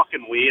me a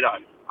fucking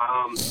weirdo.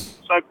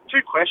 So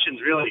 2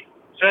 questions really.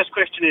 First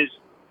question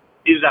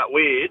is that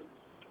weird?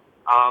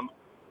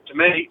 To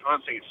me, I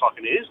don't think it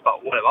fucking is,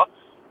 but whatever.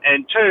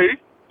 And 2,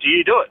 do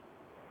you do it?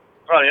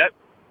 Rightio.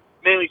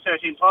 Manly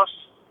 13 plus.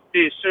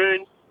 Beer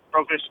soon.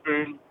 Bronco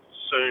spoon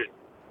soon.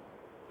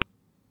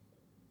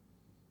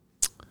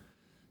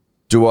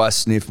 Do I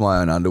sniff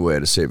my own underwear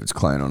to see if it's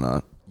clean or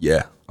not?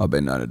 Yeah, I've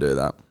been known to do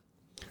that.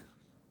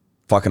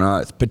 Fucking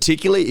oath.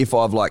 Particularly if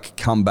I've like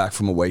come back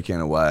from a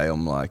weekend away,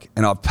 I'm like,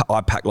 and I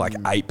pack like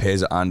 8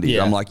 pairs of undies.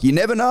 Yeah. I'm like, you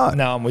never know.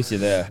 No, I'm with you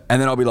there.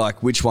 And then I'll be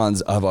like, which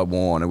ones have I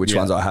worn and which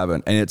ones I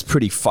haven't? And it's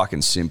pretty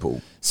fucking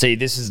simple. See,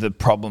 this is the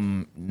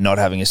problem, not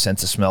having a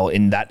sense of smell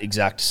in that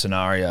exact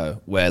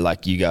scenario where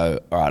like you go,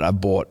 all right, I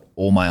bought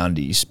all my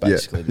undies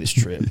basically this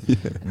trip.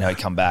 And now I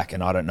come back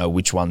and I don't know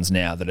which ones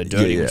now that are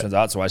dirty, which ones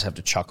aren't, so I just have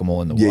to chuck them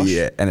all in the wash.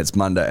 Yeah. And it's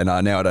Monday and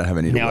now I don't have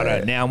any to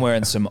wear. Now I'm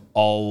wearing some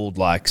old,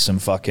 like some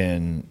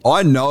fucking...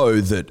 I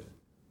know that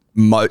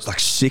most, like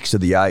 6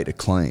 of the 8 are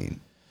clean.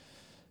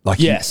 Like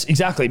yes,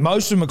 exactly.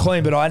 Most of them are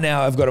clean, but I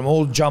now have got them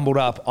all jumbled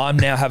up. I'm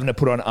now having to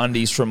put on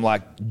undies from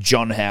like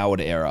John Howard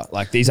era.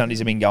 Like these undies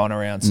have been going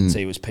around since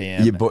he was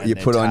PM. You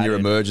put on your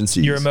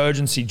emergencies. Your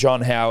emergency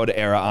John Howard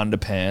era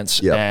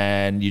underpants,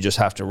 and you just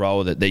have to roll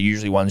with it. They're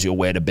usually ones you'll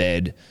wear to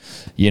bed,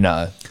 you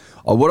know.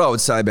 Oh, what I would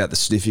say about the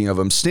sniffing of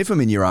them, sniff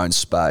them in your own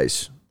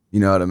space.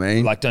 You know what I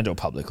mean? Like don't do it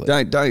publicly.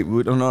 Don't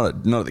not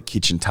at the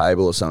kitchen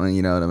table or something.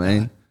 You know what I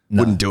mean?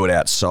 Wouldn't do it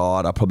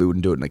outside. I probably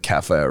wouldn't do it in a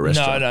cafe or a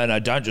restaurant. No.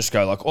 Don't just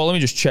go like, oh, let me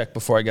just check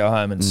before I go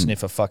home and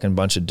sniff a fucking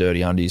bunch of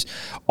dirty undies.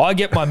 I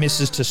get my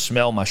missus to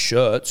smell my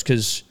shirts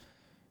because,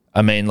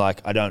 I mean,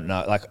 like, I don't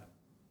know. Like,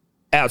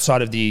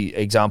 outside of the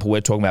example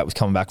we're talking about with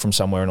coming back from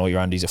somewhere and all your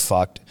undies are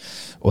fucked,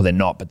 or they're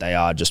not, but they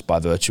are just by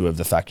virtue of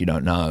the fact you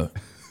don't know.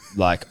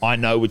 Like, I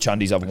know which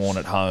undies I've worn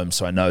at home,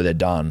 so I know they're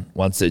done.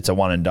 Once it's a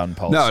one and done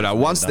policy. No.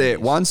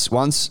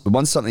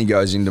 Once something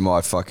goes into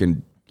my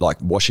fucking like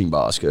washing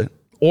basket,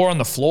 or on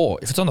the floor.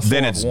 If it's on the floor,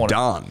 then I've it's worn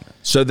done. it.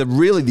 So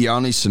the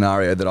only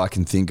scenario that I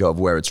can think of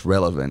where it's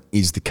relevant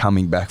is the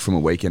coming back from a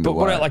weekend But away.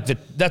 what about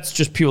like that's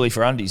just purely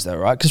for undies though,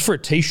 right? Because for a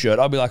t-shirt,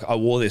 I'll be like, I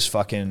wore this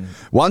fucking.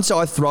 Once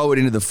I throw it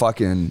into the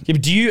fucking. Yeah,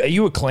 but are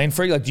you a clean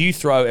freak? Like, do you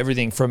throw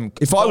everything from?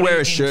 If I body wear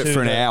a shirt into for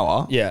an the-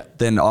 hour, yeah.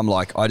 then I'm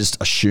like, I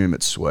just assume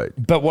it's sweet.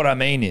 But what I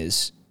mean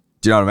is,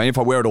 Do you know what I mean? If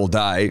I wear it all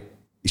day,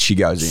 she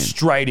goes in.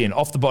 straight in,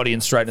 off the body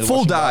and straight into the Full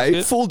washing day,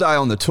 basket. full day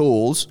on the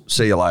tools.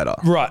 See you later.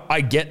 Right,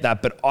 I get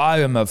that, but I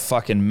am a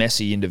fucking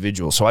messy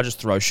individual, so I just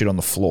throw shit on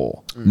the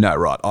floor. No,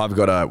 right. I've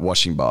got a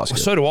washing basket.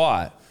 So do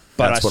I,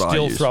 but That's what I I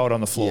still use. throw it on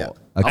the floor.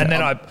 Yeah. Okay. And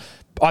then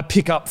I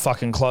pick up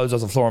fucking clothes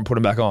off the floor and put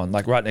them back on.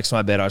 Like right next to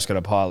my bed, I just got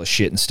a pile of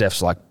shit, and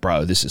Steph's like,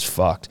 bro, this is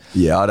fucked.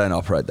 Yeah, I don't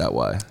operate that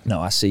way.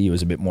 No, I see you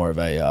as a bit more of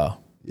a...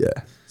 Yeah.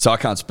 So I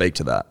can't speak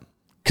to that.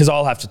 Because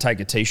I'll have to take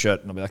a t-shirt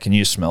and I'll be like, can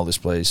you smell this,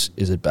 please?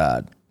 Is it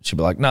bad? She'll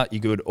be like, nah,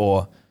 you're good.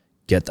 Or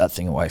get that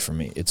thing away from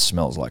me. It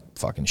smells like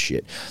fucking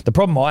shit. The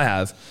problem I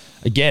have,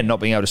 again, not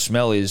being able to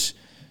smell is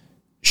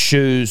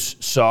shoes,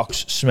 socks,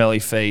 smelly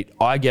feet.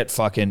 I get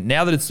fucking,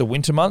 now that it's the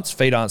winter months,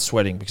 feet aren't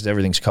sweating because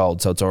everything's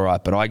cold, so it's all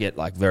right. But I get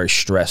like very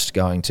stressed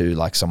going to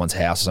like someone's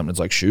house or something. It's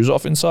like shoes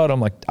off inside. I'm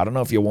like, I don't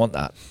know if you want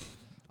that.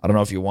 But I'm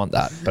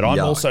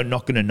Yuck. also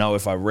not going to know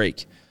if I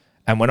reek.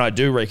 And when I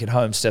do reek at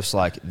home, Steph's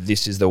like,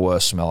 this is the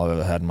worst smell I've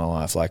ever had in my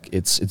life. Like,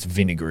 it's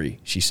vinegary,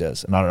 she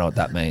says. And I don't know what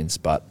that means,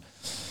 but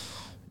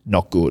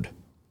not good.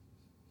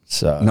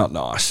 So Not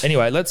nice.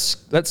 Anyway, let's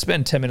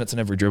spend 10 minutes on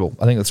every dribble.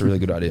 I think that's a really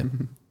good idea.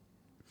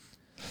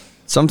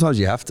 Sometimes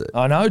you have to.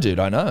 I know, dude.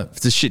 I know. If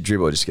it's a shit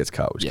dribble, it just gets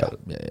cut. We just Yeah, cut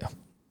it.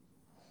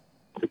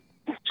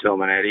 yeah.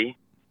 Tillman Eddie,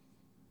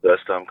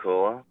 first time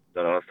caller.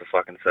 Don't know what to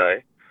fucking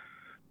say.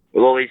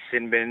 With all these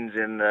sin bins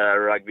in the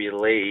rugby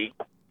league,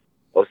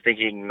 I was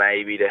thinking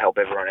maybe to help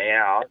everyone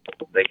out,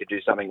 they could do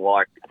something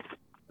like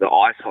the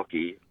ice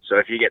hockey. So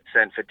if you get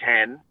sent for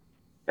 10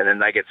 and then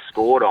they get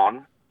scored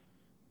on,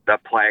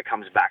 that player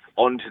comes back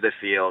onto the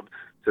field.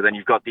 So then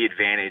you've got the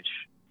advantage.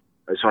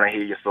 I just want to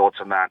hear your thoughts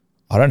on that.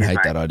 I don't hate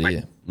that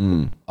idea.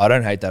 I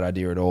don't hate that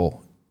idea at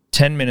all.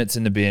 10 minutes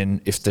in the bin.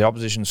 If the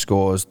opposition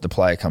scores, the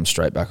player comes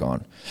straight back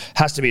on.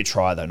 Has to be a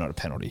try, though, not a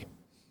penalty.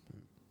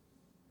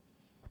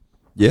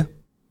 Yeah.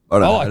 I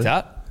like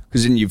that.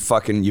 Because then you've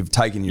taken your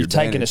You've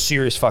taken a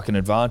serious fucking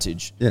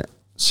advantage. Yeah.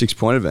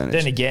 6-point advantage.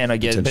 Then again, I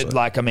get it. But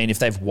like, I mean, if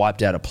they've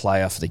wiped out a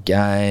player for the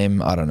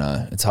game, I don't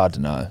know. It's hard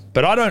to know.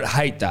 But I don't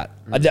hate that.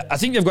 I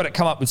think they've got to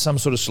come up with some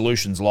sort of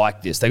solutions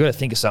like this. They've got to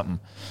think of something.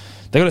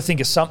 They've got to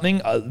think of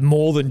something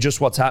more than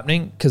just what's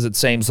happening, because it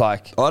seems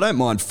like... I don't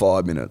mind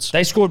 5 minutes.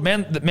 They scored...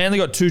 Manly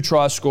got 2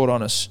 tries scored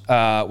on us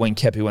when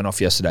Kepi went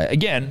off yesterday.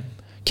 Again,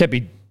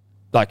 Kepi,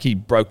 like, he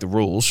broke the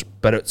rules,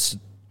 but it's...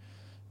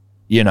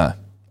 You know,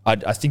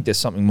 I think there's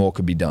something more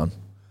could be done.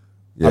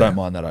 Yeah. I don't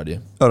mind that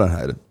idea. I don't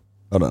hate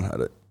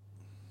it.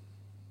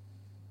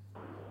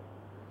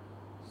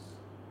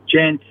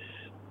 Gents,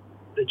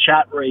 the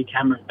chat re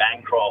Cameron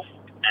Bancroft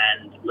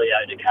and Leo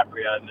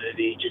DiCaprio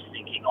movie, just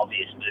thinking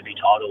obvious movie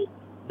title,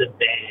 The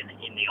Ban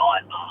in the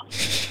Iron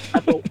Mask.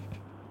 That's all.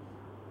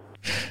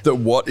 The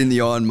what in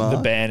the Iron Mask?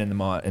 The ban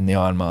in the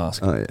Iron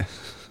Mask. Oh, yeah.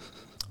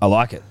 I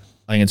like it.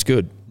 I think it's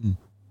good.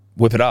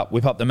 Whip it up.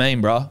 Whip up the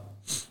meme, bro.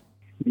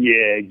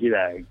 Yeah,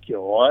 g'day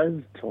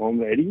guys,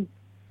 Tom, Eddie.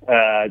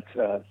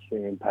 It's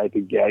Sandpaper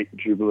Gate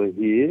Dribbler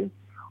here.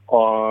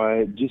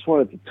 I just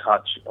wanted to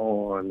touch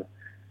on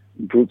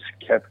Brooks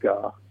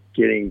Koepka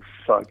getting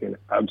fucking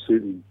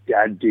absolutely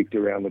dad-dicked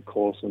around the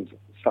course on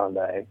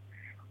Sunday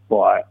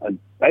by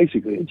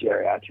basically a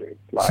geriatric.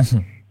 Like,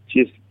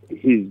 just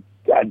his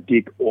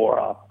dad-dick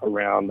aura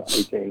around the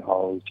 18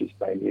 holes just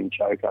made him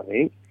choke, I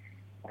think,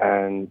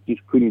 and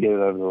just couldn't get it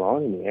over the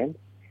line in the end.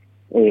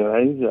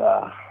 Anyways,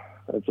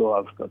 that's all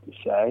I've got to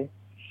say.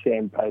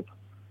 Sandpaper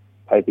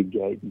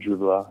Gate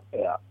Dribbler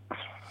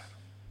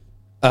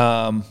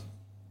out.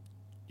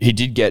 He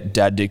did get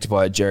dad-dicked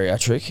by a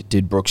geriatric,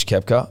 did Brooks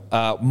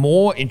Koepka.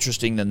 More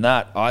interesting than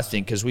that, I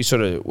think, because we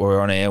sort of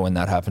were on air when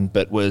that happened,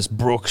 but was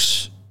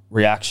Brooks'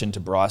 reaction to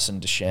Bryson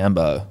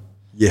DeChambeau.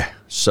 Yeah,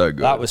 so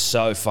good. That was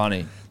so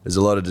funny. There's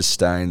a lot of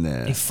disdain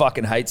there. He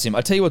fucking hates him.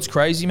 I tell you what's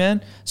crazy,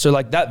 man. So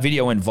like that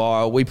video went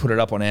viral. We put it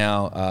up on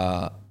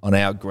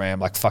our gram.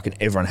 Like fucking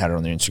everyone had it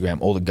on their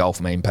Instagram. All the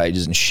golf meme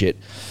pages and shit.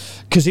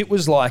 Because it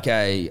was like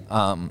an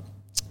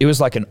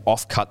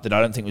off-cut that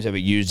I don't think was ever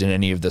used in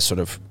any of the sort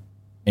of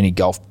any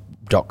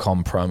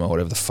golf.com promo,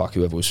 whatever the fuck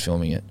whoever was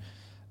filming it.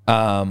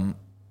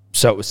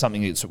 So it was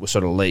something that was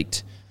sort of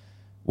leaked.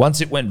 Once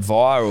it went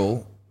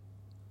viral,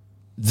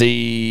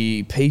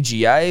 the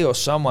PGA or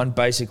someone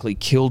basically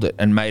killed it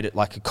and made it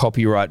like a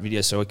copyright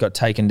video. So it got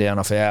taken down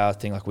off our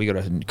thing. Like we got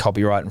a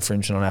copyright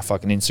infringement on our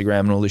fucking Instagram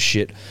and all this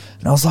shit.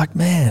 And I was like,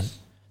 man,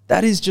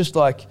 that is just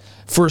like,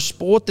 for a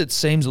sport that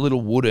seems a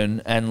little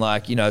wooden and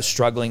like, you know,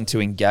 struggling to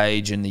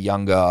engage in the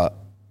younger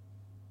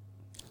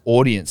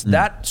audience,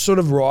 that sort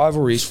of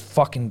rivalry is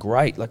fucking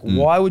great. Like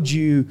why would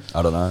you...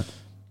 I don't know.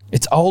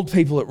 It's old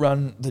people that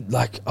run,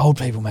 like old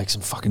people make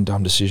some fucking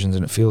dumb decisions,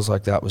 and it feels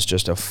like that was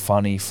just a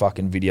funny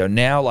fucking video.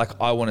 Now, like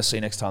I want to see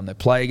next time they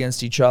play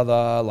against each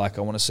other. Like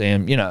I want to see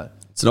them, you know.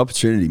 It's an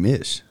opportunity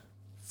miss.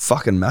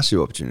 Fucking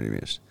massive opportunity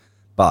miss.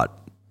 But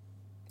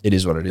it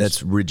is what it is.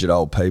 That's rigid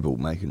old people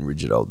making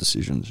rigid old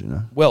decisions, you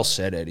know. Well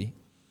said, Eddie.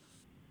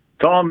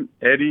 Tom,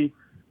 Eddie,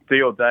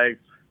 Theo, Dave,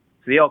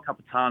 it's the El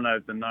Capitano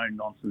of the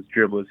no-nonsense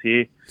dribblers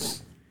here.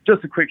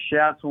 Just a quick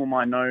shout to all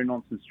my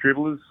no-nonsense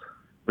dribblers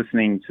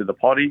listening to the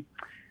potty.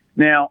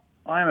 Now,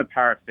 I am a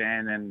Para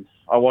fan and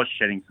I was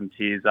shedding some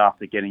tears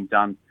after getting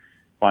done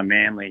by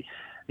Manly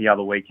the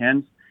other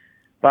weekend.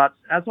 But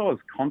as I was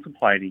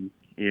contemplating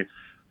if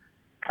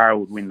Para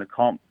would win the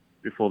comp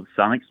before the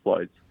sun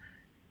explodes,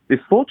 this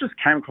thought just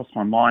came across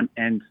my mind,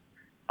 and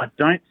I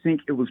don't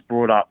think it was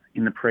brought up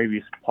in the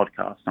previous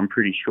podcast, I'm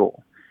pretty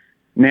sure.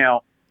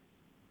 Now,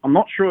 I'm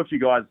not sure if you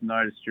guys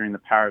noticed during the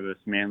Para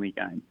versus Manly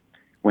game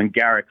when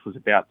Garrick was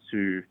about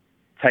to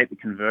take the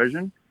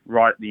conversion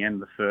right at the end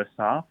of the first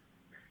half,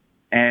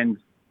 and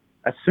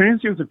as soon as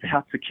he was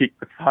about to kick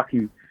the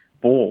fucking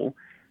ball,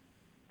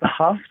 the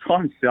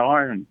halftime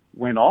siren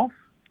went off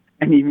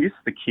and he missed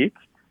the kick.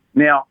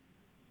 Now,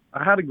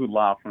 I had a good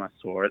laugh when I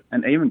saw it,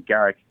 and even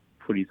Garrick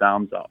put his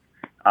arms up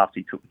after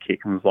he took the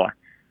kick and was like,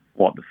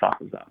 what the fuck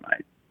was that,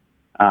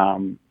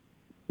 mate?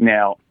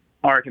 Now,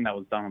 I reckon that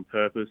was done on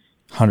purpose.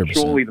 100%.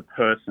 Surely the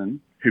person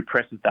who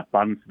presses that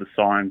button for the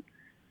sign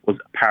was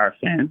a Para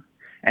fan,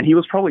 and he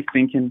was probably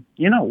thinking,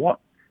 you know what?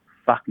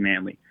 Fuck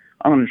Manly.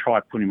 I'm going to try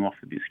to put him off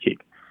with this kick.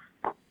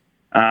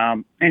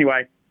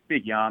 Anyway,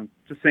 big yarn.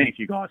 Just seeing if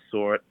you guys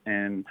saw it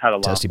and had a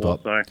laugh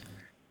also.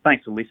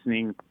 Thanks for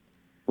listening.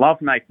 Love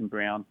Nathan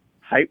Brown.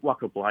 Hate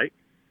Waka Blake.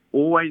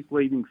 Always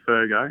leaving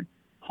Fergo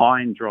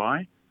high and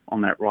dry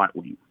on that right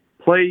wing.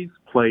 Please,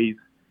 please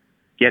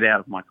get out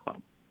of my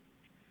club.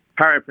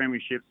 Para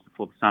premierships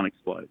before the sun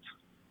explodes.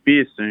 Be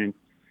here soon.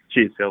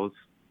 Cheers, fellas.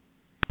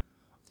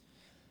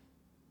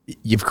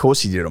 Of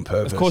course he did it on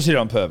purpose. Of course he did it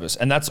on purpose.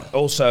 And that's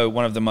also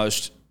one of the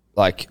most,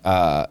 like,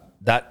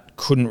 that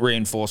couldn't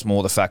reinforce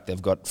more the fact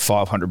they've got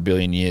 500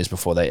 billion years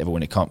before they ever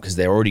win a comp, because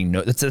they're already,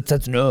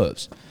 that's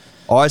nerves.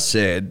 I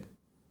said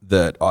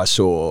that I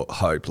saw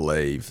hope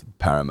leave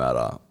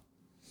Parramatta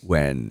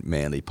when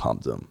Manly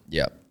pumped them.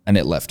 Yeah, and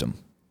it left them.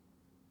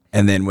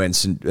 And then when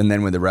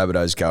the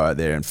Rabbitohs go out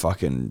there and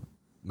fucking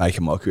make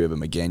a mockery of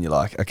them again, you're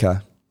like, okay.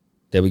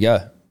 There we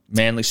go.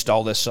 Manly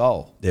stole their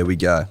soul. There we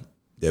go.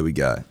 There we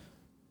go.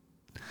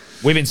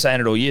 We've been saying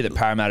it all year that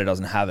Parramatta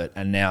doesn't have it,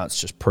 and now it's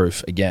just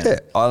proof again. Yeah,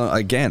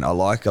 I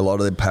like a lot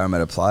of the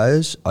Parramatta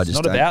players. It's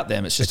not about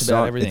them. It's just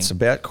about everything. It's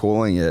about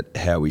calling it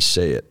how we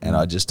see it, and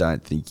I just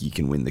don't think you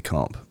can win the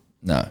comp.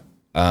 No.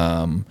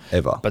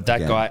 Ever. But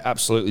that guy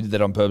absolutely did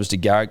that on purpose to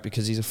Garrick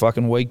because he's a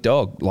fucking weak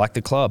dog, like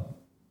the club.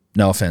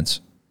 No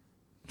offense.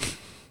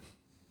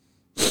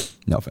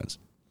 No offense.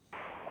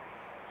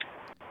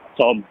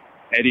 Tom,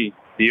 Eddie,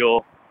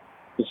 Dior,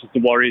 this is the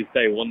Warriors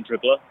Day 1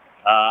 dribbler.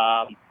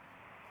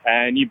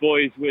 And you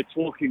boys were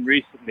talking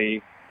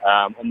recently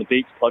on the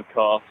Beats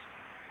podcast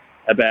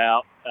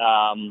about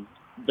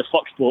the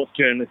Fox Sports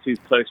journalist who's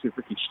close with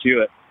Ricky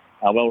Stewart,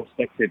 a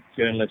well-respected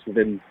journalist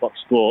within Fox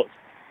Sports.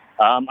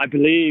 I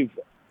believe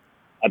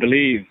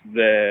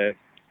the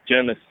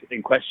journalist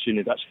in question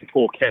is actually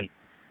Paul Kent.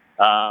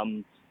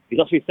 He's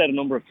actually said a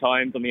number of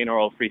times on the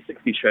NRL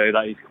 360 show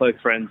that he's close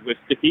friends with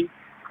Sticky,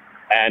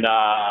 and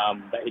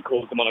that he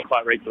calls them on a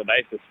quite regular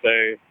basis.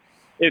 So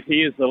if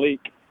he is the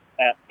leak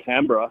at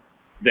Canberra,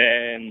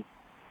 then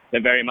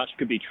very much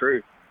could be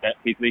true that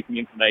he's leaking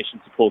information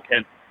to Paul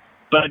Kent.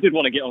 But I did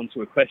want to get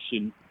onto a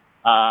question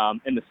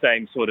in the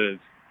same sort of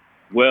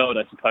world,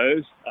 I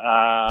suppose.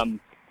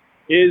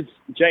 Is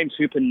James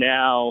Hooper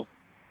now,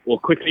 or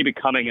quickly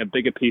becoming, a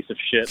bigger piece of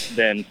shit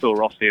than Phil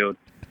Rothfield?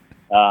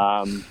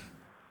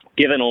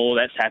 Given all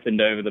that's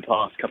happened over the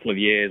past couple of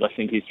years, I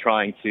think he's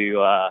trying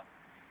to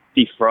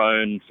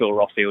dethrone Phil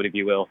Rothfield, if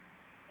you will.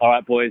 All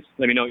right, boys,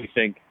 let me know what you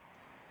think.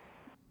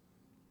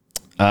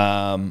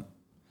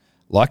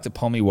 Like the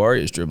Pommy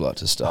Warriors dribbler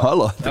to start. I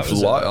like I'm a big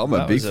fan.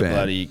 That was a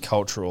bloody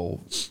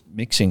cultural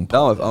mixing.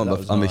 No,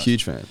 I'm a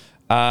huge fan.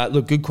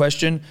 Look, good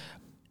question.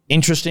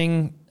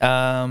 Interesting,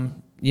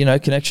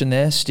 connection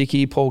there.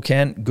 Sticky, Paul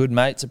Kent, good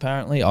mates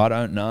apparently. I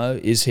don't know.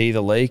 Is he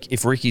the leak?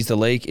 If Ricky's the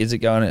leak, is it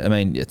going to... I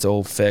mean, it's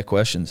all fair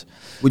questions.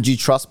 Would you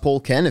trust Paul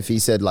Kent if he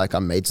said, like,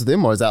 I'm mates with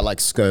him? Or is that like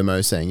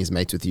ScoMo saying he's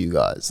mates with you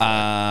guys? No,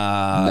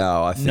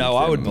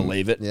 I would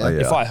believe it. Yeah.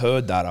 If I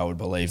heard that, I would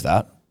believe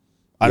that.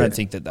 I don't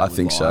think that would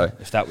lie, so.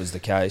 If that was the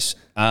case.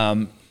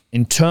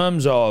 In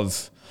terms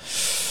of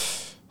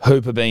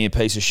Hooper being a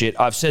piece of shit,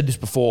 I've said this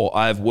before.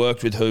 I've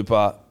worked with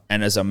Hooper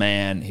And as a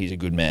man, he's a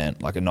good man,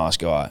 like a nice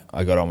guy.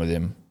 I got on with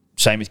him.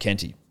 Same with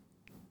Kenty.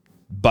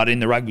 But in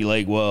the rugby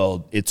league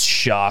world, it's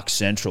Shark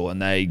Central,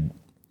 and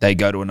they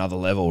go to another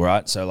level,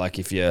 right? So like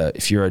if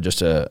you're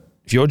just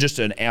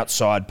an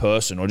outside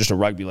person or just a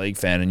rugby league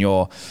fan and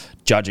you're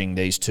judging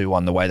these two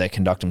on the way they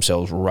conduct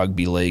themselves in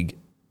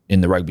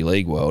the rugby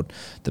league world,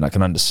 then I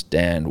can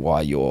understand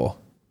why you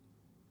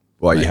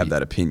have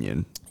that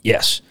opinion.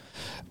 Yes.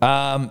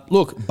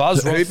 Look,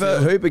 Buzz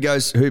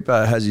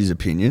Hooper has his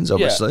opinions,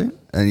 obviously,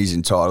 and he's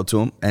entitled to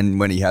them. And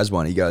when he has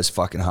one, he goes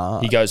fucking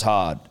hard. He goes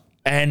hard.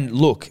 And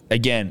look,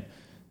 again,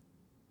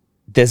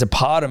 there's a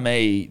part of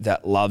me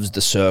that loves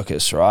the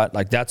circus, right?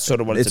 Like that's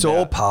sort of what it's about.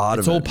 All part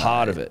of it. It's all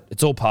part of it.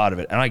 It's all part of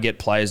it. And I get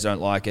players don't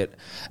like it.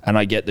 And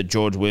I get that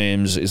George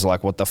Williams is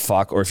like, what the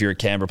fuck? Or if you're a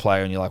Canberra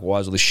player and you're like, why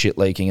is all this shit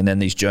leaking? And then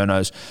these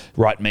journos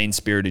write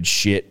mean-spirited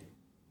shit.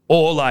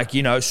 Or like,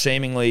 you know,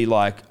 seemingly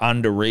like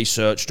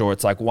under-researched, or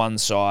it's like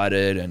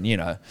one-sided and, you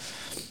know,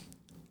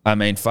 I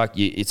mean, fuck,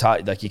 it's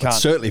hard. Like you can't.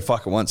 It's certainly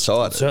fucking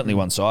one-sided. It's certainly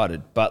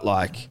one-sided. But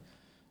like,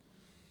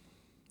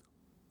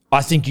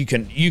 I think you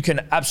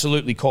can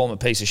absolutely call him a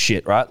piece of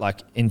shit, right?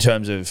 Like in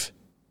terms of,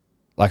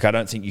 like I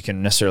don't think you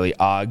can necessarily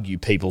argue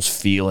people's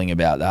feeling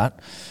about that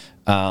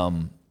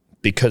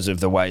because of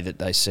the way that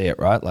they see it,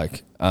 right?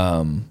 Like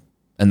and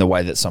the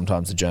way that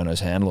sometimes the journos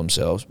handle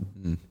themselves.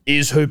 Mm.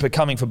 Is Hooper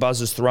coming for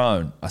Buzz's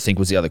throne? I think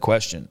was the other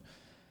question.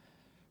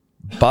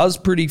 Buzz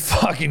pretty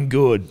fucking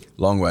good.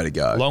 Long way to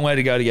go. Long way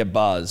to go to get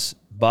Buzz.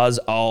 Buzz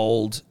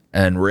old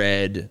and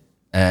red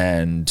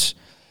and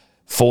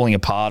falling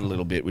apart a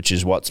little bit, which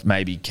is what's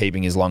maybe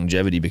keeping his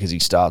longevity, because he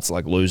starts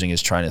like losing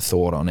his train of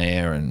thought on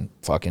air and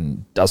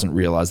fucking doesn't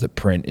realize that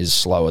print is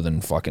slower than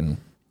fucking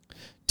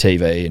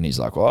TV. And he's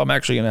like, well, I'm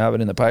actually going to have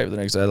it in the paper the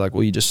next day. Like,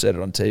 well, you just said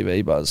it on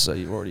TV, Buzz, so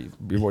you've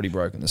already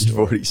broken the story. You've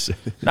already said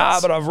it.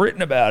 Nah, but I've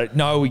written about it.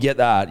 No, we get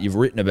that. You've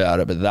written about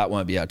it, but that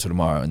won't be out till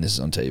tomorrow, and this is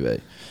on TV.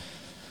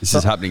 This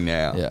is happening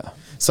now. Yeah.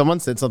 Someone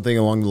said something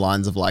along the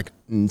lines of like,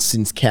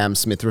 since Cam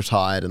Smith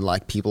retired and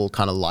like people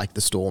kind of like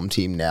the Storm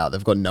team now,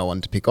 they've got no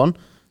one to pick on.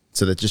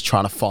 So they're just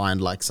trying to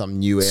find like some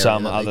new area,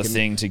 some other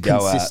thing to go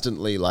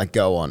consistently like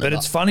go on. But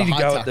it's funny to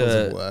go at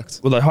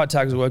the high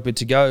tackles have worked, but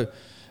to go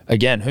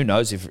again, who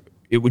knows if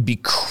it would be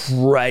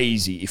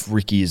crazy if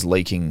Ricky is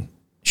leaking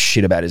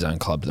shit about his own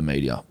club to the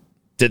media.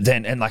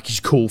 Then and like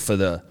he's cool for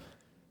the,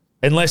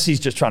 unless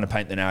he's just trying to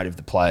paint the narrative of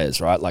the players,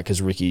 right? Like,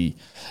 has Ricky,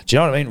 do you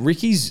know what I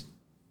mean?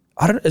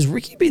 Has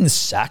Ricky been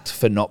sacked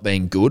for not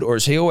being good, or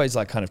has he always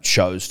like kind of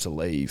chose to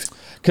leave?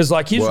 Because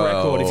like his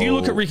record, if you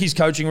look at Ricky's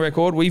coaching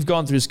record, we've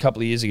gone through this a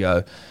couple of years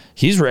ago,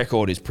 his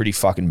record is pretty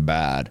fucking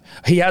bad.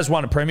 He has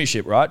won a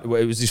premiership, right? It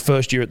was his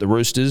first year at the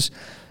Roosters,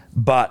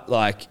 but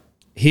like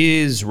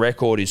his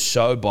record is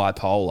so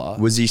bipolar.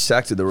 Was he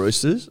sacked at the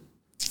Roosters?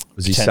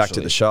 Was he sacked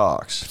at the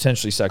Sharks?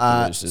 Potentially sacked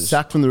at the Roosters.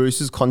 Sacked from the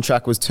Roosters,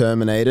 contract was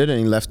terminated, and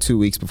he left 2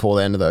 weeks before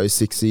the end of the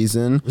 06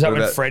 season. Was that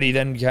when Freddie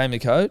then became the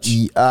coach?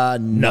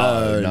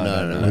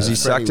 No. Was he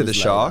sacked at the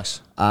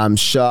Sharks?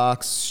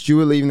 Sharks.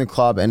 Stewart leaving the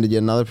club ended yet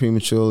another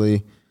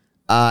prematurely.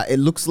 It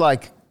looks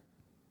like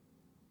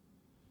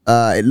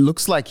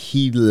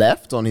he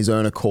left on his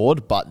own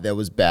accord, but there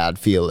was bad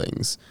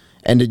feelings.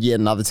 Ended yet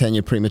another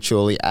tenure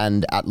prematurely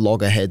and at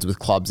loggerheads with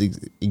club's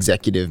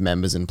executive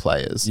members and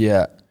players.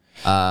 Yeah.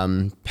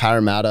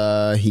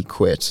 Parramatta, he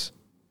quit.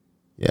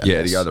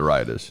 Yeah, to go to the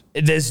Raiders.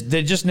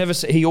 They just never.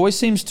 He always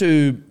seems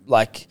to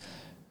like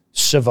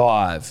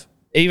survive.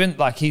 Even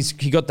like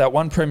he got that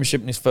one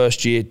premiership in his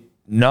first year.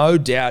 No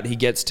doubt he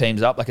gets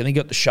teams up. Like I think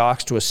he got the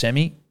Sharks to a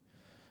semi,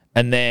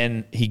 and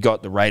then he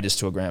got the Raiders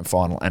to a grand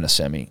final and a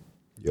semi.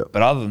 Yep.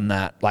 But other than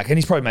that, like, and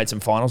he's probably made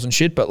some finals and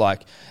shit. But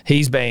like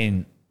he's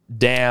been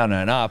down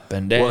and up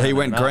and down. Well, he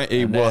went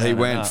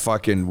up.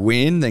 fucking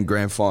win, then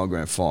grand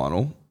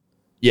final.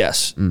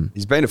 Yes.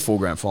 He's been to 4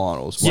 grand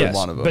finals. Yes,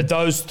 One of them. but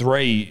those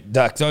three,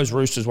 those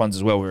Roosters ones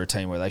as well, were a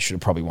team where they should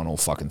have probably won all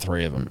fucking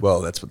 3 of them. Well,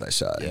 that's what they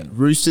say. Yeah.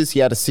 Roosters, he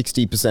had a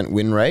 60%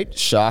 win rate.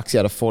 Sharks, he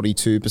had a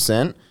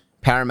 42%.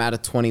 Parramatta,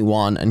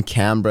 21%. And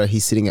Canberra,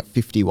 he's sitting at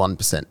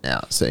 51%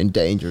 now. So in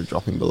danger of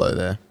dropping below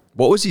there.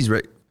 What was his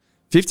rate?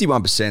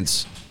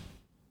 51%'s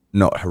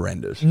not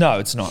horrendous. No,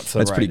 it's not.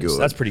 That's pretty good.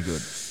 That's pretty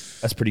good.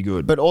 That's pretty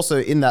good. But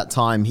also in that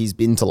time, he's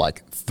been to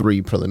like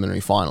 3 preliminary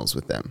finals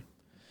with them.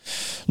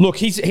 Look,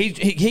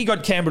 he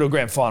got Canberra to a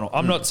grand final.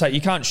 I'm not saying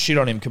you can't shit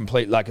on him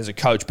completely like as a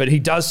coach, but he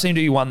does seem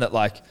to be one that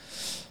like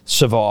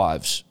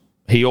survives.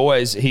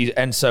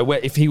 And so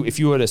if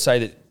you were to say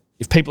that,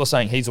 if people are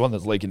saying he's the one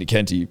that's leaking to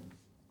Kenty,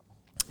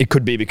 it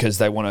could be because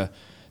they want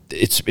to.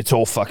 It's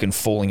all fucking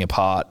falling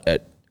apart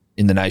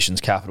in the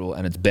nation's capital,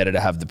 and it's better to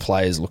have the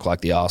players look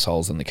like the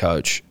assholes than the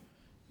coach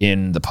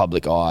in the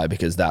public eye,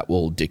 because that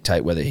will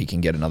dictate whether he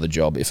can get another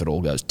job if it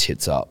all goes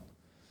tits up.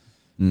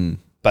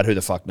 But who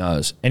the fuck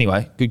knows?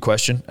 Anyway, good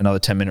question. Another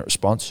 10-minute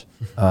response.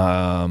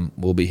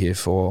 We'll be here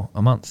for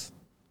a month.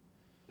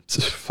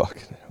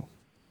 Fucking hell.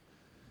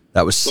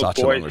 That was such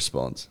a long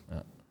response.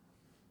 Yeah.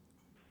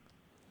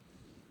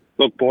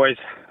 Look, boys,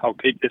 I'll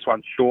keep this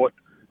one short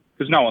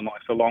because no one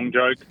likes a long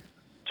joke.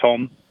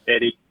 Tom,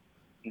 Eddie,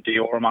 and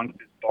Dior amongst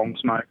this bong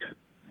smoke.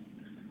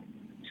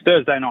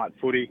 Thursday night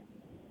footy.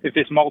 If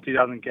this multi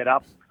doesn't get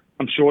up,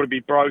 I'm sure to be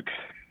broke.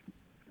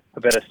 I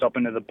better stop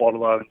into the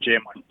bottle and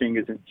jam my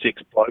fingers in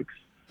 6 blokes.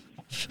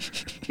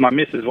 My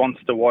missus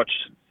wants to watch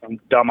some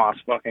dumbass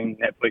fucking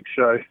Netflix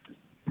show.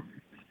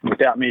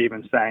 Without me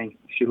even saying,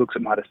 she looks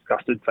at my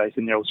disgusted face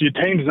and yells, "Your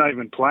team's not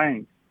even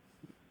playing."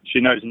 She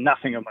knows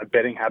nothing of my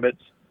betting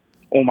habits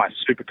or my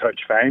Supercoach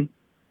fame.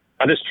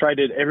 I just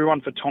traded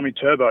everyone for Tommy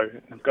Turbo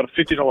and got a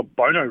 $50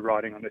 bono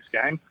riding on this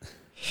game.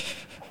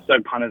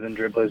 So punters and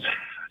dribblers,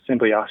 I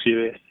simply ask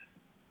you this.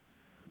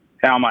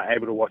 How am I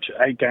able to watch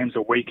 8 games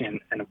a weekend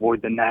and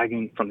avoid the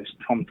nagging from this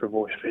Tom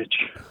Trbojevic?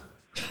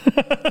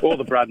 All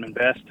the Bradman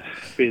best.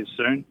 Beers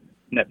soon.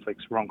 Netflix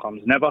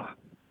rom-coms never.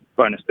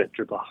 Bonus bet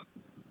dribbler.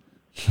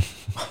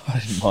 I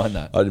didn't mind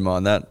that. I didn't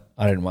mind that.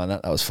 I didn't mind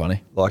that. That was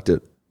funny. Liked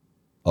it.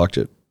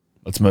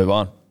 Let's move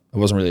on. It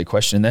wasn't really a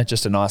question in there.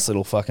 Just a nice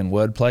little fucking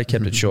wordplay.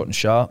 Kept it short and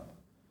sharp.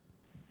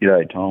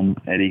 G'day, Tom,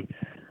 Eddie,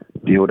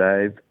 Deal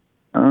Dave.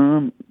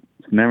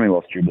 It's Memory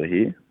Loss Dribbler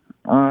here.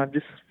 I've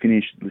just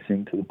finished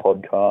listening to the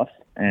podcast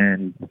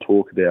and the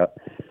talk about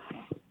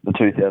the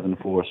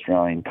 2004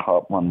 Australian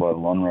Cup won by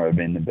Lonhro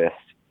being the best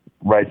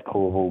race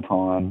call of all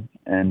time,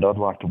 and I'd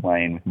like to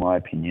weigh in with my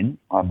opinion.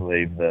 I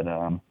believe that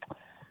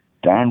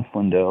Darren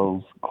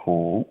Flindell's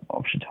call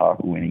of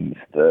Chautauqua winning his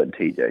third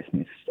TJ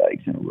Smith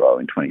Stakes in a row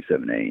in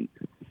 2017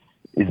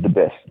 is the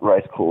best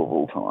race call of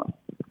all time.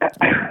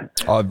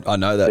 I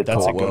know that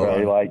That's call well.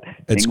 really like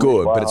It's English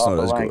good, by but it's not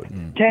half as a good.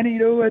 length. Can he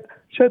do it?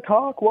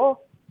 Chautauqua,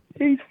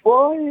 he's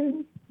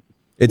flying.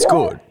 It's Yes.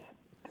 good.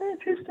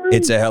 That's history.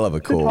 It's a hell of a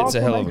call. It's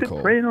a hell of a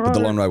call. But the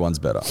Lonhro one's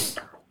better.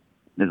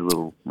 There's a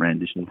little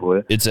rendition for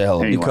you. It's a hell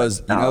of a Anyway,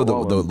 Because you know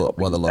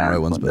why the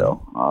Lonhro one's better?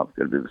 I've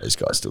got a bit of These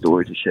guys still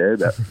story to share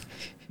about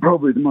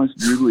probably the most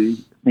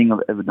dribbly thing I've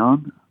ever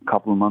done. A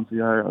couple of months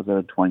ago, I was at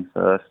a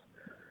 21st.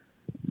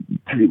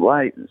 Pretty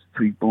late, it was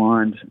pretty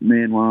blind.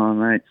 Me and one of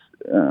my mates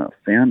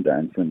found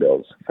Dan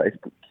Flindell's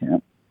Facebook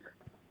account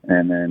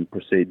and then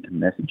proceeded to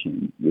message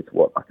him with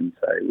what I can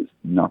say was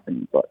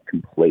nothing but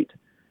complete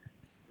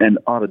and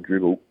utter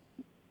dribble.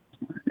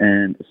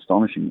 And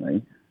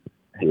astonishingly,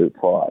 he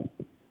replied.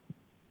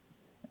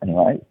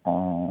 Anyway,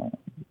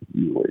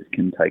 you always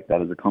can take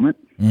that as a comment.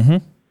 Mm-hmm.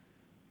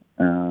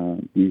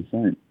 See you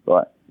soon.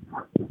 Bye.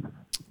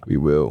 We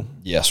will.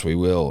 Yes, we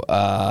will.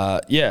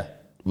 Yeah.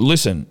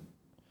 Listen.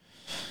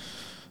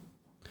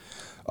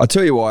 I'll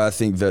tell you why I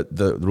think that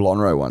the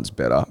Lonhro one's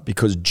better,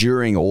 because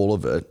during all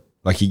of it,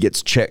 like he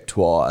gets checked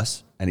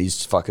twice and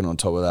he's fucking on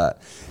top of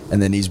that.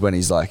 And then when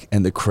he's like,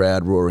 and the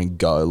crowd roaring,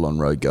 "Go,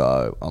 Lonhro,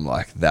 go." I'm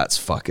like, that's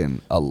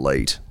fucking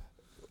elite.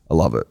 I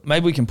love it.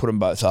 Maybe we can put them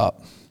both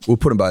up. We'll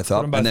put them both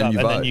up, Put 'em both and then up, you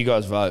and vote. then you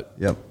guys vote.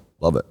 Yep,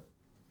 love it.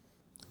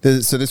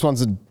 So this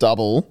one's a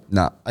double.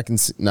 Nah. I can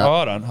see. No.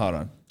 Hold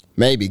on.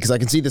 Maybe, because I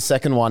can see the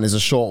second one is a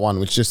short one,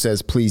 which just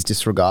says, "Please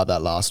disregard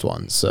that last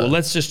one." So Well,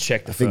 let's just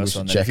check the I think we first should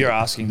one then. check If you're it.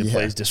 asking to Yeah.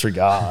 please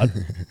disregard,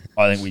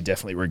 I think we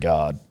definitely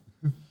regard.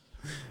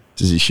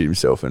 Does he shoot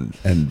himself and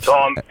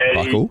Tom,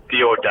 Eddie, buckle?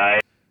 Deal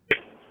Dave.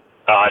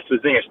 It's the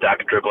Zinger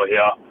Stack Dribbler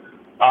here.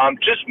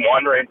 Just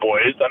wondering,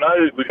 boys, I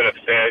know we're going to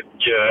say,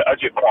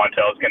 as your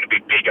clientele is going to be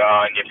bigger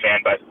and your fan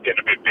base is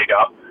getting a bit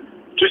bigger,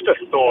 just a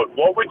thought,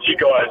 what would you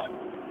guys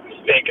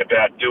think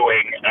about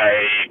doing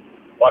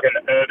an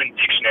urban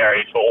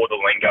dictionary for all the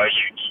lingo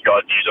you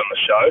guys use on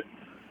the show?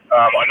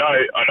 I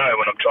know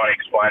when I'm trying to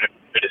explain a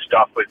bit of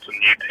stuff with some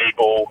new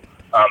people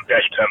about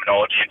your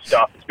terminology and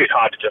stuff, it's a bit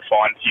hard to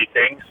define a few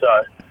things, so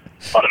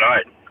I don't know,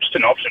 just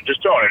an option,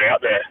 just throwing it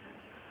out there.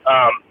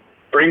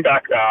 Bring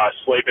back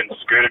sleeping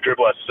scooter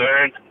dribbler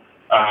soon.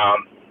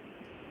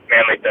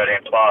 Manly 13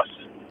 plus,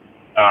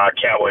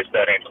 Cowboys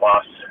 13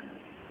 plus,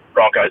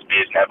 Broncos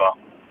beers never.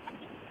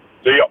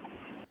 See ya.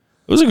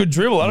 It was a good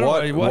dribble. I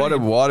don't know.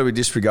 Why do we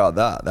disregard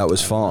that? That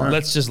was fine.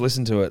 Let's just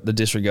listen to it. The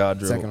disregard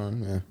dribble. second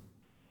one,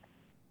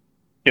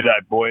 yeah.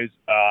 G'day, boys.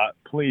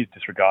 Please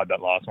disregard that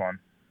last one.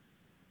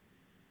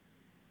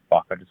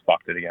 Fuck, I just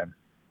fucked it again.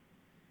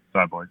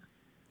 Sorry, boys.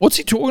 What's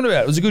he talking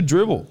about? It was a good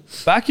dribble.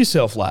 Back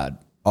yourself, lad.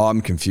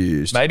 I'm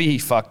confused. Maybe he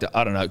fucked it.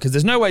 I don't know. Because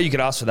there's no way you could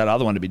ask for that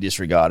other one to be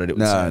disregarded. It would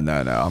No, say.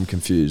 no. I'm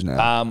confused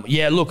now.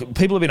 Yeah, look,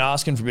 people have been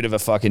asking for a bit of a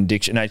fucking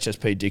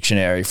HSP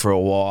dictionary for a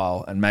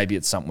while, and maybe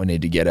it's something we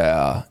need to get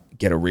a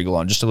wriggle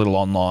on. Just a little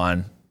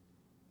online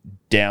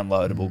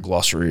downloadable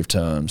glossary of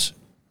terms.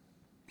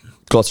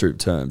 Glossary of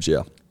terms,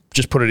 yeah.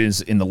 Just put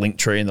it in the link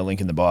tree and the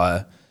link in the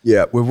bio.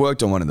 Yeah, we've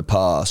worked on one in the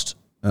past.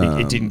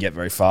 It didn't get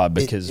very far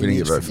because we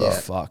didn't get very far.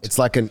 Fucked. It's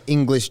like an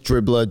English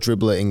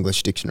dribbler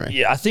English dictionary.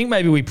 Yeah, I think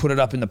maybe we put it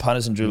up in the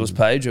punters and dribblers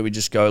page where we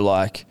just go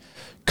like,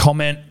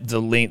 comment the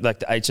link, like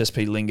the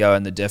HSP lingo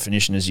and the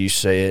definition as you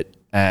see it,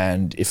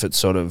 and if it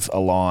sort of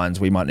aligns,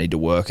 we might need to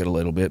work it a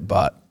little bit,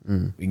 but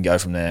we can go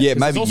from there. Yeah, 'Cause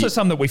maybe there's also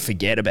some that we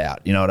forget about.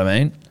 You know what I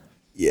mean?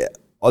 Yeah.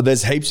 Oh,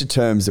 there's heaps of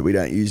terms that we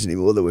don't use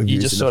anymore that we've You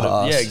used just in the sort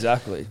of past. yeah,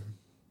 exactly.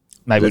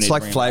 Maybe we It's need to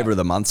like bring it flavour back. of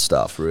the month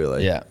stuff,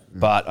 really. Yeah,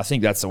 but I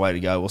think that's the way to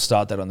go. We'll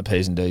start that on the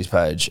P's and D's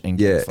page. And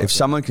Yeah, if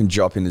someone can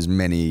drop in as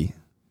many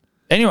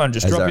Anyone,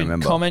 just As drop I in,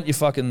 remember. comment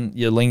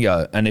your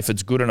lingo, and if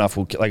it's good enough,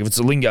 if it's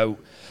a lingo,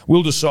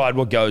 we'll decide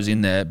what goes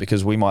in there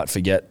because we might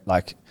forget.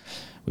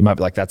 We might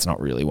be like, that's not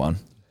really one.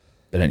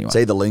 But anyway, It's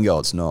either lingo, or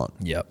it's not.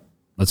 Yep.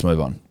 Let's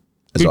move on.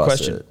 As Good I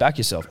question. said. Back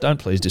yourself. Don't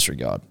please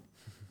disregard.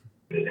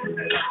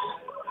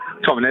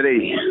 Tom and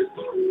Eddie,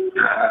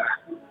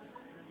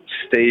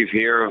 Steve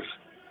here of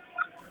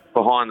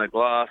Behind the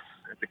Glass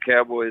at the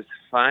Cowboys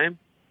fame.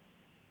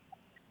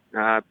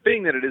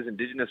 Being that it is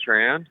Indigenous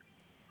round,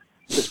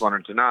 just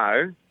wanted to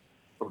know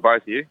from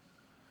both of you,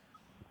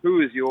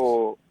 who is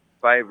your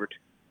favourite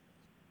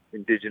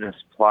Indigenous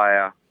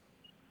player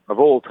of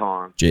all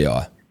time? GI.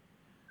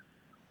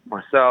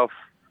 Myself,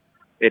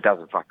 it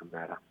doesn't fucking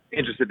matter.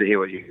 Interested to hear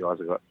what you guys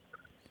have got.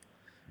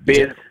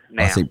 Beers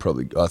now. I think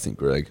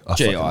Greg. I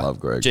fucking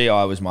love Greg. GI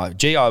is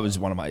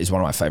one of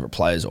my favourite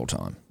players all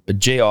time. But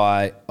GI,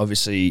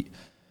 obviously,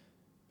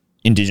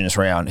 Indigenous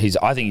round.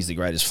 I think he's the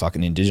greatest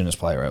fucking Indigenous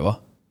player ever.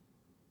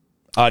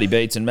 Artie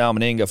Beats and Mal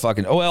Meninga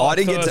fucking. Oh well, I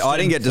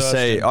didn't get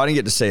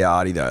to see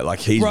Artie though. Like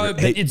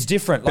it's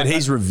different. But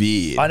he's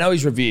revered. I know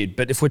he's revered,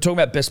 but if we're talking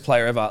about best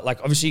player ever, like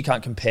obviously you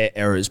can't compare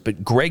eras,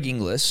 but Greg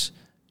Inglis,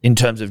 in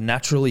terms of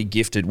naturally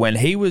gifted, when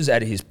he was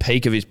at his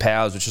peak of his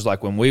powers, which is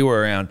like when we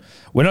were around,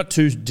 we're not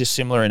too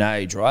dissimilar in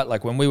age, right?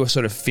 Like when we were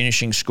sort of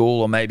finishing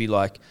school, or maybe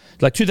like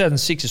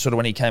 2006 is sort of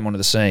when he came onto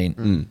the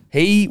scene.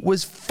 He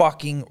was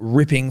fucking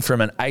ripping from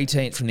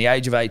the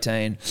age of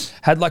 18,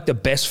 had like the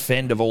best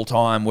fend of all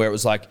time, where it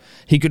was like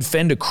he could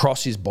fend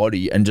across his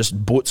body and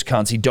just butts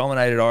cunts. He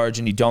dominated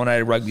Origin, he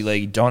dominated rugby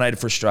league, he dominated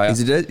for Australia.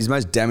 He's the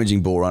most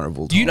damaging ball runner of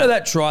all time. Do you know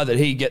that try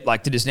that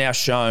that is now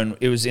shown?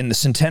 It was in the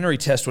centenary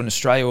test when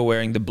Australia were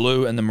wearing the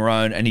blue and the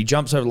maroon, and he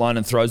jumps over the line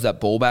and throws that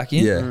ball back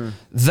in. Yeah.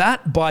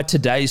 That, by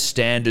today's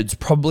standards,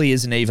 probably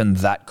isn't even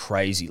that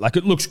crazy. Like,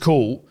 it looks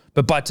cool,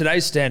 but by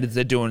today's standards,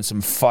 they're doing some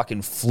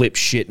fucking flip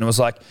shit. And it was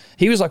like,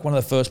 he was like one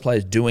of the first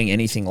players doing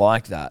anything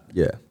like that.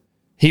 Yeah.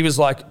 He was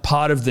like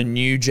part of the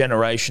new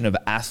generation of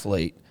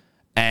athlete,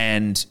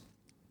 and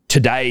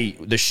today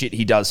the shit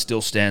he does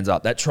still stands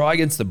up. That try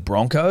against the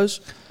Broncos.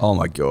 Oh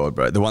my God,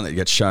 bro. The one that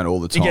gets shown all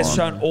the time. He gets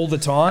shown all the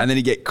time. And then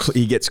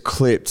he gets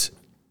clipped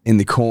in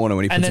the corner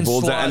when he puts the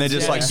ball down, and then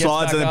just like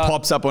slides and then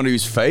pops up onto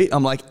his feet.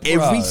 I'm like,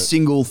 every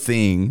single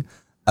thing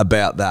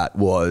about that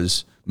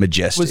was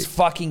majestic. Was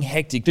fucking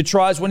hectic. The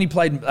tries when he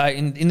played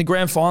in the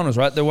grand finals,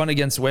 right? The one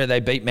against where they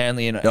beat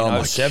Manly in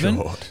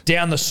 07.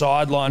 Down the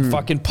sideline,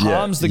 fucking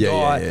palms the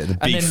guy. Yeah. The and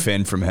big then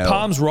fend from hell.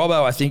 Palms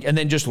Robbo, I think, and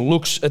then just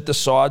looks at the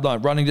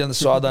sideline, running down the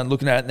sideline,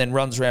 looking at it, and then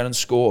runs around and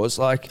scores.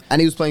 And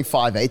he was playing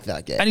 5'8"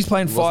 that game. And he's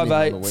playing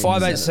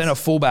 5'8", centre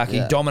fullback.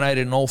 He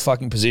dominated in all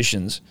fucking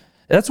positions.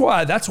 That's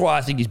why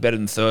I think he's better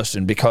than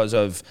Thurston, because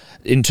of,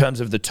 in terms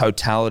of the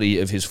totality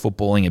of his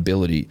footballing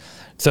ability.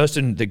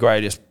 Thurston, the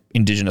greatest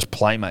Indigenous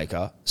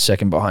playmaker,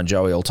 second behind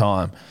Joey all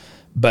time.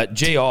 But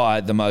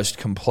GI, the most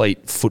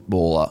complete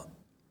footballer,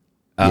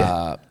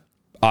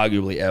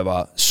 arguably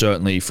ever,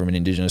 certainly from an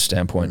Indigenous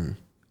standpoint,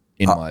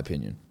 in my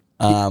opinion.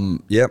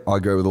 Yep, I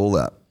agree with all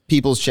that.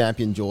 People's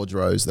champion George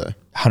Rose, though.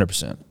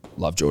 100%.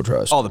 Love George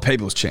Rose. Oh, the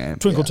people's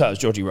champ. Twinkle Toes,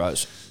 Georgie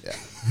Rose. Yeah.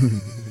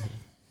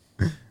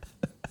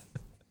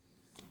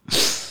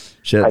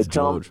 Shout out Hey, to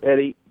Tom, George.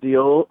 Eddie,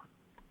 Dior,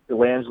 the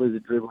lounge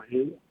lizard dribbler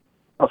here.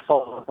 I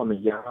follow up on the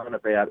yarn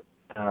about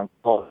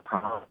Paul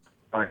Palmer.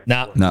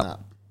 Nah.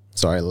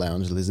 Sorry,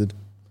 lounge lizard.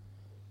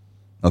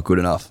 Not good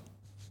enough.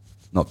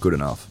 Not good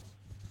enough.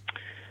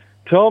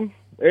 Tom,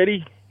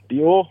 Eddie,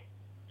 Dior.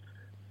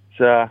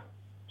 It's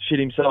shit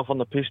himself on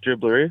the piss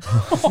dribbler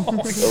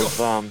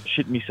here. Of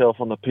shit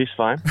myself on the piss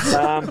fame.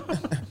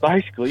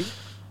 Basically,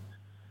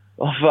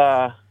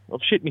 I've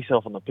shit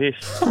myself on the piss.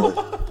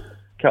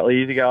 A couple of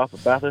years ago up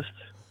at Bathurst.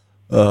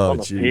 Oh, on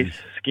the geez. piss,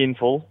 skin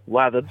full,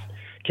 lathered.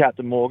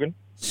 Captain Morgan.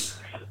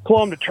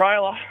 Climbed a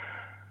trailer,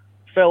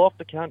 fell off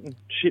the cunt and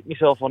shit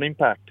myself on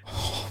impact.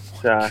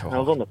 So I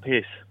was on the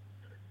piss.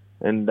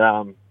 And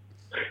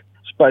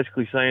just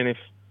basically saying if,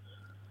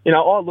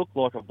 I look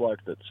like a bloke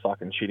that's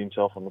fucking shit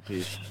himself on the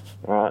piss.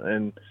 Right?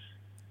 And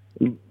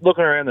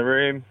looking around the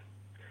room,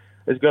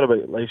 there's got to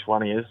be at least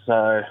one of you.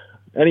 So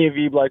any of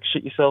you blokes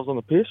shit yourselves on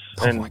the piss?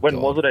 And when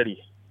was it,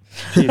 Eddie?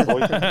 Cheers,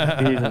 boys. Beers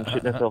and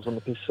shitting ourselves on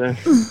the piss soon.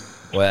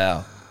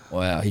 Wow.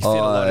 He fit a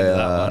lot into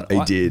that one.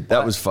 He did.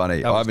 That was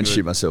funny. I haven't good.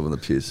 shit myself on the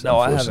piss. No,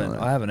 I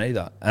unfortunately. haven't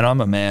either. And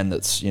I'm a man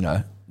that's,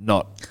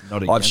 not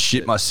I've against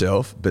shit it.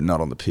 myself, but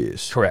not on the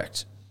piss.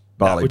 Correct.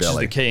 Barley Which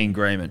belly. is the key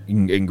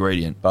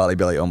ingredient. Barley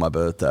belly on my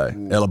birthday.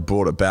 Ella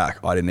brought it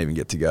back. I didn't even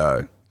get to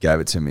go. Gave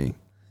it to me.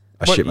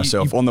 I What, shit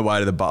myself on the way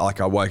to the bar.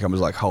 Like I woke up and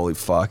was like, holy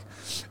fuck.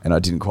 And I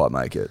didn't quite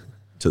make it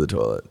to the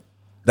toilet.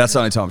 That's the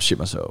only time I shit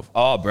myself.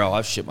 Oh, bro,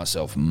 I've shit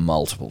myself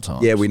multiple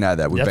times. Yeah, we know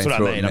that. We've That's been what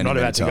through I it mean. I'm many, not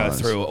many about to go times.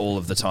 through all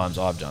of the times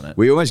I've done it.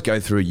 We always go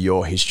through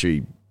your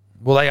history.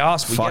 Well, they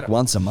ask.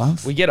 Once a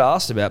month. We get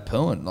asked about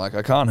pooing. Like,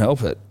 I can't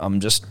help it.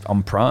 I'm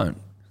prone.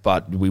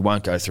 But we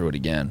won't go through it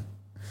again.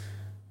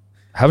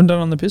 Haven't done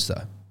it on the piss,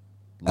 though.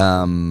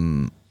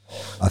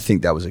 I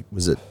think that was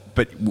it.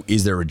 But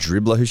is there a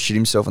dribbler who shit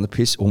himself on the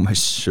piss?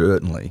 Almost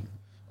certainly.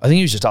 I think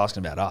he was just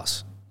asking about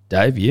us.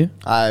 Dave, you?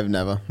 I've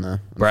never, no.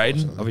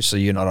 Braden,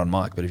 obviously you're not on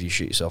mic, but if you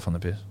shoot yourself on the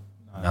piss.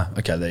 No.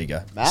 Okay, there you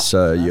go. Matt?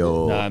 So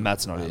you're No,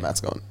 Matt's not here.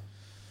 Matt's gone.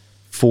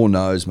 4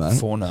 no's, mate.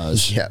 4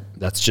 no's. Yeah.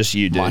 That's just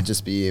you, dude. Might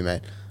just be you,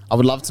 mate. I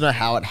would love to know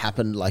how it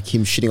happened, like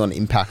him shitting on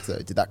impact, though.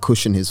 Did that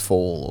cushion his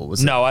fall, or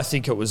was it? No, I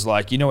think it was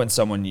like, you know when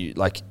someone,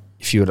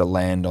 if you were to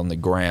land on the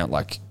ground,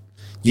 like...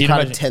 You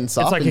kind of imagine- tense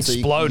up. It's like and so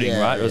exploding,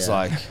 right? It was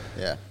like...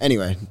 Yeah.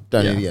 Anyway,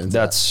 don't need to get into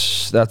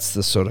that's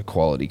the sort of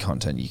quality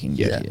content you can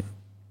get here.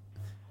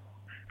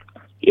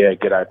 Yeah,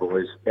 g'day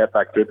boys.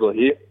 Outback Dribbler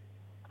here.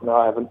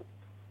 No,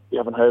 you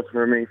haven't heard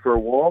from me for a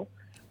while.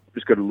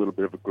 Just got a little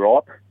bit of a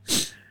gripe.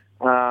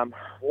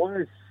 Why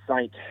is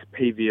Saint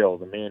PVL,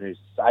 the man who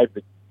saved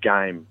the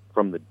game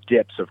from the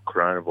depths of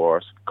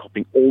coronavirus,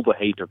 copping all the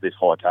heat of this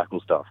high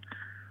tackle stuff?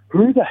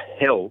 Who the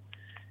hell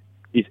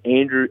is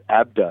Andrew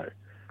Abdo?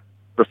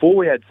 Before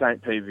we had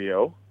Saint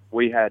PVL,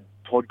 we had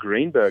Todd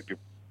Greenberg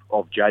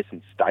of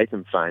Jason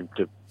Statham fame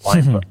to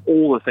blame for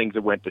all the things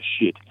that went to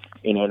shit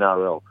in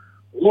NRL.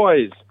 Why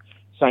is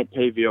St.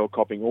 PVL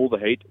copping all the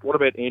heat? What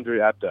about Andrew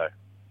Abdo?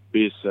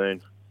 Beers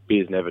soon.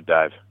 Beers never,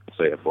 Dave.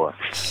 See ya, boy.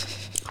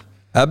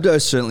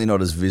 Abdo's certainly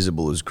not as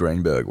visible as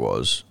Greenberg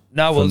was.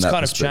 No, well, from it's that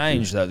kind of perspective.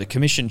 changed, though. The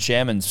commission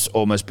chairman's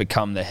almost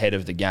become the head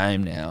of the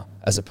game now,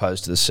 as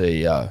opposed to the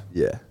CEO.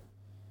 Yeah.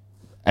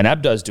 And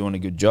Abdo's doing a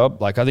good job.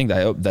 Like, I think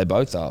they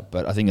both are,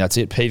 but I think that's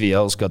it.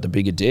 PVL's got the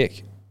bigger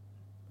dick.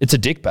 It's a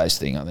dick-based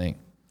thing, I think.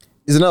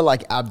 Isn't it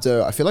like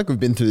Abdo? I feel like we've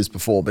been through this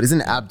before, but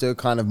isn't Abdo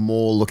kind of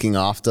more looking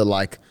after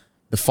like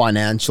the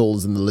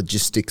financials and the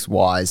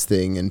logistics-wise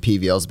thing, and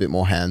PVL's a bit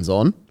more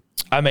hands-on?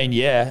 I mean,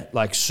 yeah,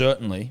 like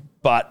certainly,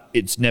 but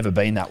it's never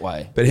been that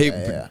way. But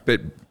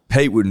but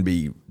Pete wouldn't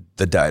be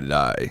the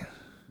day-to-day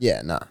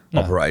Yeah, no.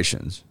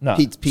 operations. No.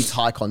 Pete's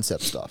high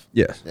concept stuff.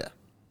 Yes. Yeah.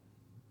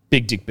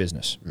 Big dick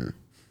business.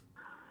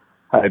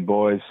 Hey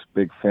boys,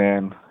 big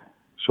fan.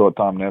 Short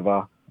time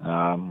never.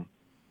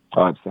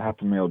 It's the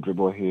Happy Meal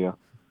dribbler here.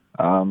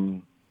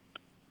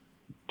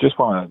 Just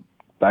want to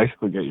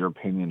basically get your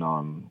opinion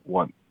on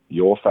what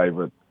your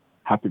favourite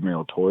Happy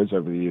Meal toys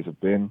over the years have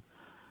been.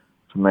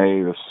 For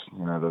me,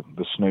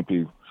 the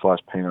Snoopy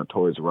 / peanut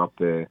toys are up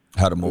there.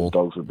 Had them all.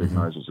 Dogs with big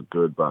noses are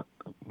good, but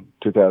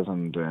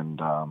 2000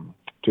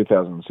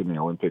 Sydney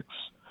Olympics,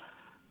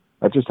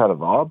 that just had a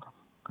vibe,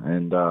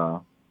 and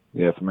for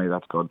me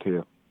that's God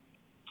tier.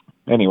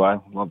 Anyway,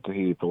 love to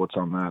hear your thoughts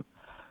on that.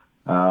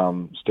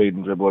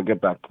 Steeden dribbler,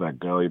 get back to that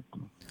girlie.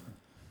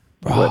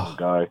 Let him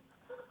go.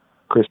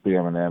 Crispy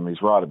M&M,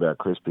 he's right about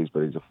Crispies,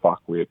 but he's a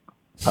fuckwit.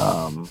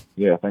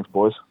 Thanks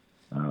boys.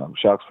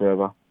 Sharks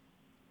forever.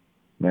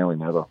 Manly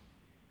never.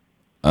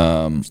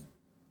 The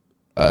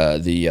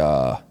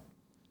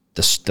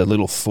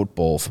little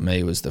football for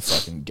me was the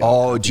fucking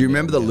goal. Oh, do you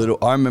remember the little?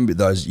 I remember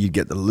those. You'd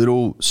get the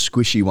little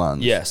squishy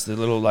ones. Yes, the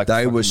little like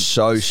they were fucking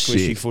so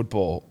squishy sick.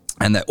 football.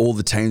 And that all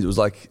the teams, it was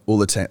like all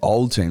the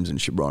old teams and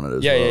shit were on it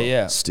as Yeah, well.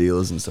 yeah.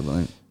 Steelers and stuff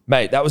like that.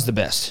 Mate, that was the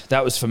best.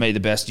 That was for me the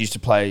best. Used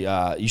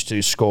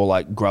to score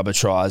like grubber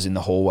tries in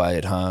the hallway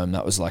at home.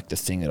 That was like the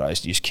thing that I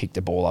used to just kick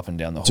the ball up and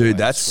down the hallway. Dude,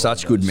 that's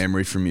such good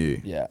memory from you.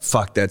 Yeah.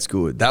 Fuck, that's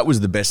good. That was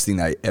the best thing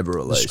they ever The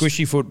released.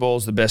 squishy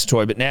football's the best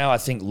toy, but now I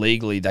think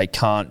legally they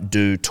can't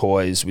do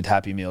toys with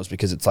Happy Meals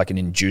because it's like an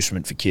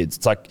inducement for kids.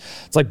 It's like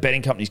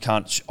betting companies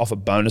can't offer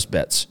bonus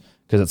bets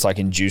because it's like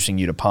inducing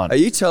you to punt. Are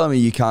you telling me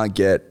you can't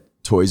get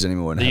toys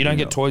anymore? You don't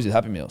get toys with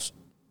Happy Meals.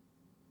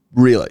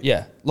 Really?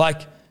 Yeah.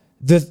 Like,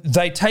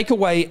 they take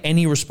away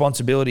any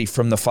responsibility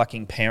from the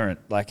fucking parent.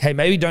 Like, hey,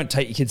 maybe don't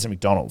take your kids to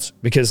McDonald's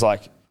because,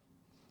 like,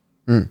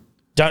 don't,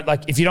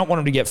 like, if you don't want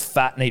them to get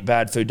fat and eat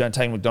bad food, don't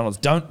take them to McDonald's.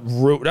 Don't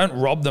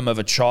rob them of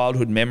a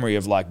childhood memory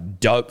of,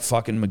 like, dope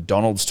fucking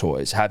McDonald's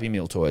toys, Happy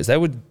Meal toys. They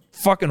were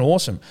fucking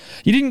awesome.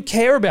 You didn't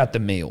care about the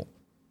meal.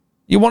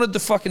 You wanted the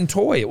fucking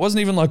toy. It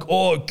wasn't even like,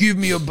 oh, give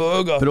me a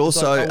burger. But It's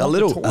also like, I a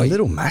want the toy.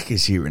 little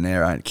Macca's here and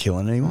there ain't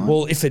killing anyone.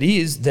 Well, if it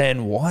is,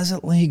 then why is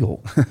it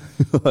legal?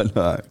 I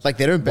know. Like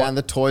they don't ban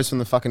the toys from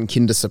the fucking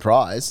Kinder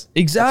Surprise.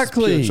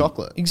 Exactly. That's pure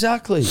chocolate.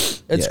 Exactly.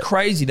 It's Yeah.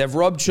 crazy. They've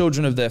robbed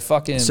children of their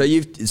fucking.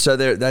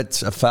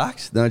 That's a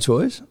fact. No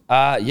toys.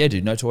 Yeah,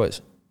 dude. No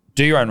toys.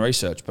 Do your own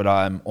research, but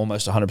I'm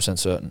almost 100%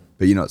 certain.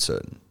 But you're not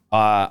certain.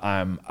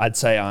 I'd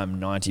say I'm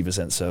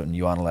 90% certain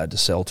you aren't allowed to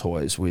sell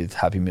toys with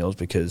Happy Meals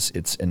because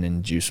it's an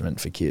inducement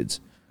for kids.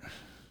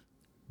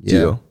 Yeah.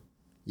 Deal.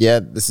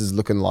 Yeah, this is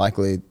looking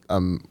likely.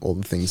 All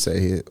the things say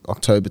here,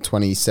 October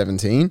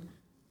 2017.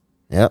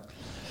 Yep.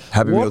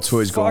 Happy Meal What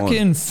toys gone.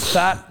 fucking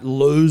fat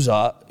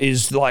loser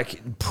is like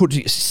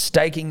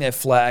staking their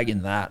flag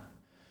in that?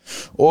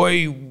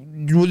 Oi,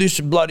 this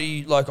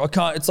bloody, like, I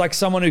can't. It's like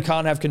someone who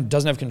doesn't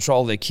have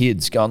control of their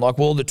kids going like,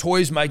 well, the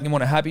toy's making them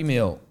want a Happy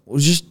Meal. Well,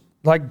 just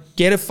like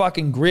get a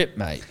fucking grip,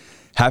 mate.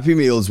 Happy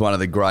Meal is one of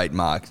the great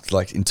marks.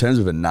 Like in terms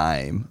of a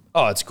name,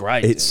 Oh, it's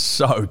great. it's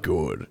so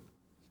good.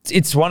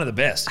 It's one of the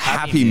best.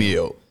 Happy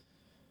Meal.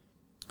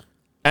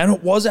 And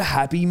it was a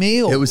Happy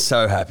Meal. It was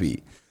so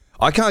happy.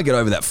 I can't get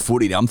over that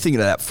footy. I'm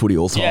thinking of that footy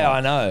all the time. Yeah, I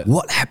know.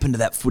 What happened to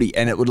that footy?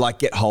 And it would like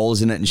get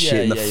holes in it and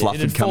shit, and the fluff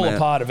It'd would come fall out.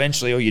 apart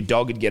eventually, or your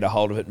dog would get a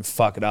hold of it and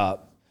fuck it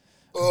up.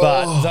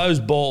 But those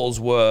balls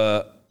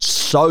were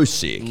so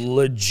sick.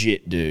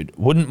 Legit, dude.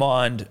 Wouldn't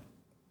mind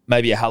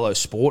maybe a Hello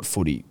Sport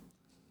footy.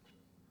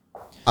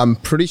 I'm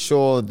pretty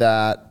sure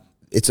that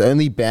it's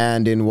only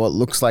banned in what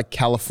looks like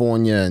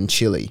California and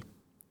Chile,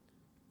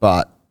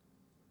 but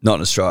not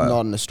in Australia.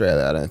 Not in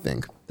Australia, I don't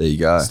think. There you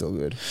go. Still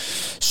good.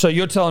 So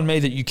you're telling me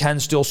that you can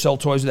still sell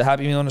toys with a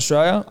Happy Meal in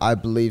Australia? I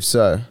believe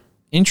so.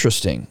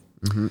 Interesting.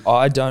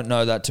 I don't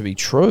know that to be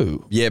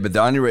true. Yeah, but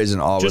the only reason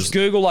I was... Just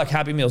Google like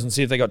Happy Meals and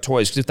see if they got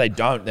toys. Because if they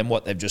don't, then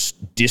what? They've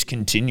just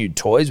discontinued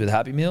toys with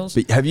Happy Meals?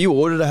 But have you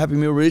ordered a Happy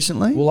Meal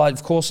recently? Well,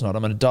 of course not.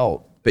 I'm an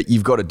adult. But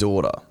you've got a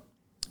daughter.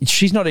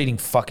 She's not eating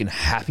fucking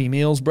Happy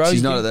Meals, bro.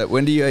 She's not at that.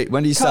 When do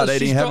you start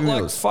eating Happy She's got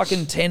Meals? like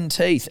fucking 10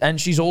 teeth. And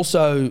she's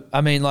also,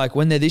 I mean, like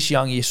when they're this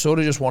young, you sort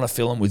of just want to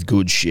fill them with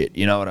good shit.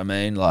 You know what I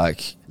mean?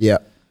 Like, Yeah.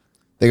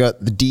 They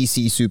got the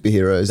DC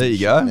superheroes. There you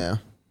go. Now.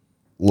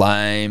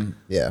 lame.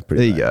 Yeah,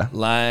 pretty There you go.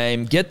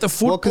 Lame. Get the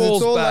Well, because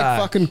footballs it's all back.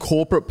 like fucking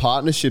corporate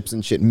partnerships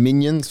and shit.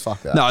 Minions,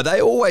 fuck that. No,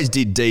 they always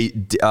did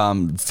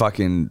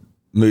fucking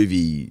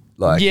movie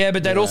like. Yeah,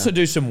 but they'd also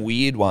do some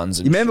weird ones.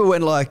 You remember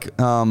when like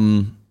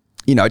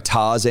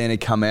Tarzan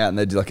had come out and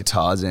they did like a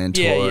Tarzan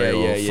toy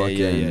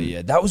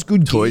Yeah. That was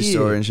good. Toy gear.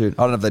 Story and shit.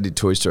 I don't know if they did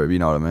Toy Story, but you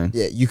know what I mean.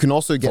 Yeah, you can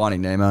also get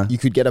Finding Nemo. You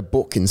could get a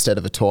book instead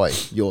of a toy.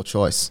 Your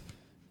choice.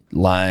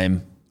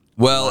 Lame.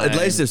 Well, at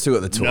least they've still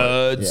got the toy.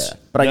 Nerds. Yeah,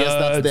 but I guess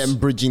that's them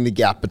bridging the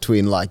gap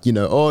between like, you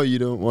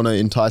don't want to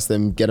entice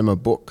them, get them a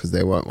book because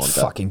they won't want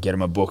that. Fucking get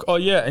them a book. Oh,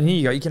 yeah, and here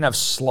you go. You can have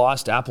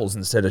sliced apples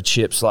instead of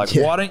chips. Like,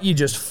 why don't you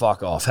just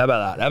fuck off? How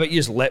about that? How about you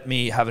just let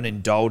me have an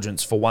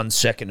indulgence for 1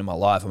 second in my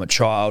life? I'm a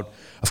child.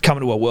 I've come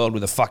into a world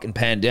with a fucking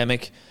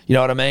pandemic. You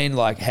know what I mean?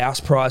 Like, house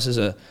prices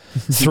are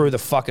through the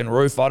fucking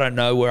roof. I don't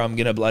know where I'm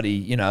going to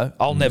bloody,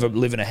 I'll never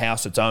live in a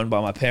house that's owned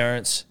by my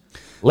parents.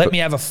 Let me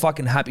have a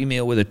fucking Happy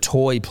Meal with a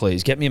toy,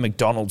 please. Get me a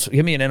McDonald's.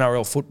 Give me an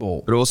NRL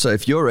football. But also,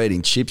 if you're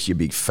eating chips, you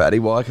big fatty,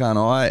 why can't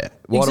I?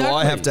 Why do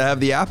I have to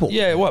have the apple?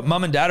 Yeah, what?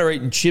 Mum and dad are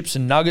eating chips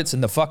and nuggets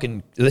and the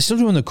fucking... They're still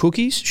doing the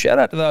cookies? Shout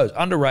out to those.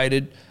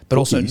 Underrated, but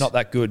also not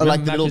that good. I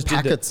like the Remember little Macca's did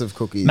packets of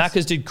cookies.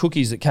 Macca's did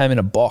cookies that came in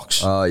a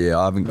box. Oh, yeah,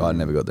 I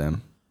never got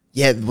them.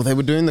 Yeah, well, they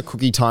were doing the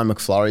cookie time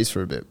McFlurries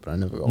for a bit, but I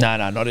never got one.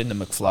 No, not in the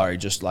McFlurry,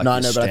 just like No,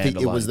 your but I think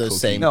it standalone was those cookie.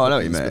 same No, I know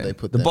what you cookies, mean. but they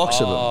put The them-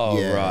 box of them. Oh,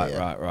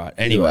 Yeah, right.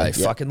 Anyway,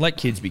 Yeah. fucking let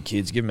kids be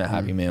kids. Give them a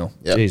Happy Meal.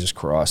 Yep. Jesus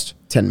Christ.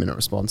 10-minute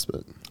response,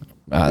 but...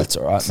 That's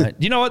all right, mate.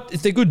 You know what?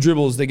 If they're good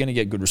dribbles, they're going to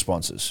get good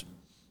responses.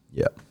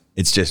 Yeah.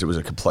 It was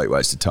a complete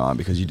waste of time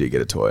because you do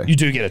get a toy. You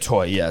do get a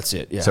toy. Yeah, that's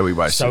it. Yeah. So we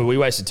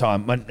wasted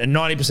time. And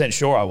 90%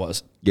 sure I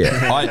was. Yeah.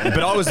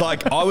 But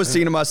I was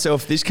thinking to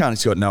myself, this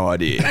cunt's got no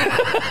idea.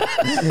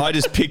 I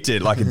just picked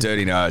it like a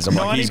dirty nose. I'm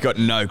like, he's got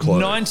no clue.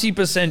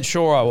 90%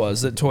 sure I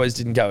was that toys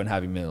didn't go in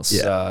Happy Meals.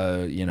 Yeah.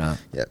 So,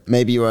 Yeah,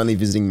 maybe you were only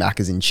visiting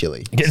Macca's in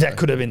Chile. Yeah, that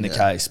could have been the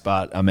case.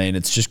 But, I mean,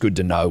 it's just good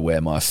to know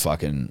where my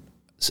fucking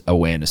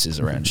awareness is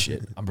around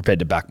shit. I'm prepared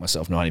to back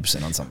myself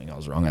 90% on something I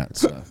was wrong at.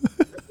 So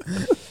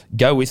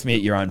go with me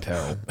at your own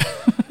peril.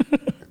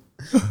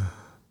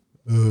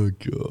 Oh,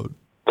 God.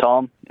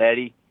 Tom,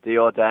 Eddie,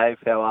 Dior, Dave,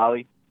 how are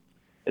we?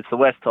 It's the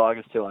West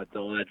Tigers till I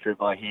die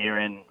dribbler here,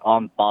 and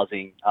I'm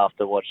buzzing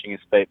after watching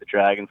us beat the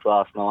Dragons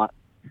last night.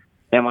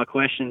 Now, my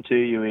question to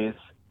you is,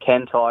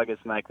 can Tigers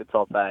make the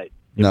top 8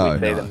 if No, we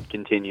see no. them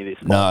continue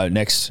this? No,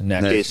 next.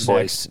 Cheers,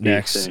 boys. See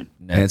you soon.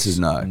 Answer's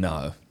no.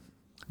 No.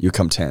 You'll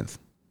come 10th.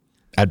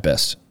 At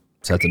best.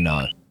 So that's a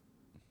no.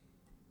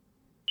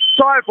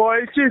 Sorry,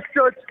 boys, just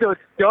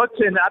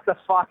dutching at the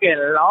fucking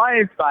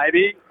Lions,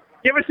 baby.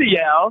 Give us a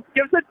yell.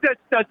 Give us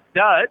a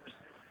dutch.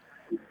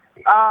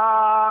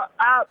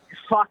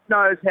 Fuck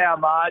knows how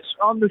much.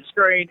 On the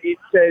screen, it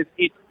says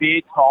it's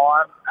beer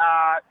time.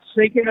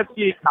 Sinking a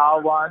few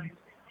cold ones.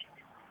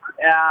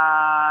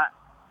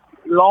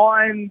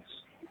 Lions,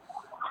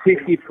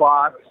 50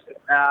 plus.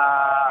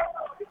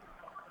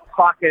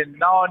 Fucking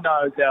no one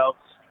knows else.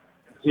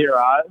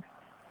 0.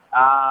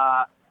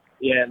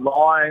 Yeah,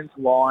 Lions.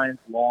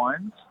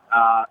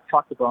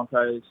 Fuck the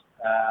Broncos.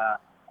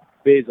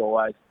 Beers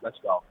always. Let's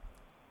go.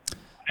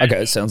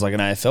 Okay, it sounds like an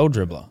AFL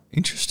dribbler.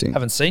 Interesting.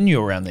 Haven't seen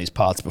you around these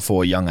parts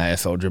before, young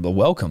AFL dribbler.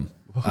 Welcome.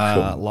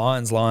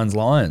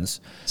 Lions.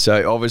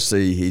 So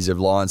obviously he's a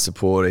Lions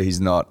supporter. He's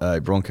not a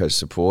Broncos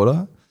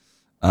supporter.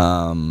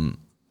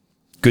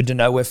 Good to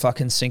know we're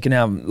fucking sinking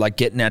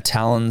getting our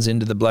talons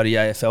into the bloody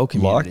AFL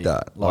community.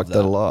 Like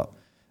that a lot.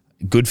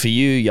 Good for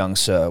you, young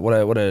sir. What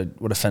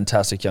a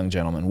fantastic young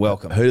gentleman.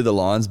 Welcome. Who do the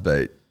Lions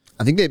beat?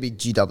 I think they'd be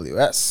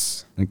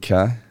GWS.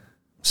 Okay.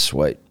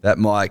 Sweet. That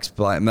might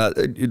explain.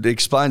 It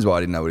explains why I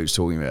didn't know what he was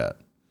talking about.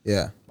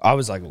 Yeah. I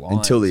was like, Lions.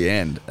 Until the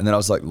end. And then I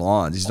was like,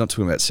 Lions. He's not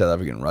talking about South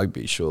African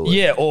rugby, surely.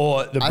 Yeah,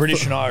 or the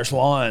British and Irish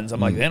Lions. I'm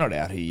like, they're not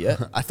out here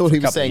yet. I thought he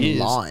was Couple of saying years.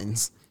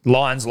 lines.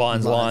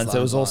 Lines.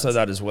 There was also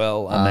that as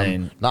well. I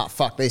mean,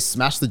 they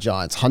smashed the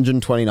Giants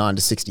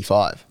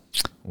 129-65.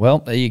 well,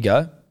 there you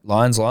go.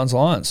 Lions.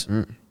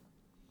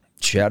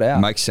 Shout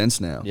out. Makes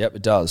sense now. Yep,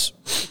 it does.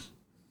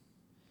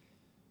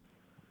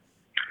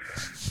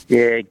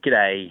 Yeah,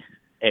 g'day,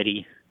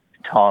 Eddie,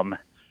 Tom,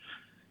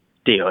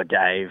 Dio,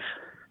 Dave.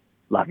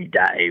 Love you,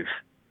 Dave.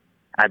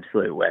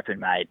 absolute weapon,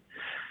 mate.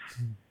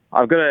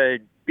 I've got a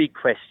big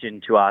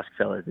question to ask,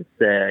 fellas. It's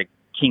the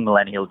King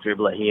Millennial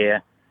Dribbler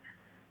here.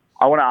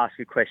 I want to ask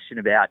a question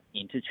about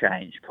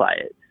interchange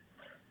players,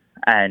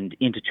 and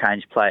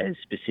interchange players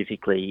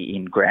specifically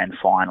in grand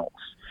finals.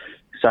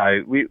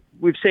 So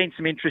we've seen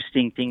some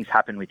interesting things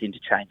happen with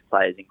interchange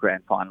players in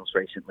grand finals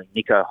recently.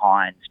 Nico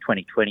Hines,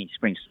 2020,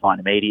 springs to mind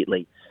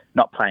immediately,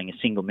 not playing a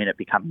single minute,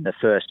 becoming the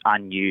first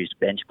unused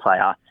bench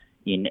player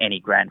in any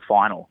grand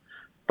final.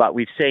 But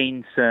we've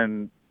seen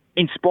some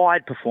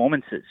inspired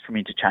performances from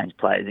interchange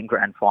players in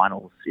grand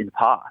finals in the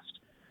past.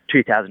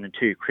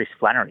 2002, Chris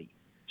Flannery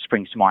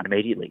springs to mind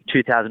immediately.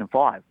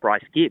 2005,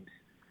 Bryce Gibbs,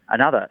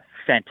 another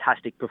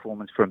fantastic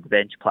performance from the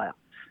bench player.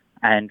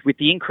 And with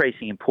the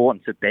increasing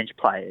importance of bench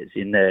players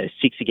in the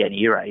six again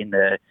era, in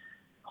the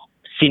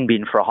sin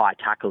bin for a high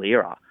tackle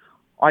era,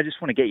 I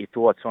just want to get your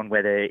thoughts on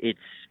whether it's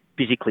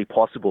physically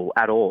possible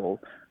at all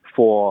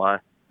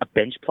for a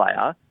bench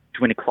player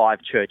to win a Clive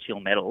Churchill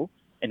medal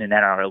in an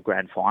NRL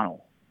grand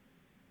final.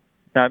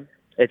 No,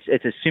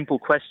 it's a simple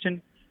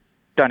question.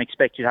 Don't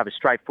expect you to have a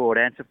straightforward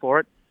answer for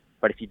it,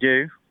 but if you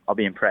do, I'll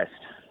be impressed.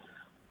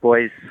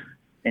 Boys,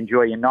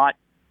 enjoy your night.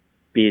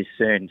 Beers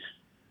soon.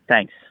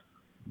 Thanks.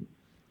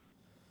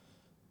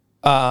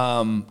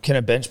 Can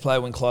a bench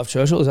player win Clive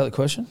Churchill? Is that the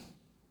question?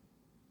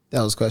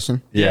 That was the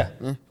question. Yeah.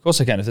 Of course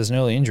they can. If there's an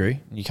early injury,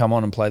 you come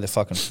on and play the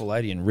fucking full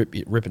 80 and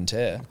rip and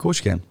tear. Of course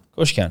you can. Of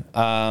course you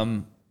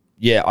can.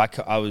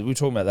 Yeah, we were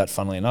talking about that,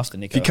 funnily enough. The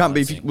Nico. If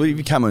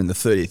you come in the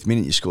 30th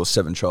minute, you score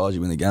 7 tries,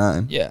 you win the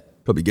game. Yeah.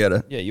 Probably get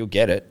it. Yeah, you'll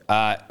get it.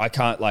 I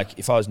can't,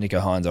 if I was Nico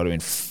Hines, I'd have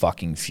been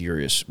fucking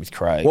furious with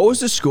Craig. What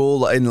was the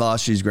score in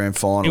last year's grand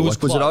final? It was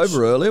was it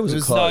over early or was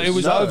it close? No, it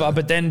was over,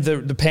 but then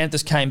the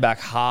Panthers came back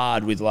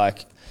hard with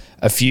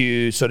a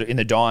few sort of in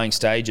the dying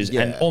stages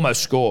and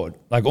almost scored.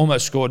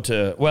 Almost scored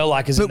to,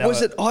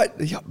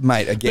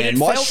 mate, again,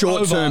 my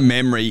short-term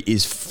memory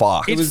is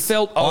fucked. It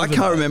felt over. I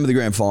can't remember the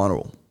grand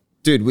final.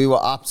 Dude, we were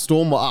up,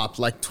 Storm were up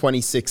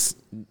 22-0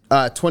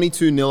 at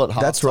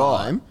halftime. That's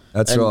right.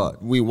 That's right.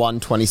 We won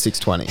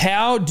 26-20.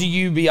 How do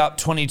you be up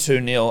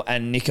 22-0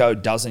 and Nico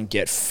doesn't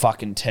get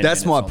fucking 10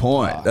 minutes? That's my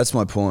point. That's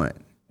my point.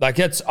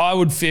 I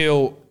would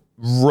feel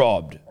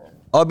robbed.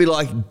 I'd be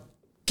like,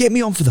 get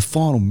me on for the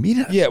final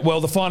minute. Yeah, well,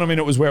 the final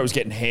minute was where it was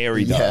getting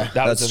hairy, though. Yeah,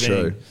 that's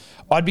true.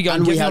 I'd be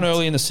going, get me on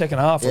early in the second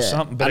half or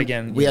something, but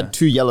again... We had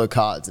 2 yellow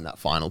cards in that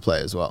final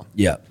play as well.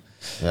 Yeah.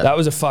 That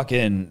was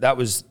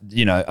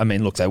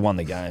look, they won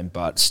the game,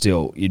 but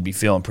still, you'd be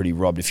feeling pretty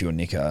robbed if you were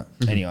Nico.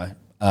 Anyway,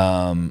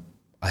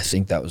 I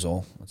think that was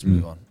all. Let's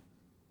move on.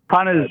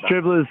 Punters,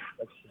 dribblers,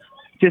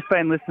 just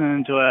been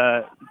listening to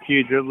a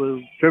few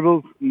dribbles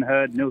and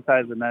heard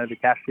Nilso and Nova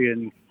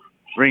Castrian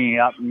ringing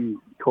up and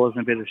causing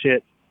a bit of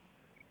shit.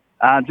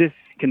 Just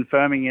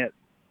confirming it,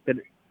 that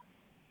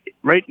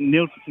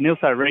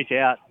Nilso reach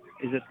out,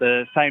 is it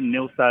the same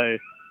Nilso,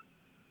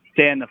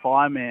 Dan the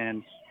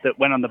fireman, that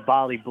went on the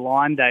Bali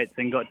blind dates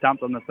and got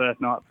dumped on the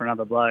first night for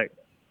another bloke?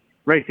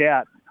 Reach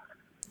out.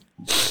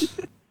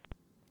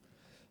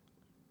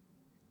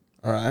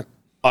 All right.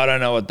 I don't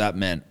know what that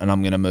meant, and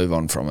I'm going to move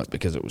on from it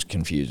because it was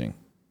confusing.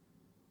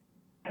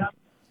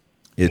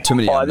 Yeah, too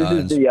many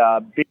unknowns. This is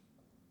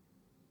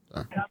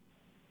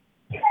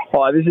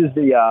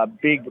the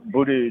big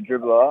Budu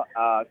dribbler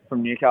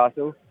from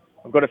Newcastle.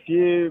 I've got a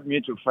few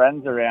mutual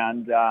friends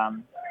around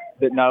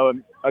that know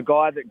a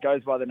guy that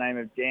goes by the name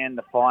of Dan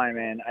the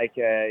Fireman,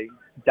 aka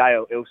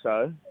Dale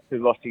Ilso, who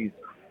lost his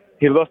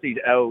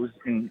L's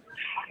in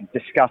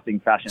disgusting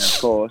fashion,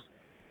 of course.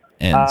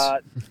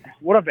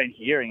 What I've been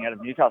hearing out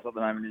of Newcastle at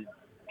the moment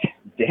is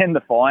Dan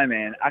the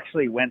Fireman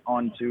actually went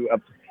on to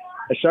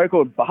a show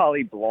called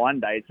Bali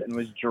Blind Dates and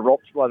was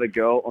dropped by the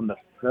girl on the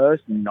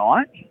first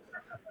night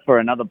for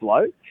another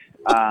bloke.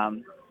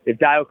 If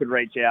Dale could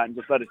reach out and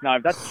just let us know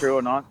if that's true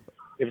or not.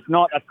 If it's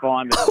not, that's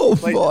fine. Oh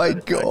my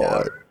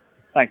God.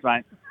 Thanks,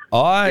 mate.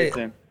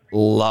 I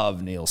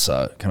love Neil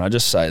So. Can I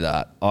just say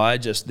that?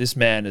 This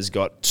man has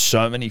got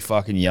so many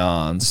fucking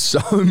yarns. So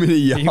many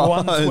yarns. He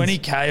won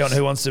 20K on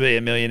Who Wants to Be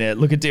a Millionaire.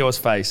 Look at Dio's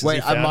face.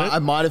 Wait, I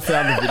might have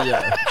found the video.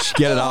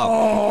 Get it up.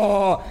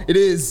 Oh, it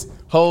is.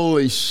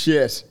 Holy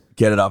shit.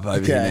 Get it up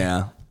over here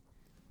now.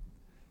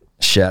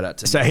 Shout out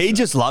to So he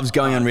just loves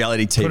going on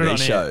reality Put it TV on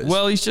shows. Here.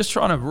 Well, he's just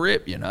trying to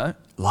rip,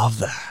 Love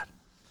that.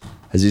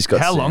 Has this got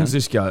How sound? long does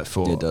this go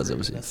for? Yeah, it does,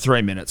 obviously.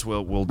 3 minutes.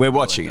 We're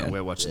watching it.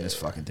 We're watching this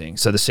fucking thing.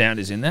 So the sound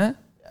is in there?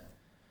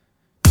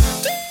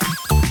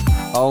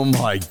 Oh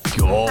my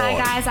God. Hi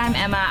guys, I'm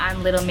Emma.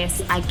 I'm Little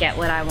Miss I Get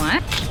What I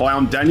Want. Hi,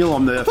 I'm Daniel.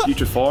 I'm the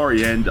future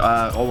Fiery, and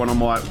I went on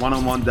my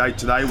one-on-one date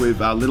today with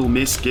Little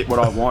Miss Get What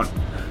I Want.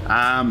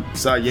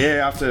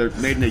 After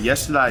meeting her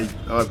yesterday,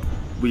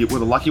 we were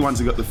the lucky ones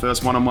who got the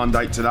first one-on-one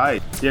date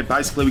today. Yeah,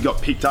 basically we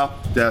got picked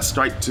up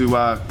straight to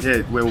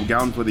where we're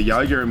going for the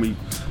yoga, and we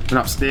went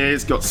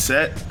upstairs, got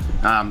set,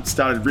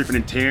 started ripping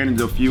and tearing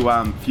into a few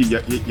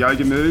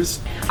yoga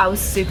moves. I was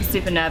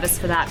super nervous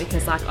for that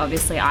because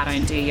obviously I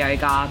don't do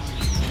yoga.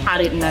 I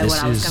didn't know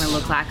what I was going to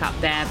look like up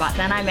there, but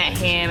then I met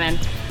him and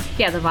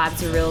yeah, the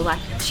vibes were real like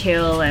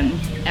chill and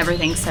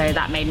everything, so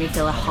that made me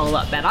feel a whole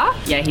lot better.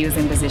 Yeah, he was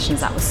in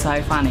positions that was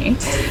so funny.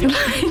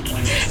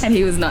 And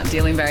he was not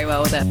dealing very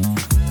well with it.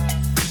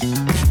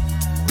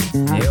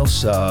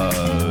 Nilso.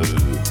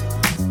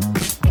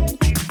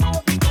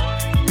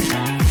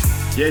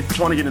 Yeah,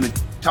 trying to get in a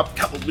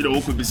couple of bit of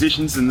awkward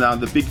positions, and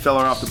the big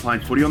fella after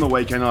playing footy on the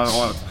weekend,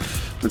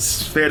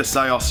 it's fair to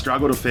say I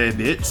struggled a fair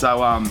bit. So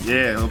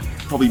yeah, I've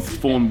probably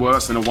performed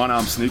worse than a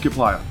one-arm snooker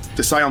player.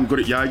 To say I'm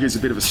good at yoga is a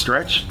bit of a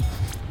stretch.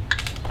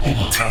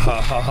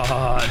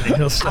 I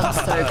was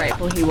so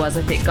grateful he was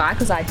a fit guy,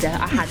 because I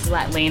had to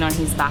like lean on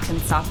his back and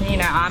stuff, and you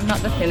know, I'm not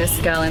the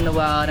thinnest girl in the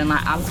world, and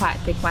like I'm quite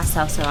thick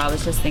myself, so I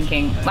was just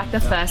thinking, like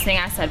the first thing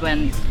I said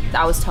when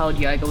I was told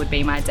yoga would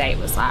be my date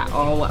was like,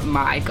 oh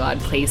my god,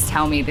 please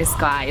tell me this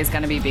guy is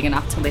going to be big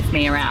enough to lift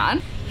me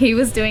around. He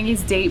was doing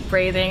his deep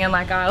breathing and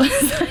like I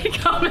was like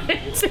coming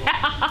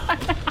down.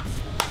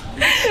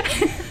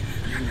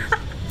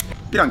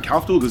 Bit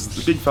uncomfortable because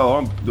the big fella,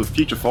 I'm the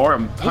future fire,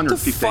 I'm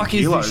 115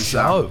 kilos.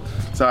 So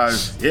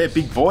yeah,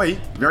 big boy,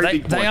 very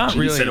big boy. They aren't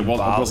You really said it in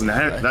wasn't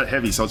Bali, that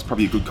heavy, so it's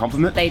probably a good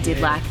compliment. They did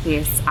like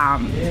this How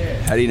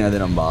do you know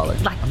that I'm Bali?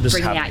 like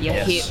bringing out your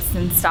hips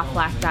and stuff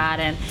like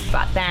that,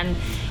 but then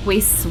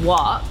we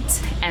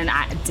swapped, and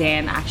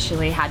Dan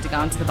actually had to go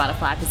into the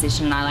butterfly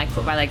position, and I like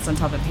put my legs on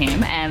top of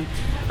him, and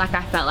like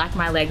I felt like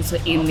my legs were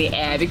in the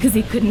air because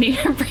he couldn't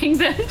even bring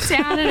them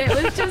down, and it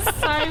was just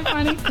so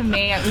funny for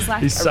me. It was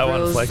like He's a so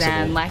real unflexible.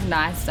 zen, like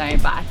nice zone,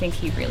 but I think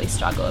he really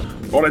struggled.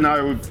 I don't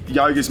know,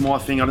 yoga's my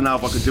thing. I don't know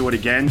if I could do it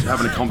again.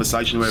 Having a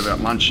conversation with her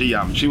about lunch,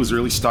 she was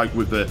really stoked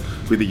with the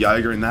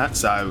yoga and that.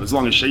 So as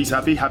long as she's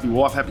happy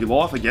wife, happy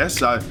life, I guess.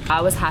 So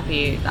I was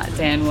happy that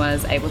Dan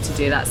was able to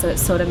do that, so it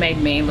sort of made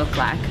me look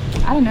like,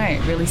 I don't know,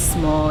 really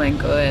small and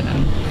good,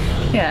 and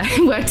yeah,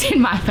 it worked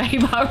in my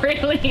favour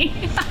really.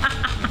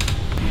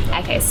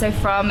 Okay, so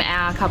from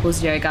our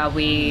couples yoga,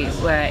 we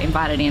were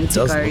invited in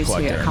to go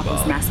to a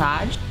couples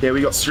massage. yeah,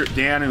 we got stripped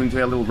down into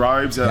our little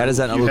robes. How does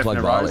that not Hugh look like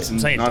Hefner Bali? robes, and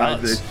Saying it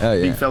does. the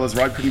big fella's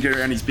robe couldn't get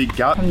around his big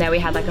gut. From there we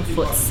had like a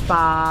foot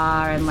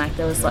spa, and like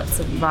there was lots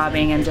of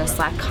rubbing and just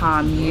like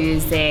calm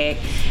music.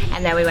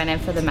 And then we went in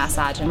for the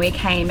massage, and we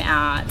came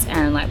out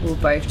and like we were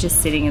both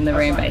just sitting in the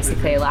room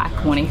basically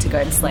like wanting to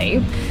go to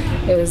sleep.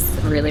 It was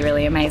really,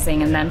 really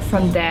amazing. And then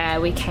from there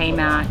we came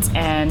out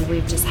and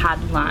we've just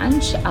had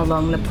lunch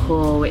along the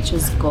pool, which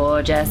was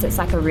gorgeous. It's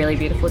like a really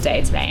beautiful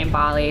day today in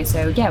Bali.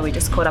 So yeah, we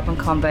just caught up on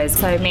combos.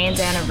 So me and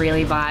Dan are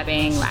really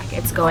vibing. Like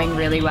it's going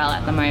really well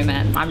at the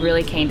moment. I'm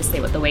really keen to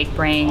see what the week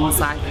brings.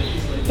 Like,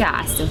 yeah,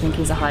 I still think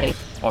he's a hottie.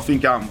 I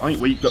think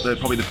we got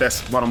probably the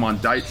best one-on-one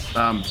date,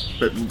 but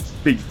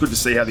it'd be good to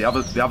see how the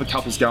other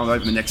couples going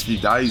over the next few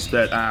days.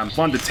 But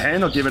 1 to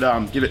 10, I'll give it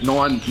 9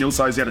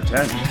 Nilsos out of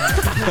 10.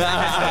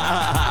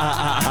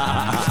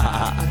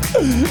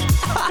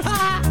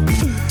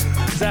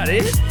 Is that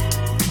it?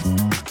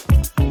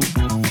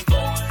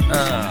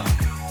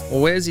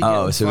 Well, where's he?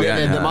 Oh, so we don't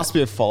there know. must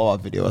be a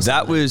follow-up video. Or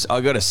That was,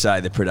 I got to say,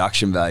 the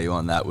production value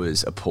on that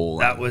was appalling.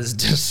 That was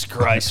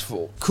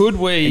disgraceful. Could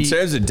we, in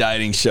terms of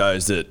dating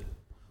shows that,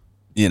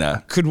 you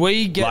know, could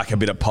we get like a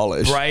bit of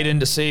polish? Braden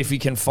to see if you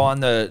can find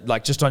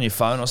like just on your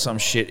phone or some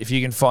shit, if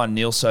you can find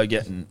Nilso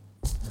getting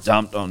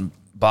dumped on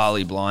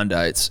Bali blind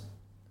dates.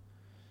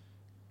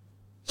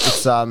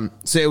 It's so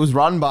it was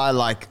run by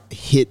like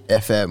Hit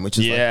FM, which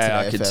is Yeah, like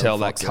I could Today tell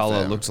FM, that Fox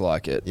colour FM. looked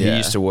like it. Yeah. He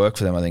used to work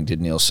for them, I think,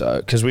 did Nilso.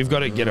 Because we've got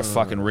to get a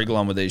fucking wriggle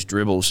on with these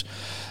dribbles.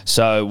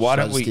 So why Should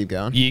I don't just we keep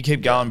going? You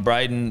keep going,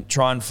 Braden.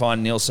 Try and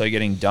find Nilso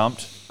getting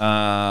dumped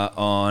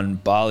on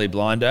Bali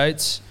blind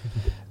dates.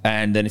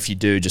 And then if you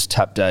do, just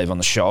tap Dave on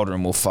the shoulder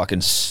and we'll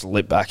fucking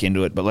slip back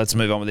into it. But let's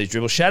move on with these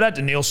dribbles. Shout out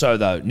to Nilso,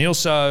 though.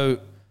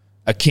 Nilso,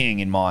 a king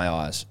in my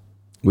eyes.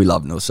 We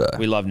love Nilso.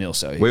 We love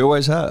Nilso. We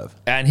always have.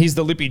 And he's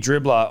the lippy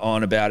dribbler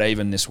on About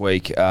Even this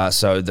week.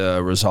 So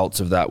the results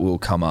of that will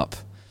come up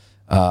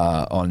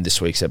on this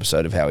week's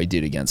episode of how he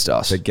did against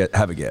us. So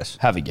have a guess.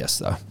 Have a guess,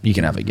 though. You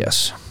can have a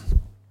guess.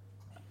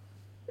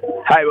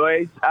 Hey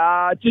boys,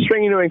 just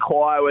ringing to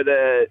inquire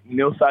whether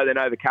Nilso the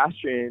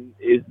Novocastrian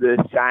is the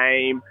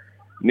same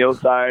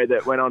Nilso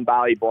that went on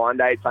Bali blind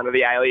dates under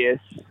the alias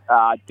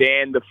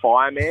Dan the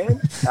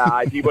Fireman.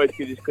 If you boys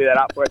could just clear that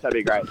up for us, that'd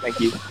be great. Thank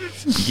you.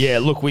 Yeah,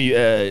 look, we're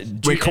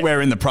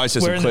in the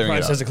process we're of in clearing the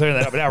process it of clearing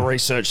that up, but our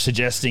research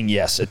suggesting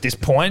yes at this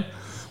point.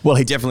 Well,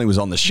 he definitely was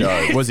on the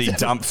show. Was he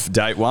dumped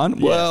date one?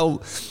 Yeah.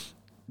 Well,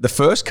 the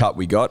first cut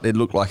we got, it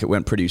looked like it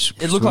went pretty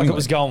It looked like it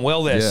was going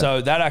well there. Yeah.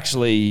 So that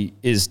actually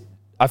is,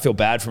 I feel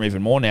bad for him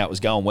even more now. It was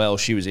going well.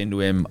 She was into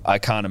him. I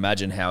can't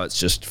imagine how it's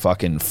just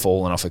fucking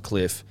fallen off a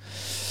cliff.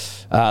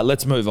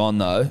 Let's move on,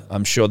 though.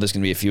 I'm sure there's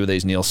going to be a few of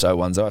these Nilso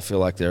ones. I feel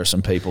like there are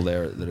some people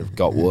there that have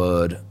got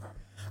word.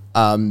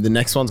 The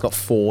next one's got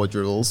 4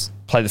 dribbles.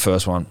 Play the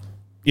first one.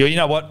 You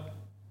know what?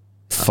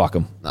 Fuck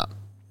them. Nah.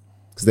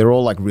 Because they're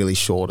all like really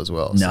short as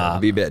well. so- Nah.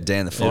 It'd be about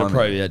Dan the It'll Fireman.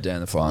 probably be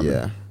Dan the Fireman.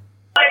 Yeah.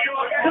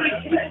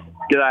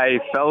 G'day,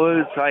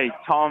 fellas. Hey,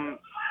 Tom,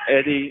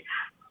 Eddie,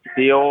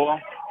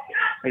 Dior.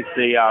 It's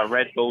the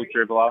Red Bull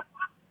dribbler.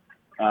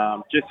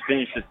 Just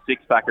finished a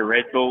 6-pack of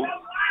Red Bull.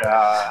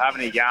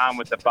 having a yarn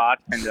with the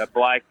bartender,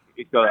 Blake.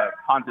 He's got a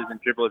punters and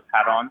dribblers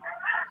hat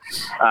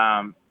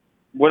on.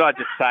 Would I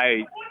just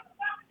say,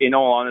 in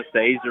all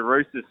honesty, he's a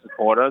Roosters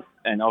supporter,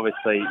 and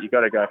obviously you've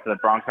got to go for the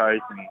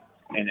Broncos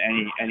in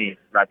any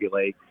rugby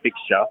league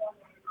fixture.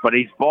 But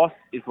his boss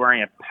is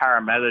wearing a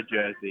Parramatta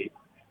jersey,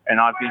 and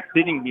I've been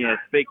sitting here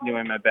speaking to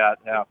him about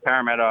how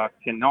Parramatta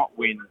cannot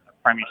win a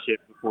premiership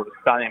before the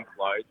sun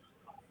implodes.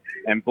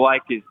 And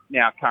Blake is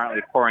now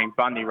currently pouring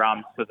Bundy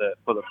rums for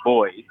the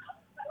boys.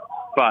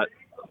 But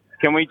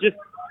can we just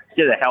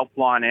get a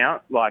helpline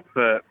out, like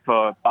for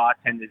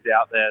bartenders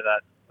out there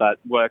that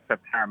work for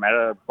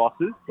Parramatta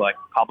bosses, like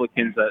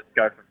publicans that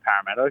go for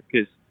Parramatta?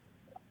 Because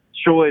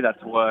surely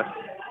that's worse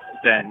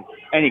than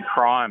any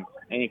crime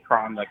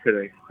that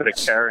could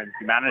occur in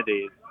humanity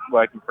is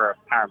working for a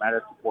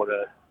Parramatta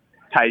supporter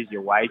pays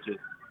your wages.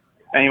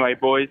 Anyway,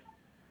 boys,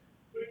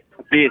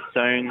 be you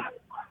soon.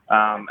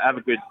 Have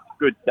a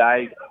good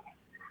day.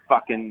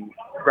 Fucking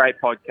great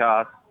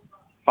podcast.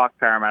 Fuck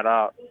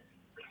Parramatta.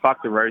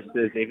 Fuck the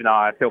Roosters, even though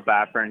I feel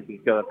bad for him because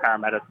he's got a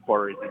Parramatta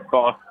supporter as his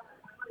boss.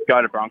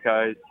 Go to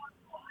Broncos.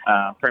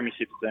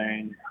 Premiership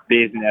soon.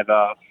 Beers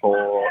never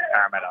for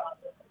Parramatta.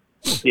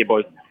 See you,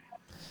 boys.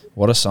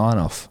 What a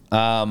sign-off.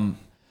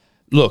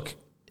 Look,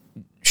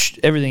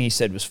 everything he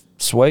said was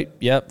sweet.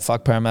 Yep,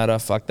 fuck Parramatta,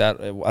 fuck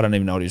that. I don't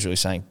even know what he was really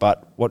saying.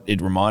 But what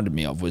it reminded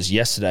me of was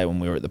yesterday when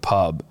we were at the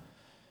pub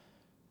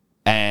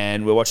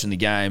and we're watching the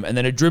game, and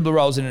then a dribbler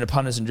rolls in a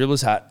punters and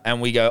dribblers hat,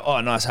 and we go,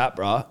 oh, nice hat,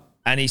 bruh.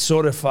 And he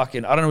sort of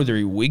fucking, I don't know whether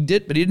he wigged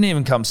it, but he didn't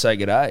even come say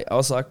g'day. I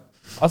was like,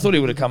 I thought he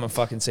would have come and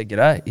fucking said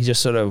g'day. He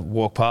just sort of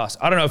walked past.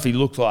 I don't know if he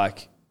looked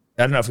like,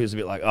 I don't know if he was a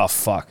bit like, oh,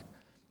 fuck.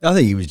 I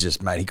think he was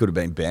just, mate, he could have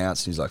been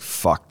bounced. He's like,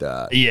 fuck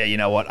that. Yeah, you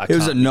know what? It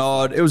was a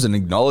nod. It was an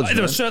acknowledgement.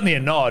 There was certainly a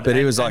nod. But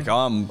he was like,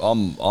 I'm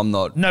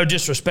not. No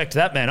disrespect to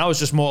that, man. I was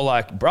just more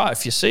like, bro,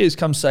 if you see us,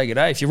 come say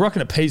g'day. If you're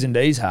rocking a P's and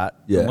D's hat,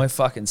 and we're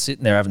fucking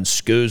sitting there having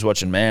scoos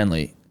watching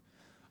Manly.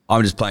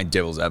 I'm just playing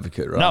devil's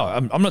advocate, right? No,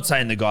 I'm not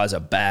saying the guy's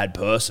a bad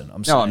person.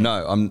 I'm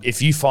saying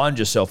if you find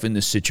yourself in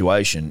this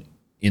situation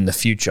in the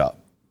future,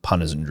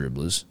 punters and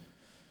dribblers,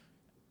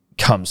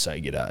 come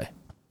say g'day.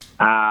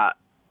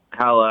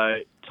 Hello,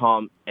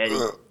 Tom, Eddie,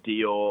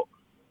 Dior.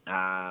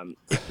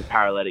 It's the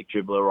paralytic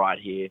dribbler right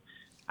here.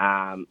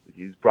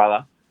 His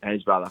brother and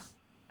his brother.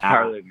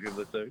 Paralytic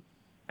dribbler too.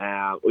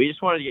 We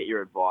just wanted to get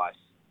your advice.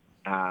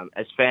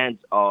 As fans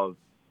of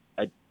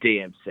a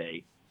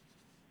DMC,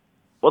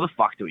 what the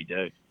fuck do we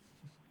do?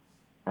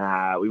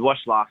 We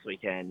watched last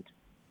weekend,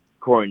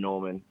 Corey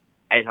Norman,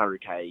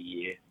 800k a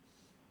year,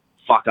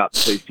 fuck up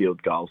 2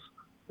 field goals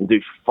and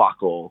do fuck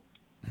all.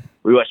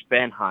 We watched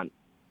Ben Hunt,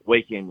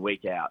 week in,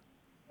 week out,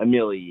 $1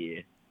 million a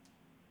year.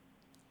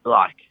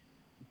 Like,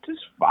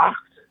 just fucked.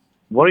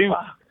 What are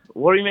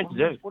you meant to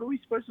do? What are we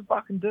supposed to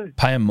fucking do?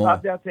 Pay him more.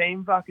 Start our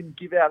team, fucking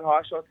give out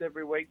high shots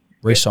every week.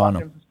 Re-sign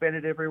get him.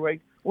 Suspended every week.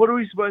 What are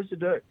we supposed to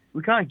do?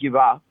 We can't give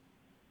up.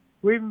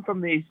 We're even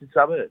from the eastern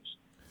suburbs.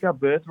 It's our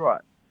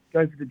birthright.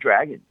 Go for the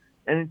Dragons.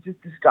 And it's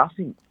just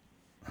disgusting.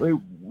 We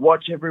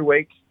watch every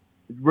week.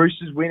 The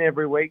Roosters win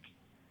every week.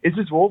 It's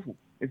just awful.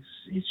 It's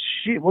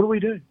shit. What do we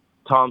do?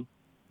 Tom,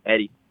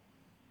 Eddie,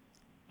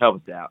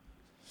 help us out.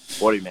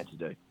 What are you meant to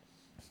do?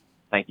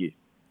 Thank you.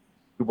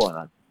 Goodbye,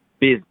 lad.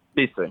 Be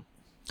soon.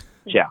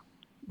 Ciao.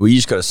 Well, you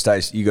just got to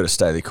stay. You got to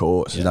stay the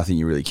course. There's nothing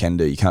you really can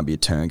do. You can't be a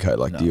turncoat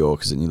like Dior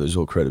because then you lose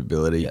all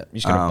credibility. Yeah, you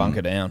just got to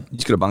bunker down. You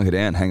just got to bunker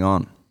down. Hang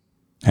on.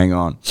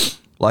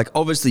 Like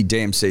obviously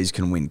DMCs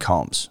can win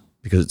comps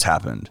because it's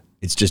happened.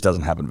 It just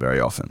doesn't happen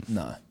very often.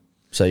 No.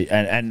 So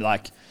and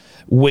like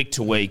week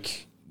to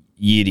week,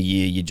 year to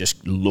year, you're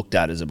just looked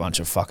at as a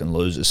bunch of fucking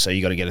losers. So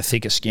you got to get a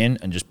thicker skin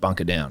and just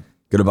bunker down.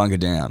 Got to bunker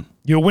down.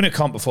 You'll win a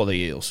comp before the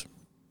Eels.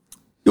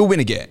 You'll win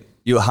again.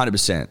 You're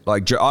 100%.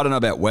 Like I don't know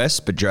about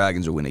West, but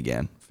Dragons will win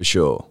again for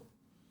sure.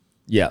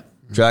 Yeah.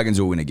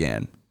 Dragons will win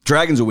again.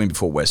 Dragons will win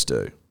before West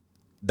do.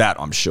 That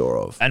I'm sure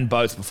of. And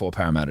both before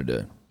Parramatta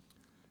do.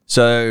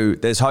 So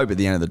there's hope at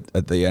the end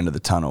of the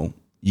tunnel.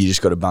 You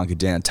just got to bunker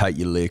down, take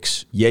your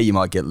licks. Yeah, you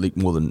might get licked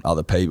more than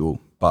other people,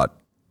 but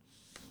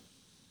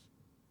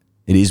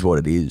it is what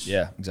it is.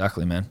 Yeah,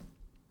 exactly, man.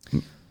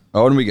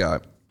 On we go.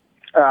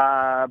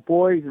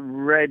 Boys,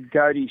 Red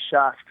Goatee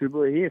Sharks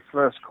dribbler here.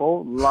 First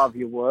call. Love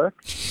your work.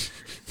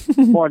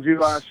 Mind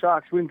you,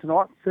 Sharks win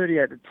tonight,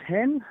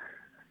 38-10.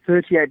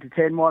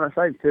 38-10, might I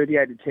say,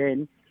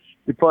 38-10.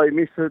 You probably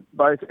missed it,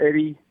 both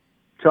Eddie,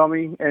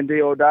 Tommy, and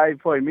Dior Dave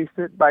probably missed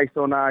it based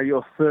on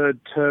your third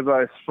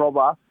turbo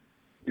throbber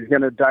is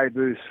going to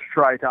debut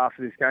straight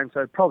after this game,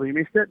 so probably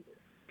missed it.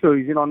 So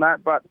he's in on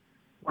that, but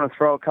I want to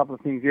throw a couple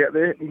of things out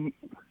there.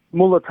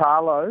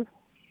 Mulatalo,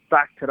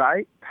 back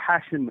today,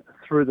 passion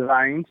through the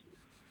veins.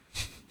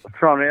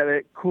 Thrown out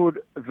there, could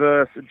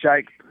verse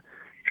Jake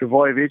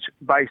Trbojevic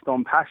based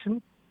on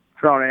passion.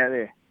 Thrown out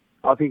there.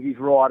 I think he's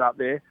right up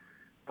there.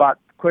 But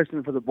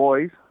question for the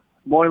boys,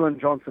 Moylan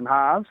Johnson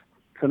halves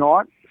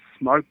tonight,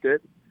 smoked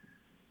it.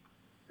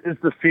 Does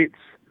the Fitz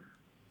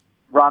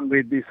run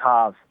with this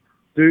halves?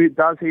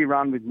 Does he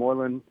run with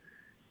Moylan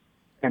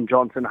and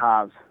Johnson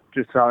halves?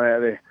 Just throw it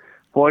out there.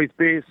 Boys,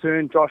 be here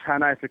soon. Josh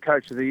Hannay for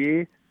Coach of the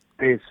Year.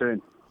 Be here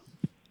soon.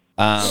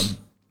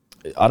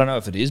 I don't know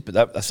if it is, but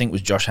that I think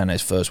was Josh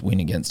Hannay's first win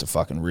against a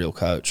fucking real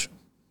coach,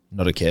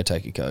 not a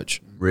caretaker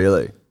coach.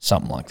 Really?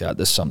 Something like that.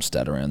 There's some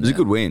stat around there. It was a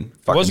good win.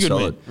 It was a good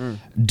Fucking win.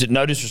 solid.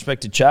 No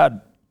disrespect to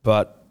Chad,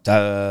 but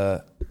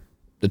the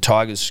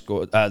Tigers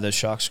scored, the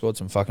Sharks scored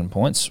some fucking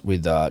points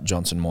with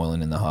Johnson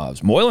Moylan in the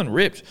halves. Moylan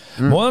ripped.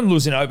 Moylan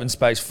was in open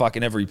space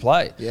fucking every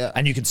play. Yeah.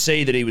 And you could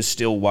see that he was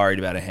still worried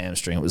about a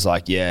hamstring. It was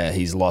like, yeah,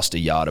 he's lost a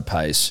yard of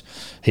pace.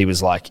 He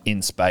was like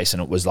in space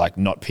and it was like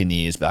not pin the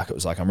ears back. It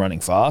was like, I'm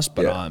running fast,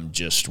 but I'm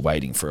just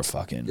waiting for a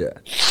fucking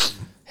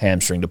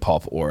hamstring to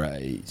pop or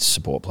a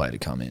support player to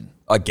come in.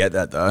 I get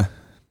that though.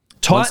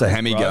 Once the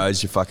hammy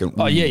goes, you're fucking...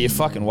 Oh, yeah, you're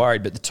fucking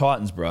worried. But the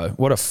Titans, bro,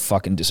 what a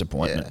fucking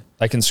disappointment. Yeah.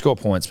 They can score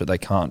points, but they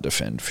can't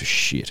defend for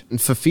shit. And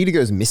Fafita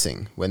goes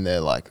missing when they're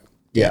like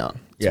down.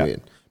 It's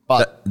weird.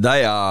 But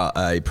they are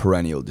a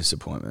perennial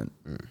disappointment.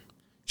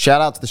 Shout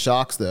out to the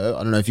Sharks, though.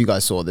 I don't know if you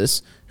guys saw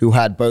this, who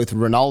had both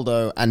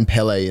Ronaldo and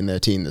Pele in their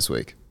team this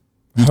week.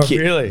 Oh,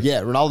 really?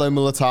 Yeah, Ronaldo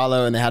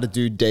Mulatalo, and they had a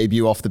dude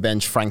debut off the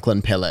bench,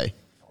 Franklin Pele.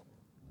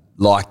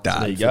 Like that.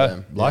 There you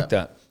go. Like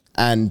that.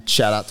 And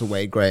shout out to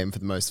Wade Graham for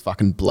the most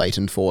fucking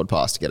blatant forward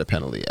pass to get a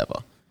penalty ever.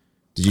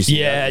 Did you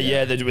see that?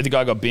 Yeah. The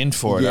guy got binned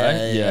for it,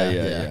 Yeah,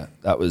 yeah.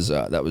 That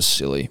was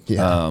silly.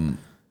 Yeah.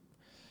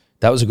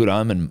 That was a good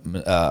omen,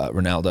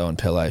 Ronaldo and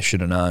Pele.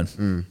 Should have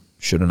known.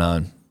 Should have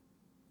known.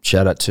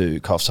 Shout out to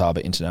Coffs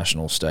Harbour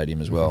International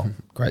Stadium as well.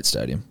 Great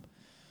stadium.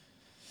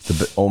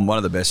 One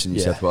of the best in New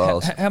South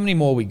Wales. How many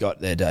more we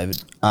got there,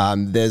 David?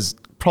 There's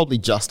probably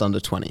just under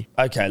 20.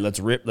 Okay, let's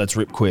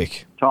rip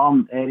quick.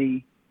 Tom,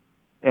 Eddie,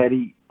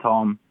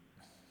 Tom,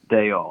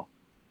 Dior.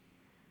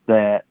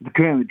 The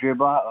current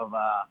dribbler of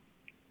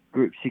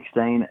Group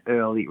 16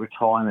 early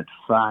retirement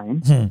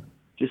fame.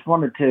 Just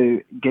wanted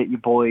to get your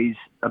boys'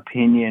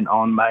 opinion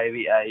on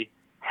maybe a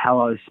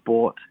Hello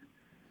Sport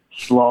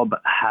slob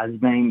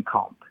has-been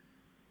comp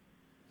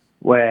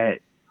where,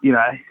 you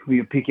know,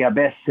 we pick our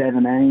best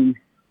 17.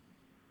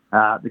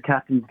 The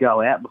captains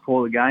go out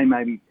before the game,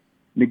 maybe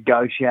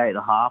negotiate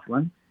the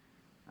halfling.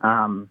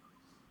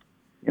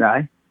 You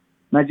know,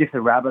 imagine if the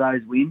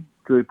Rabbitohs win.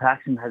 Drew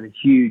Paxton has a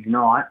huge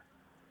night.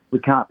 We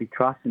can't be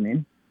trusting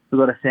him. We've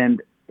got to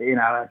send, you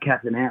know, our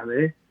captain out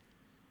there.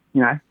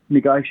 You know,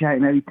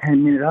 negotiate maybe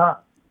 10-minute half.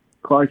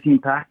 Close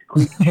impact,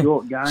 quick,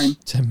 short game.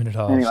 10-minute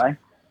half. Anyway,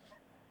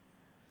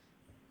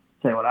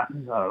 see what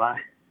happens. I don't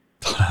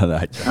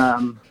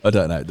know. I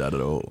don't know that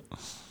at all.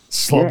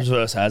 Slobs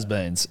versus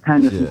has-beens.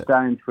 Henderson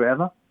Stones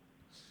forever.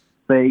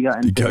 There you go.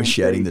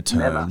 Negotiating the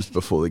terms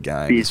before the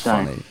game is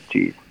funny.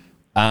 Cheers.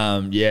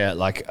 Yeah,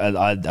 like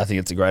I think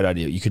it's a great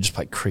idea. You could just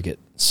play cricket,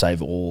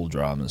 save all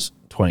dramas.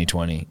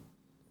 2020,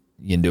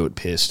 you can do it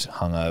pissed,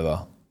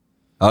 hungover.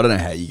 I don't know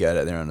how you go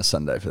out there on a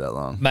Sunday for that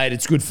long. Mate,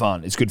 it's good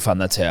fun. It's good fun.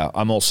 That's how.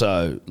 I'm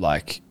also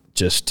like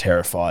just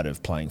terrified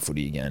of playing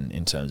footy again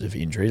in terms of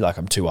injury. Like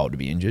I'm too old to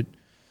be injured.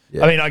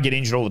 Yeah. I mean, I get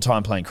injured all the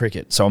time playing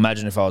cricket. So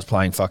imagine if I was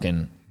playing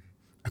fucking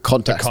a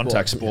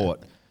contact sport.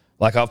 Yeah.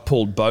 Like I've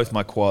pulled both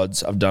my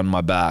quads. I've done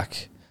my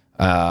back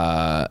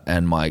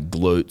and my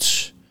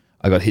glutes.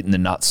 I got hit in the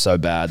nuts so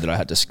bad that I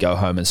had to go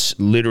home and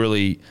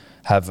literally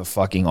have a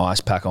fucking ice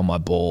pack on my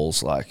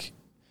balls. Like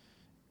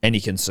any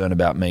concern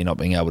about me not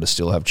being able to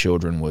still have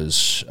children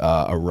was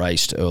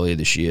erased earlier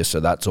this year. So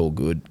that's all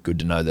good. Good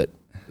to know that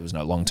there was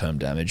no long-term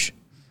damage.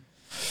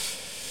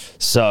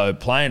 So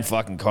playing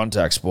fucking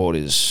contact sport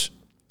is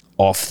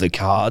off the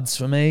cards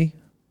for me,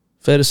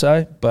 fair to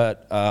say.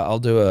 But I'll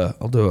do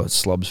a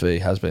slobs v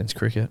has-beens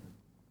cricket.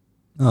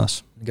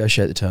 Nice.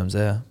 Negotiate the terms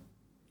there.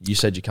 You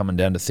said you're coming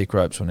down to thick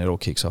ropes when it all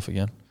kicks off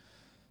again.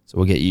 So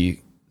we'll get you...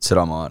 Said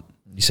I might.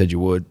 You said you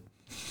would.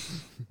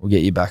 We'll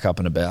get you back up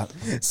and about.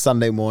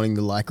 Sunday morning,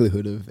 the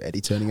likelihood of Eddie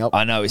turning up.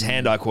 I know, his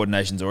hand-eye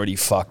coordination's already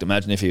fucked.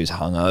 Imagine if he was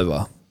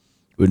hungover.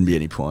 Wouldn't be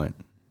any point.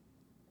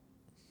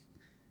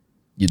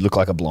 You'd look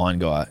like a blind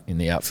guy in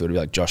the outfield. It'd be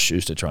like Josh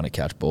Schuster trying to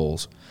catch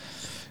balls.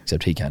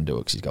 Except he can do it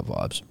because he's got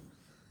vibes.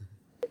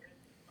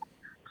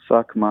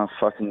 Suck my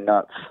fucking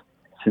nuts.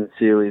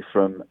 Sincerely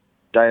from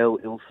Dale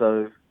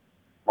Ilso,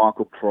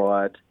 Michael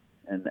Pride,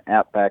 and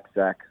Outback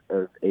Zach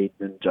of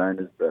Edmund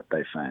Jonas'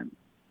 birthday fame.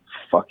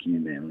 Fuck you,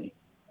 Manly.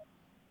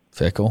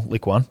 Fair call.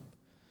 Lick one.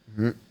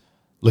 Mm-hmm.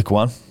 Lick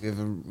one.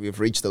 We've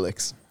reached the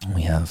licks.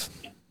 We have.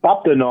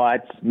 Up the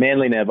Knights,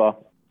 Manly never.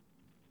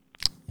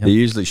 They're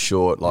usually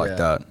short like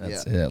that.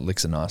 Yeah,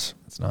 licks are nice.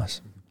 It's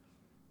nice.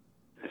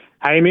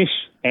 Hamish,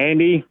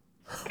 Andy,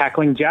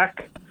 Tackling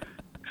Jack,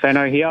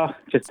 Feno here,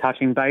 just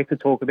touching base to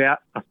talk about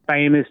a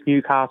famous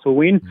Newcastle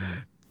win.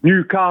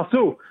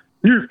 Newcastle!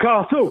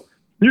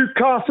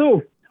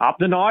 Up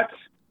the Knights.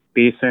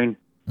 Be you soon.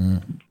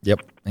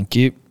 Yep. Thank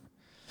you.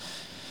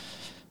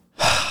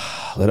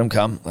 Let them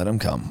come.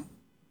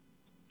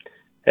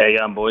 How you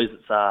going, boys?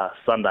 It's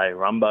Sunday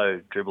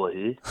Rumbo dribbler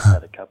here.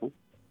 Had a couple.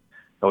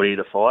 Not here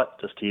to fight,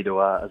 just here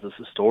to as a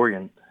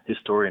historian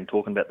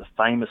talking about the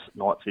famous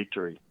Knights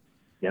victory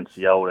against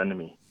the old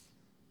enemy.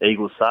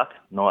 Eagles suck.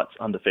 Knights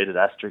undefeated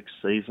asterisk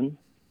season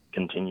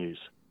continues.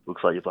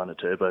 Looks like you're blown a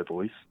turbo,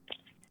 boys.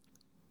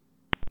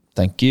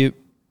 Thank you.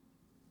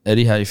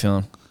 Eddie, how you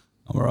feeling?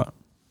 I'm all right.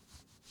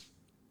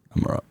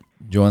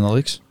 Enjoying the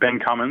licks? Ben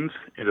Cummins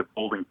is a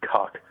balding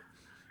cock.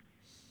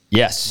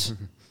 Yes.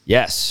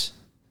 Yes.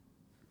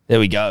 There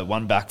we go.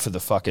 One back for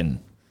the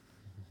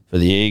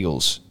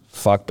Eagles.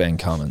 Fuck Ben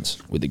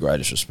Cummins with the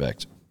greatest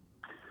respect.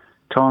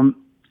 Tom,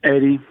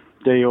 Eddie,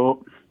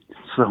 Dior, it's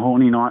the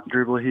horny night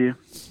dribbler here.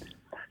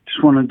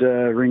 Just wanted to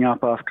ring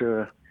up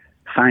after a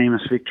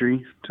famous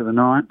victory to the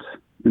Knights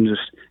and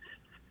just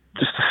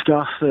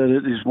discuss that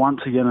it is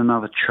once again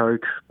another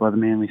choke by the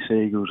Manly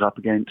Sea Eagles up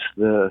against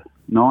the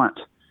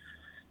Knights.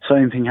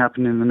 Same thing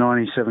happened in the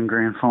 97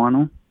 grand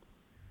final.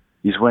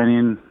 He's went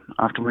in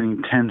after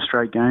winning 10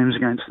 straight games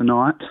against the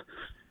Knights,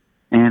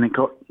 and it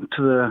got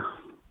to the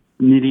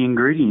nitty and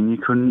gritty, and you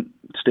couldn't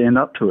stand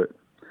up to it.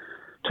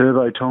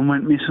 Turbo Tom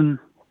went missing.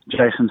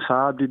 Jason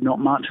Saab did not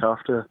much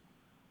after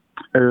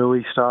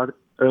early start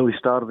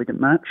of the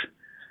match,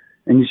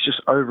 and he's just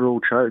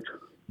overall choked.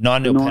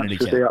 9-0 penalty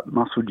just count. out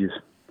muscled you.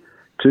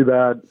 Too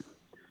bad.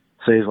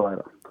 See you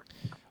later.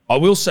 I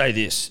will say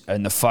this,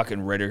 and the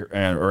fucking rhetoric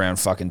around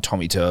fucking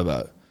Tommy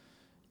Turbo.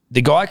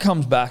 The guy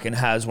comes back and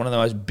has one of the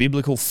most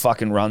biblical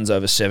fucking runs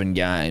over 7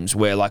 games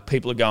where, like,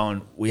 people are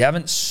going, we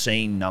haven't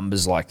seen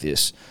numbers like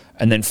this.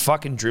 And then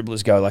fucking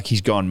dribblers go, like,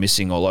 he's gone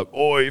missing, or like,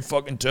 oh, you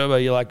fucking Turbo.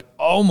 You're like,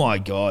 oh my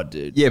God,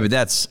 dude. Yeah, but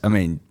that's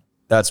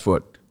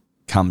what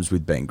comes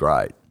with being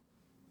great.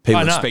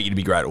 People I know. expect you to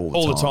be great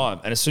all the time.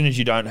 And as soon as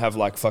you don't have,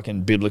 like,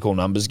 fucking biblical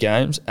numbers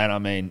games, and I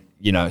mean,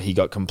 you know, he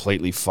got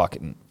completely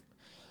fucking...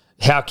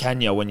 How can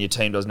you when your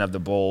team doesn't have the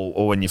ball,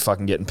 or when you're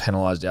fucking getting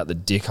penalised out the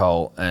dick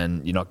hole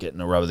and you're not getting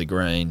a rub of the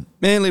green?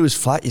 Manly was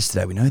flat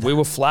yesterday, we know that. We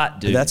were flat,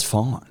 dude. But that's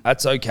fine.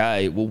 That's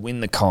okay. We'll win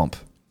the comp.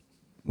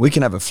 We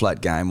can have a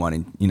flat game,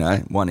 1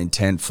 in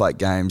 10 flat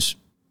games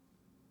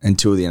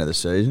until the end of the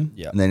season.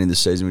 Yeah. And then in the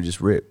season we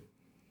just rip.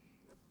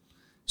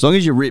 As long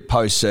as you rip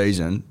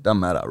post-season, doesn't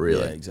matter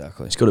really. Yeah,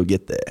 exactly. It's got to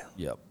get there.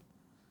 Yep.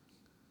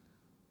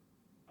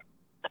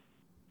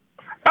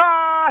 Fucking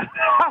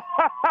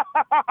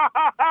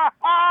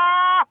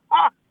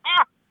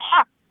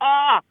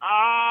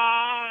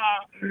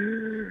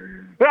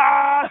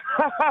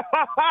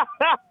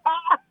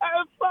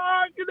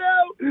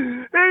hell.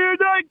 You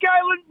know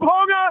Galen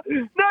Ponga,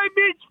 no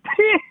Mitch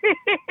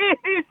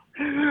Pearce,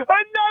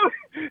 and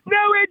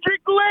no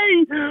Edric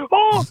Lee,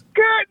 or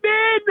Kurt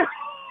Mann.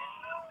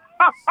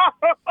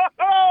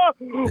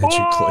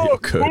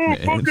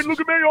 Fucking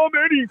look at me, I'm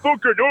Eddie.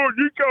 Fucking,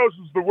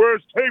 Newcastle's the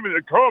worst team in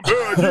the comp.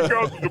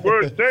 Newcastle's the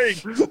worst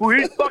team. Well,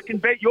 he's fucking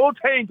bet your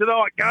team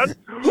tonight, gun.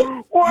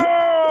 Whoa!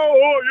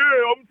 Oh,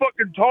 yeah, I'm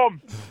fucking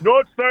Tom.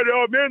 Knights 30,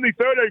 Manly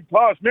 13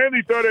 plus.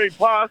 Manly 13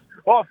 plus.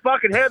 Oh,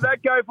 fucking how'd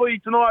that go for you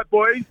tonight,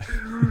 boys?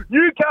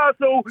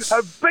 Newcastle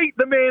have beat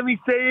the Manly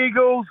Sea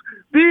Eagles.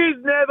 Beers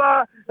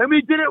never. And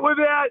we did it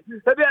without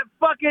about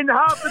fucking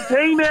half the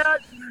team out.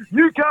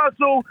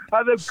 Newcastle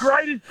are the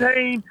greatest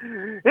team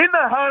in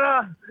the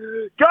Hunter.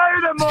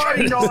 Go the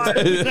Mighty Knights.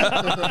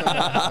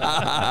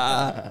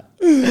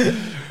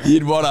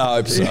 You'd want to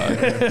hope so.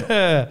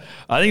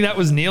 I think that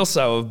was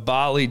Neilso of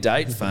Barley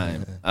Date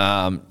fame.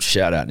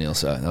 Shout out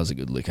Neilso. That was a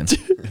good licking.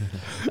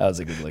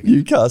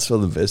 Newcastle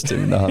are the best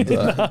team in the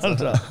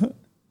Hunter.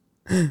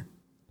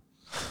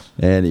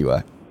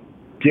 Anyway.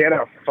 Get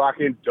a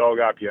fucking dog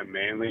up, you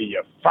Manly.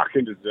 You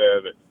fucking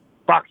deserve it.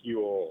 Fuck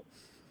you all.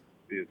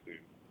 See you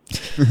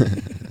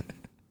soon.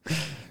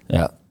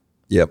 Yeah.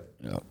 Yep.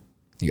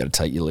 You got to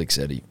take your licks,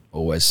 Eddie.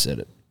 Always said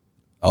it.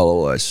 I'll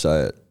always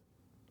say it.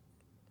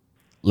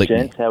 Lick me.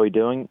 Gents, how are we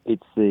doing?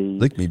 It's the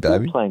Lick me,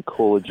 baby. still playing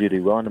Call of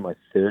Duty, well into my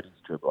 30s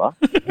dribbler.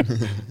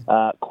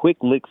 Quick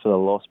lick for the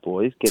Lost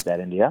Boys. Get that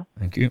into you.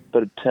 Thank you.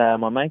 But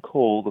my main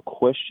call, the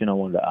question I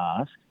wanted to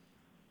ask,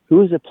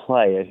 who is a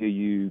player who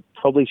you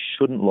probably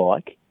shouldn't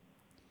like,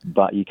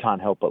 but you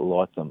can't help but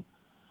like them?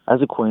 As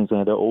a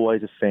Queenslander,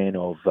 always a fan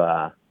of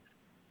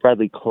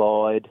Bradley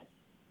Clyde,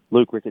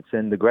 Luke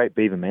Ricketson, the great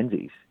Beaver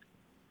Menzies.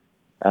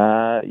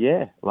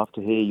 Love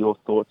to hear your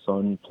thoughts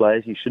on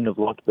players you shouldn't have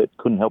liked but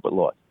couldn't help but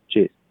like.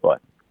 Cheers. Bye.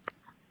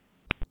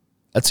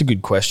 That's a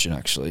good question,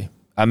 actually.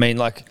 I mean,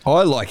 like...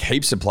 I like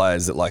heaps of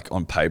players that, like,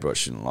 on paper I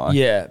shouldn't like.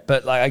 Yeah,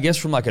 but, like, I guess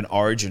from, like, an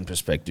origin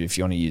perspective, if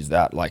you want to use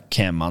that, like,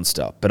 Cam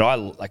Munster. But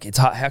it's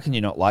hard. How can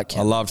you not like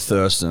Cam? I loved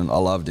Thurston. I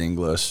loved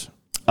Inglis.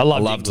 I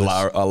loved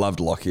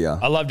Lockyer.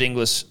 I loved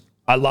Inglis.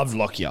 I loved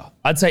Lockyer.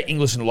 I'd say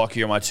Inglis and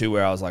Lockyer are my two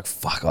where I was like,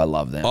 fuck, I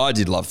love them. I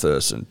did love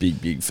Thurston.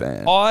 Big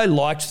fan. I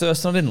liked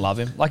Thurston. I didn't love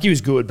him. Like, he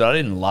was good, but I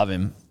didn't love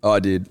him.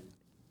 I did.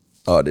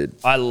 I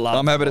loved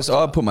I'm happy to...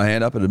 I'll put my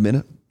hand up in a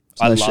minute.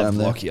 I loved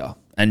Lockyer.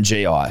 And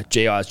GI.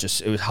 GI is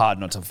just... It was hard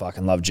not to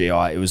fucking love GI.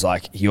 It was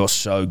like, you're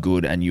so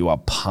good and you are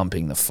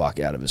pumping the fuck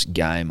out of us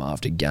game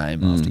after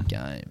game after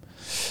game.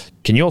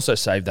 Can you also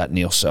save that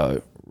Neil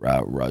So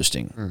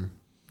roasting?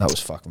 That was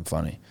fucking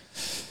funny.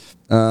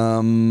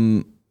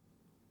 There's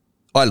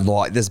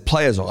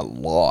players I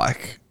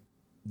like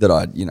that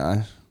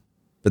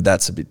but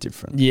that's a bit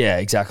different. Yeah,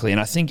 exactly. And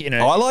I think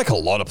I like a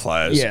lot of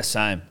players. Yeah,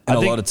 same. And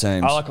a lot of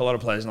teams. I like a lot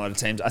of players and a lot of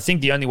teams. I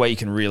think the only way you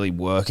can really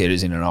work it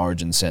is in an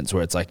Origin sense,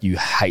 where it's like you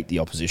hate the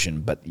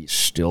opposition, but you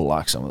still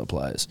like some of the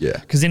players. Yeah.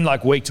 Because in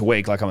like week to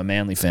week, like I'm a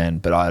Manly fan,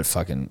 but I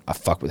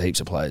fuck with heaps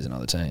of players in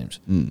other teams.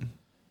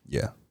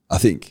 Yeah, I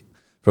think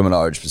from an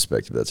Origin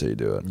perspective, that's how you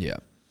do it. Yeah.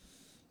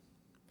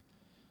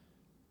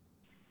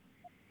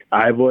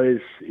 Hi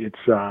boys, it's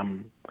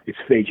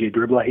Fiji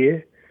Dribbler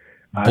here.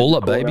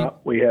 Buller, baby.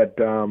 We had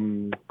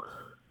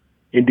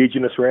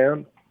Indigenous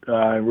round,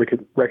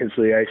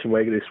 reconciliation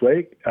week this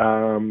week,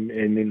 and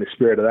in the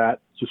spirit of that,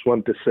 just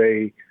wanted to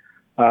see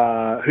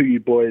who you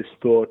boys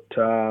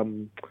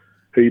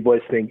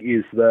think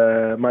is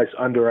the most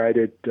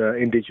underrated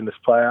Indigenous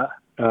player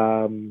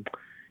in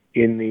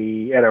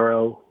the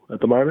NRL at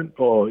the moment,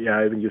 or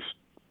even just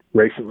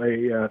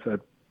recently,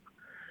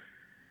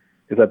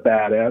 if I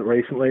bowed out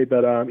recently.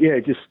 But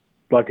just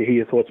like to hear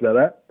your thoughts about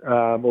that.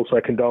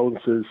 Also,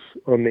 condolences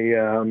on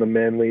the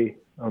Manly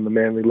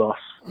loss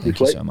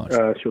this week. So much.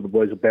 Sure the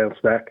boys will bounce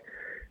back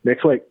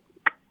next week.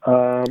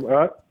 All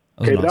right,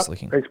 That was keep a it nice up.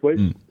 licking. Thanks, boys.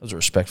 That was a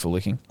respectful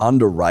licking.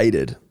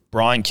 Underrated.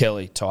 Brian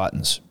Kelly,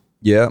 Titans.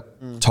 Yeah.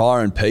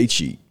 Tyron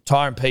Peachy.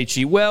 Tyron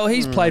Peachy. Well,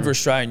 he's played for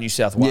Australia and New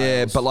South Wales.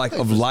 Yeah, but like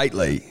of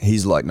lately,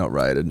 he's like not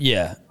rated.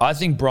 Yeah, I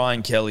think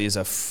Brian Kelly is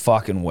a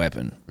fucking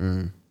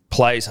weapon.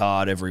 Plays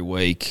hard every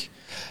week.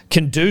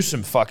 Can do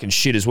some fucking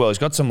shit as well. He's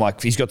got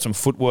some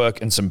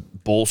footwork and some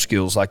ball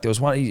skills. Like there was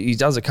one, he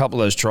does a couple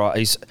of those tries.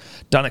 He's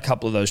done a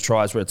couple of those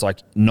tries where it's like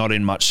not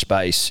in much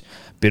space,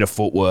 bit of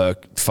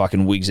footwork,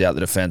 fucking wigs out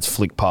the defense,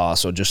 flick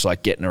pass, or just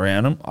like getting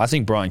around him. I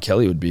think Brian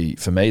Kelly would be,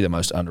 for me, the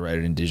most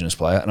underrated Indigenous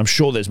player. And I'm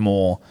sure there's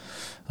more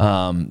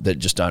that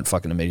just don't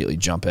fucking immediately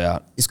jump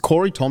out. Is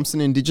Corey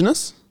Thompson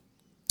Indigenous?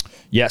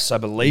 Yes, I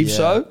believe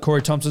so.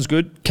 Corey Thompson's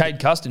good. Cade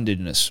Cust,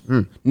 Indigenous.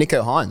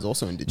 Nico Hines,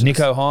 also Indigenous.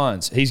 Nico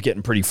Hines. He's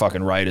getting pretty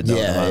fucking rated though.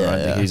 At the moment.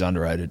 I think he's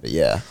underrated. But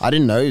yeah, I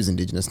didn't know he was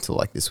Indigenous until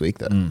like this week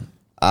though.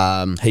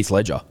 Heath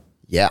Ledger.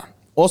 Yeah.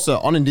 Also,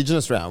 on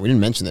Indigenous round, we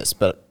didn't mention this,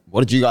 but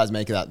what did you guys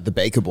make of that? The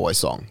Baker Boy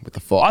song with the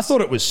Fox? I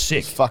thought it was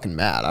sick. Fucking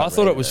mad. I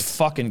thought it was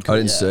fucking cool. I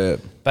didn't see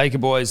it. Baker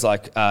Boy's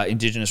like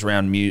Indigenous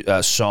round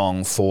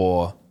song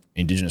for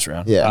Indigenous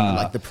round. Yeah,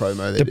 like the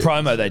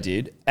promo they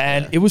did.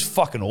 And it was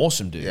fucking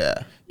awesome, dude.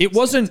 Yeah. It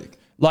wasn't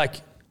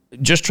like,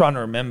 just trying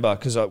to remember,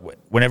 because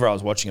whenever I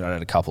was watching it, I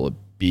had a couple of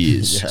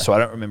beers, so I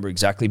don't remember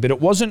exactly. But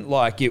it wasn't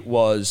like it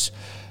was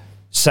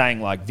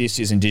saying like this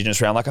is Indigenous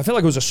round. Like I feel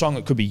like it was a song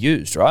that could be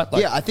used, right?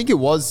 Like, yeah, I think it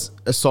was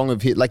a song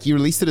of hit. Like he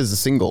released it as a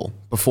single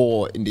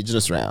before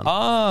Indigenous round.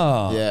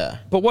 Ah. Yeah.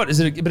 But what is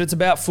it? But it's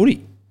about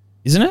footy,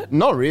 isn't it?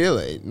 Not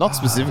really. Not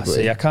specifically.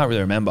 See, I can't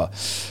really remember.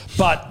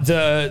 But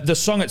the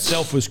song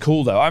itself was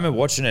cool though. I remember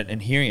watching it and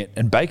hearing it,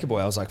 and Baker Boy,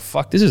 I was like,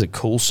 fuck, this is a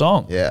cool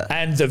song. Yeah.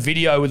 And the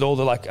video with all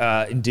the like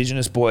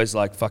Indigenous boys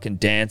like fucking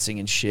dancing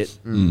and shit.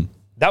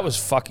 That was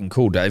fucking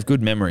cool, Dave.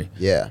 Good memory.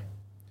 Yeah.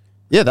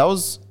 Yeah, that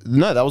was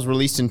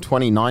released in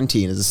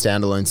 2019 as a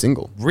standalone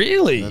single.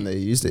 Really? And they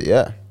used it,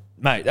 yeah.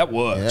 Mate, that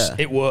works. Yeah.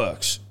 It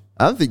works.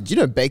 I don't think, do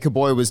you know Baker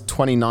Boy was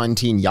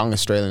 2019 Young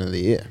Australian of the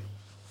Year?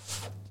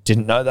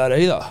 Didn't know that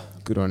either.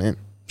 Good on him.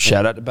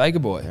 Shout out to Baker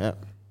Boy. Yeah.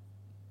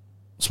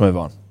 Let's move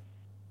on.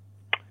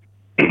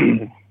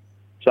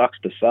 Sucks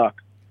to suck.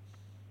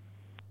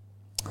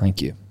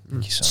 Thank you.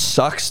 Thank you so much.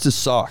 Sucks to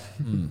suck.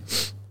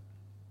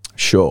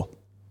 Sure.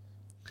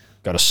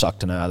 Got to suck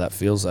to know how that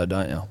feels though,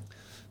 don't you?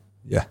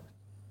 Yeah.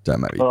 Don't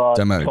make me Tom.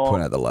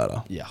 point out the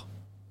ladder. Yeah.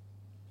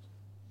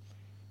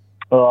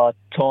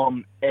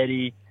 Tom,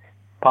 Eddie,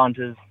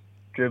 punters,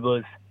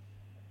 dribblers,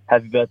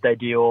 happy birthday,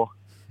 Dior.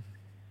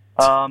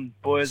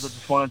 Boys, I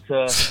just wanted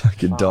to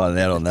Fucking dying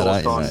out on that,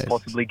 aren't you, mate?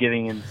 possibly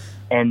giving an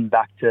end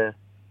back to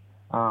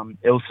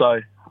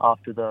Ilso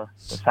after the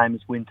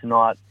famous win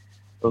tonight.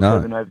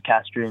 Ilso over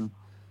Castrian.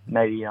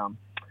 Maybe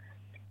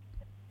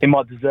he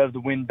might deserve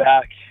the win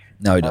back.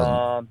 No, he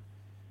doesn't.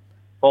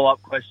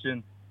 Follow-up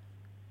question.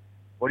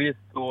 What are your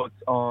thoughts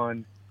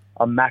on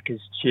a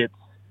Macca's chips?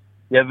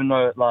 You ever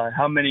know, like,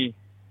 how many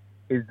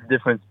is the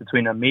difference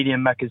between a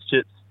medium Macca's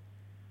chips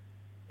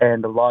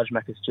and a large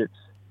Macca's chips?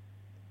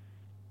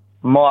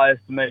 My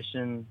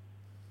estimation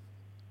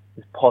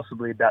is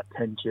possibly about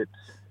 10 chips.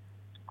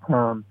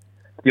 If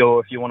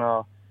you want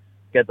to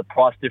get the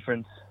price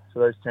difference for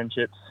those 10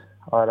 chips,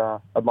 I'd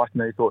like to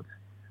know your thoughts.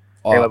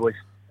 Anyway, boys,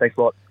 thanks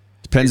a lot.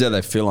 Depends how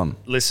they fill them.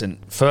 Listen,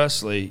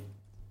 firstly,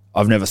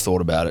 I've never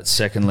thought about it.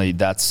 Secondly,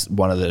 that's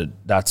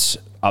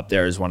up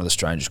there as one of the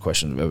strangest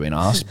questions we've ever been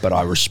asked, but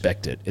I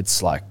respect it.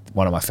 It's like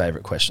one of my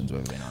favourite questions we've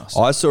ever been asked.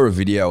 I saw a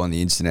video on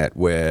the internet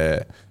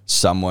where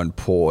someone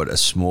poured a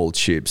small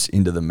chips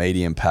into the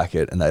medium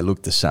packet and they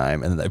looked the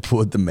same, and then they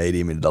poured the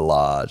medium into the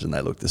large and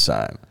they looked the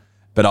same.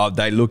 But I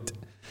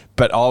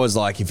was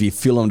like, if you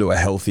fill them to a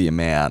healthy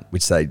amount,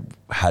 which they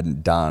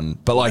hadn't done,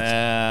 but like,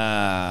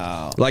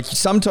 wow. Like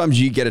sometimes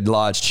you get a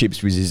large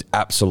chips, which is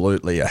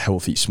absolutely a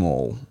healthy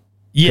small.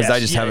 Yes,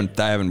 because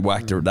they haven't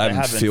whacked it, they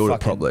haven't filled it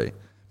properly.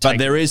 But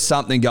there is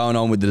something going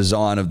on with the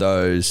design of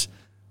those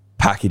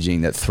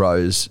packaging that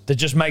throws. That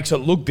just makes it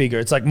look bigger.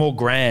 It's like more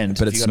grand.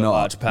 But if it's you got a not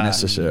large pack.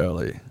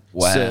 necessarily.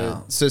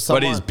 Wow. So But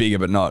someone, it is bigger,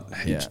 but not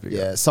heaps bigger.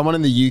 Yeah, someone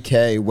in the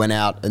UK went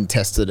out and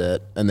tested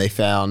it, and they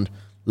found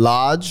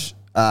large.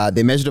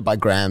 They measured it by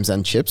grams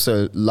and chips.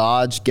 So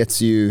large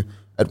gets you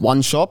at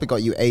one shop, it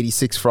got you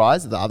 86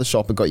 fries. At the other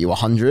shop, it got you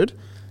 100.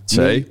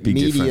 See, big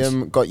medium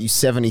difference. got you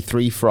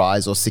 73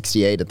 fries or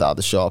 68 at the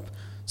other shop.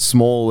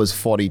 Small was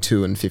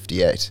 42 and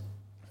 58.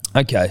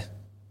 Okay.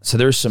 So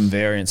there is some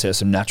variance there,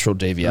 some natural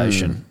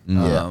deviation.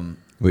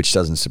 Which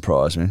doesn't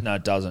surprise me. No,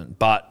 it doesn't.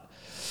 But,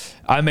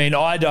 I mean,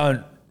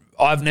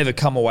 I've never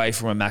come away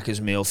from a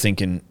Macca's meal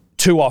thinking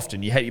too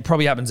often. It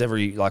probably happens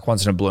every, like,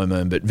 once in a blue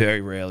moon, but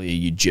very rarely are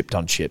you gypped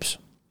on chips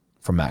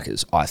from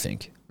Macca's, I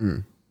think.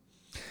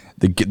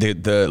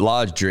 The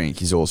large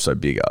drink is also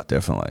bigger,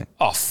 definitely.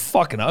 Oh,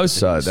 fucking oath.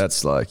 So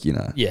that's like,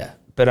 Yeah.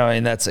 But, I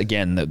mean, that's,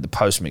 again, the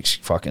post-mix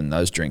fucking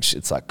those drinks,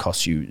 it's like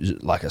costs you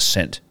like a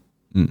cent.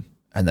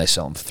 And they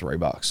sell them for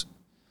 $3.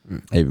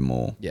 Even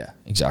more. Yeah,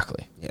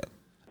 exactly. Yeah.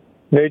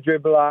 New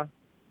dribbler,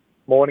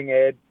 morning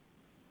Ed,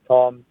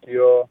 Tom,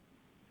 Dior.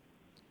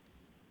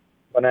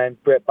 My name's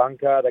Brett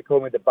Bunker. They call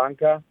me the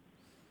Bunker.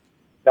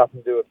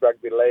 Nothing to do with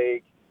rugby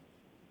league.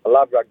 I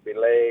love rugby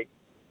league.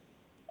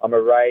 I'm a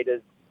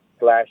Raiders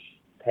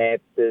 /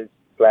 Panthers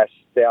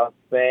 / South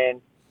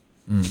fan.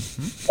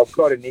 I've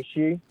got an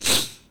issue.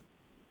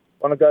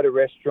 When I go to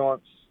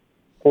restaurants,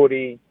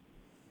 footy,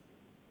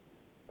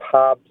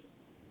 pubs,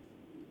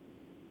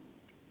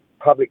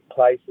 public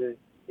places,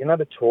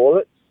 the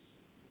toilets,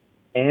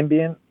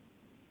 ambient,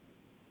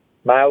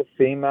 male,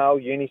 female,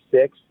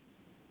 unisex,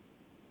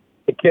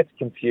 it gets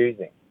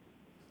confusing.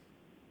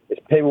 There's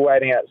people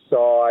waiting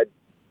outside.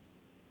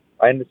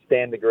 I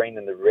understand the green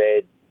and the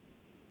red,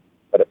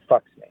 but it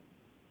fucks me.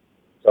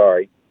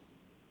 Sorry.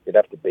 You'd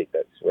have to beat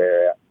that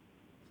swear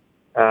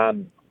out.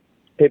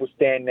 People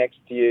stand next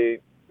to you,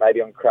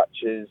 maybe on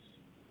crutches,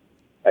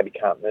 maybe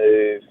can't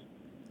move,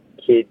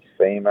 kids,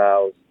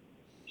 females.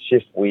 It's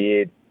just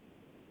weird.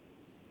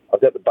 I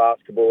was at the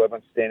basketball,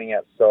 everyone's standing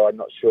outside,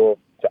 not sure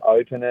to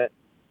open it.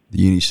 The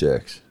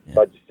unisex.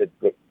 So I just said,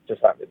 look,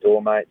 just open the door,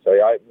 mate. So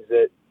he opens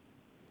it,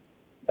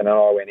 and then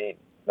I went in,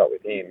 not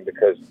with him,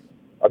 because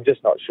I'm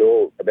just not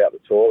sure about the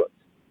toilets.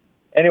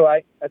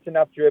 Anyway, that's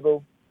enough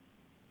dribble.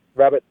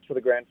 Rabbits for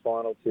the grand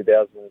final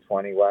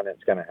 2021.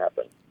 It's going to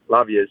happen.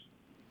 Love yous.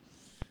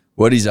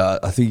 What is I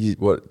think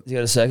what? You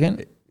got a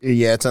second?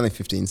 Yeah, it's only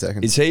 15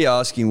 seconds. Is he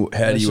asking how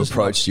do Let's you just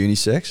approach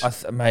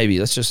unisex? Maybe.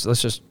 Let's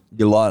just.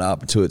 You line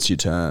up until it's your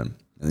turn,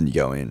 and then you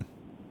go in.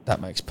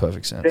 That makes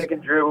perfect sense.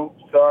 Second dribble,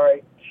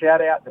 sorry.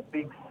 Shout out to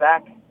Big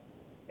Sack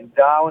in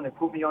Darwin who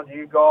put me on to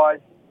you guys.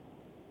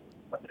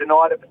 I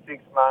denied it for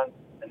 6 months,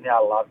 and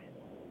now I love you.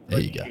 There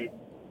you go.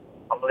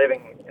 I'm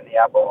living in the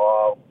Apple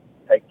Isle.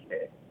 Take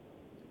care.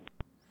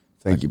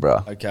 Thank you,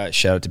 bro. Okay,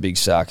 shout out to Big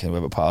Sack,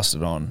 whoever passed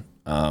it on.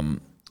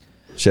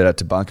 Shout out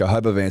to Bunker. I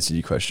hope I've answered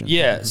your question.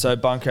 Yeah, so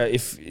Bunker,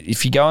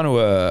 if you go into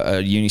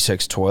a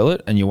unisex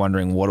toilet and you're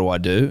wondering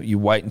what do, you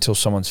wait until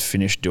someone's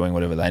finished doing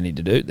whatever they need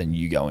to do, then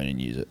you go in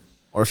and use it.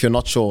 Or if you're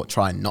not sure,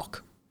 try and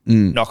knock.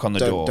 Knock on the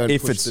door. Don't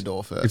If push it's the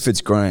door first. If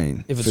it's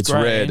green, If if it's it's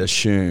red, green-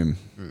 assume.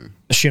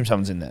 Assume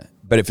someone's in there.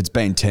 But if it's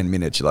been 10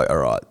 minutes, you're like, all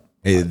right,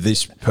 either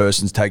this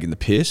person's taking the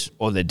piss,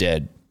 or they're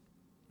dead,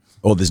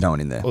 or there's no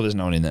one in there. Or there's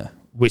no one in there.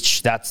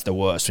 Which, that's the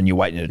worst, when you're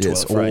waiting in a Yeah,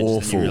 toilet it's for ages and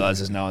awful. you realise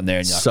there's no one there.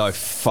 And you're So like,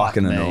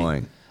 fucking "Fuck me.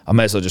 annoying." I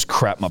may as well just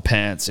crap my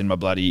pants in my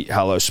bloody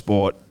Hello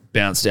Sport,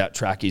 bounced out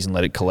trackies and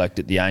let it collect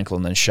at the ankle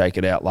and then shake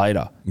it out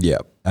later. Yeah,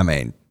 I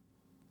mean,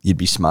 you'd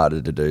be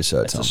smarter to do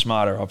so, It's Tom. a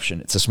smarter option.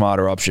 It's a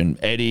smarter option.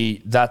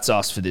 Eddie, that's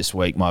us for this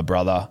week, my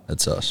brother.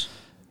 That's us.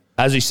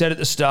 As we said at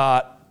the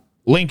start,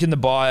 link in the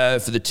bio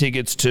for the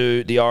tickets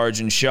to the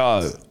Origin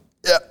show.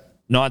 Yeah.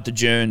 9th of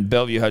June,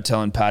 Bellevue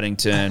Hotel in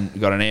Paddington.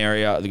 We've got an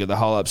area. We've got the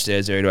whole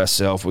upstairs area to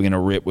ourselves. We're going to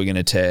rip, we're going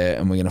to tear,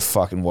 and we're going to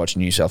fucking watch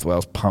New South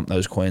Wales pump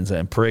those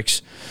Queensland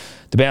pricks.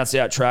 The bounce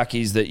out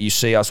trackies that you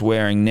see us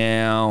wearing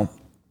now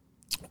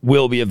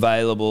will be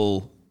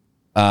available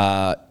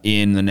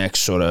in the next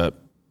sort of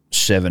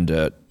 7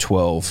 to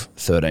 12,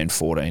 13,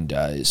 14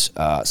 days.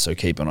 So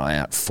keep an eye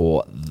out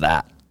for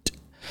that.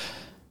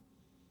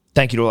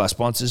 Thank you to all our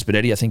sponsors. But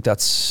Eddie, I think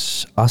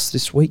that's us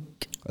this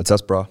week. That's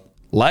us, bro.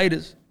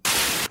 Laters.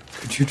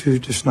 Could you two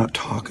just not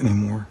talk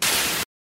anymore?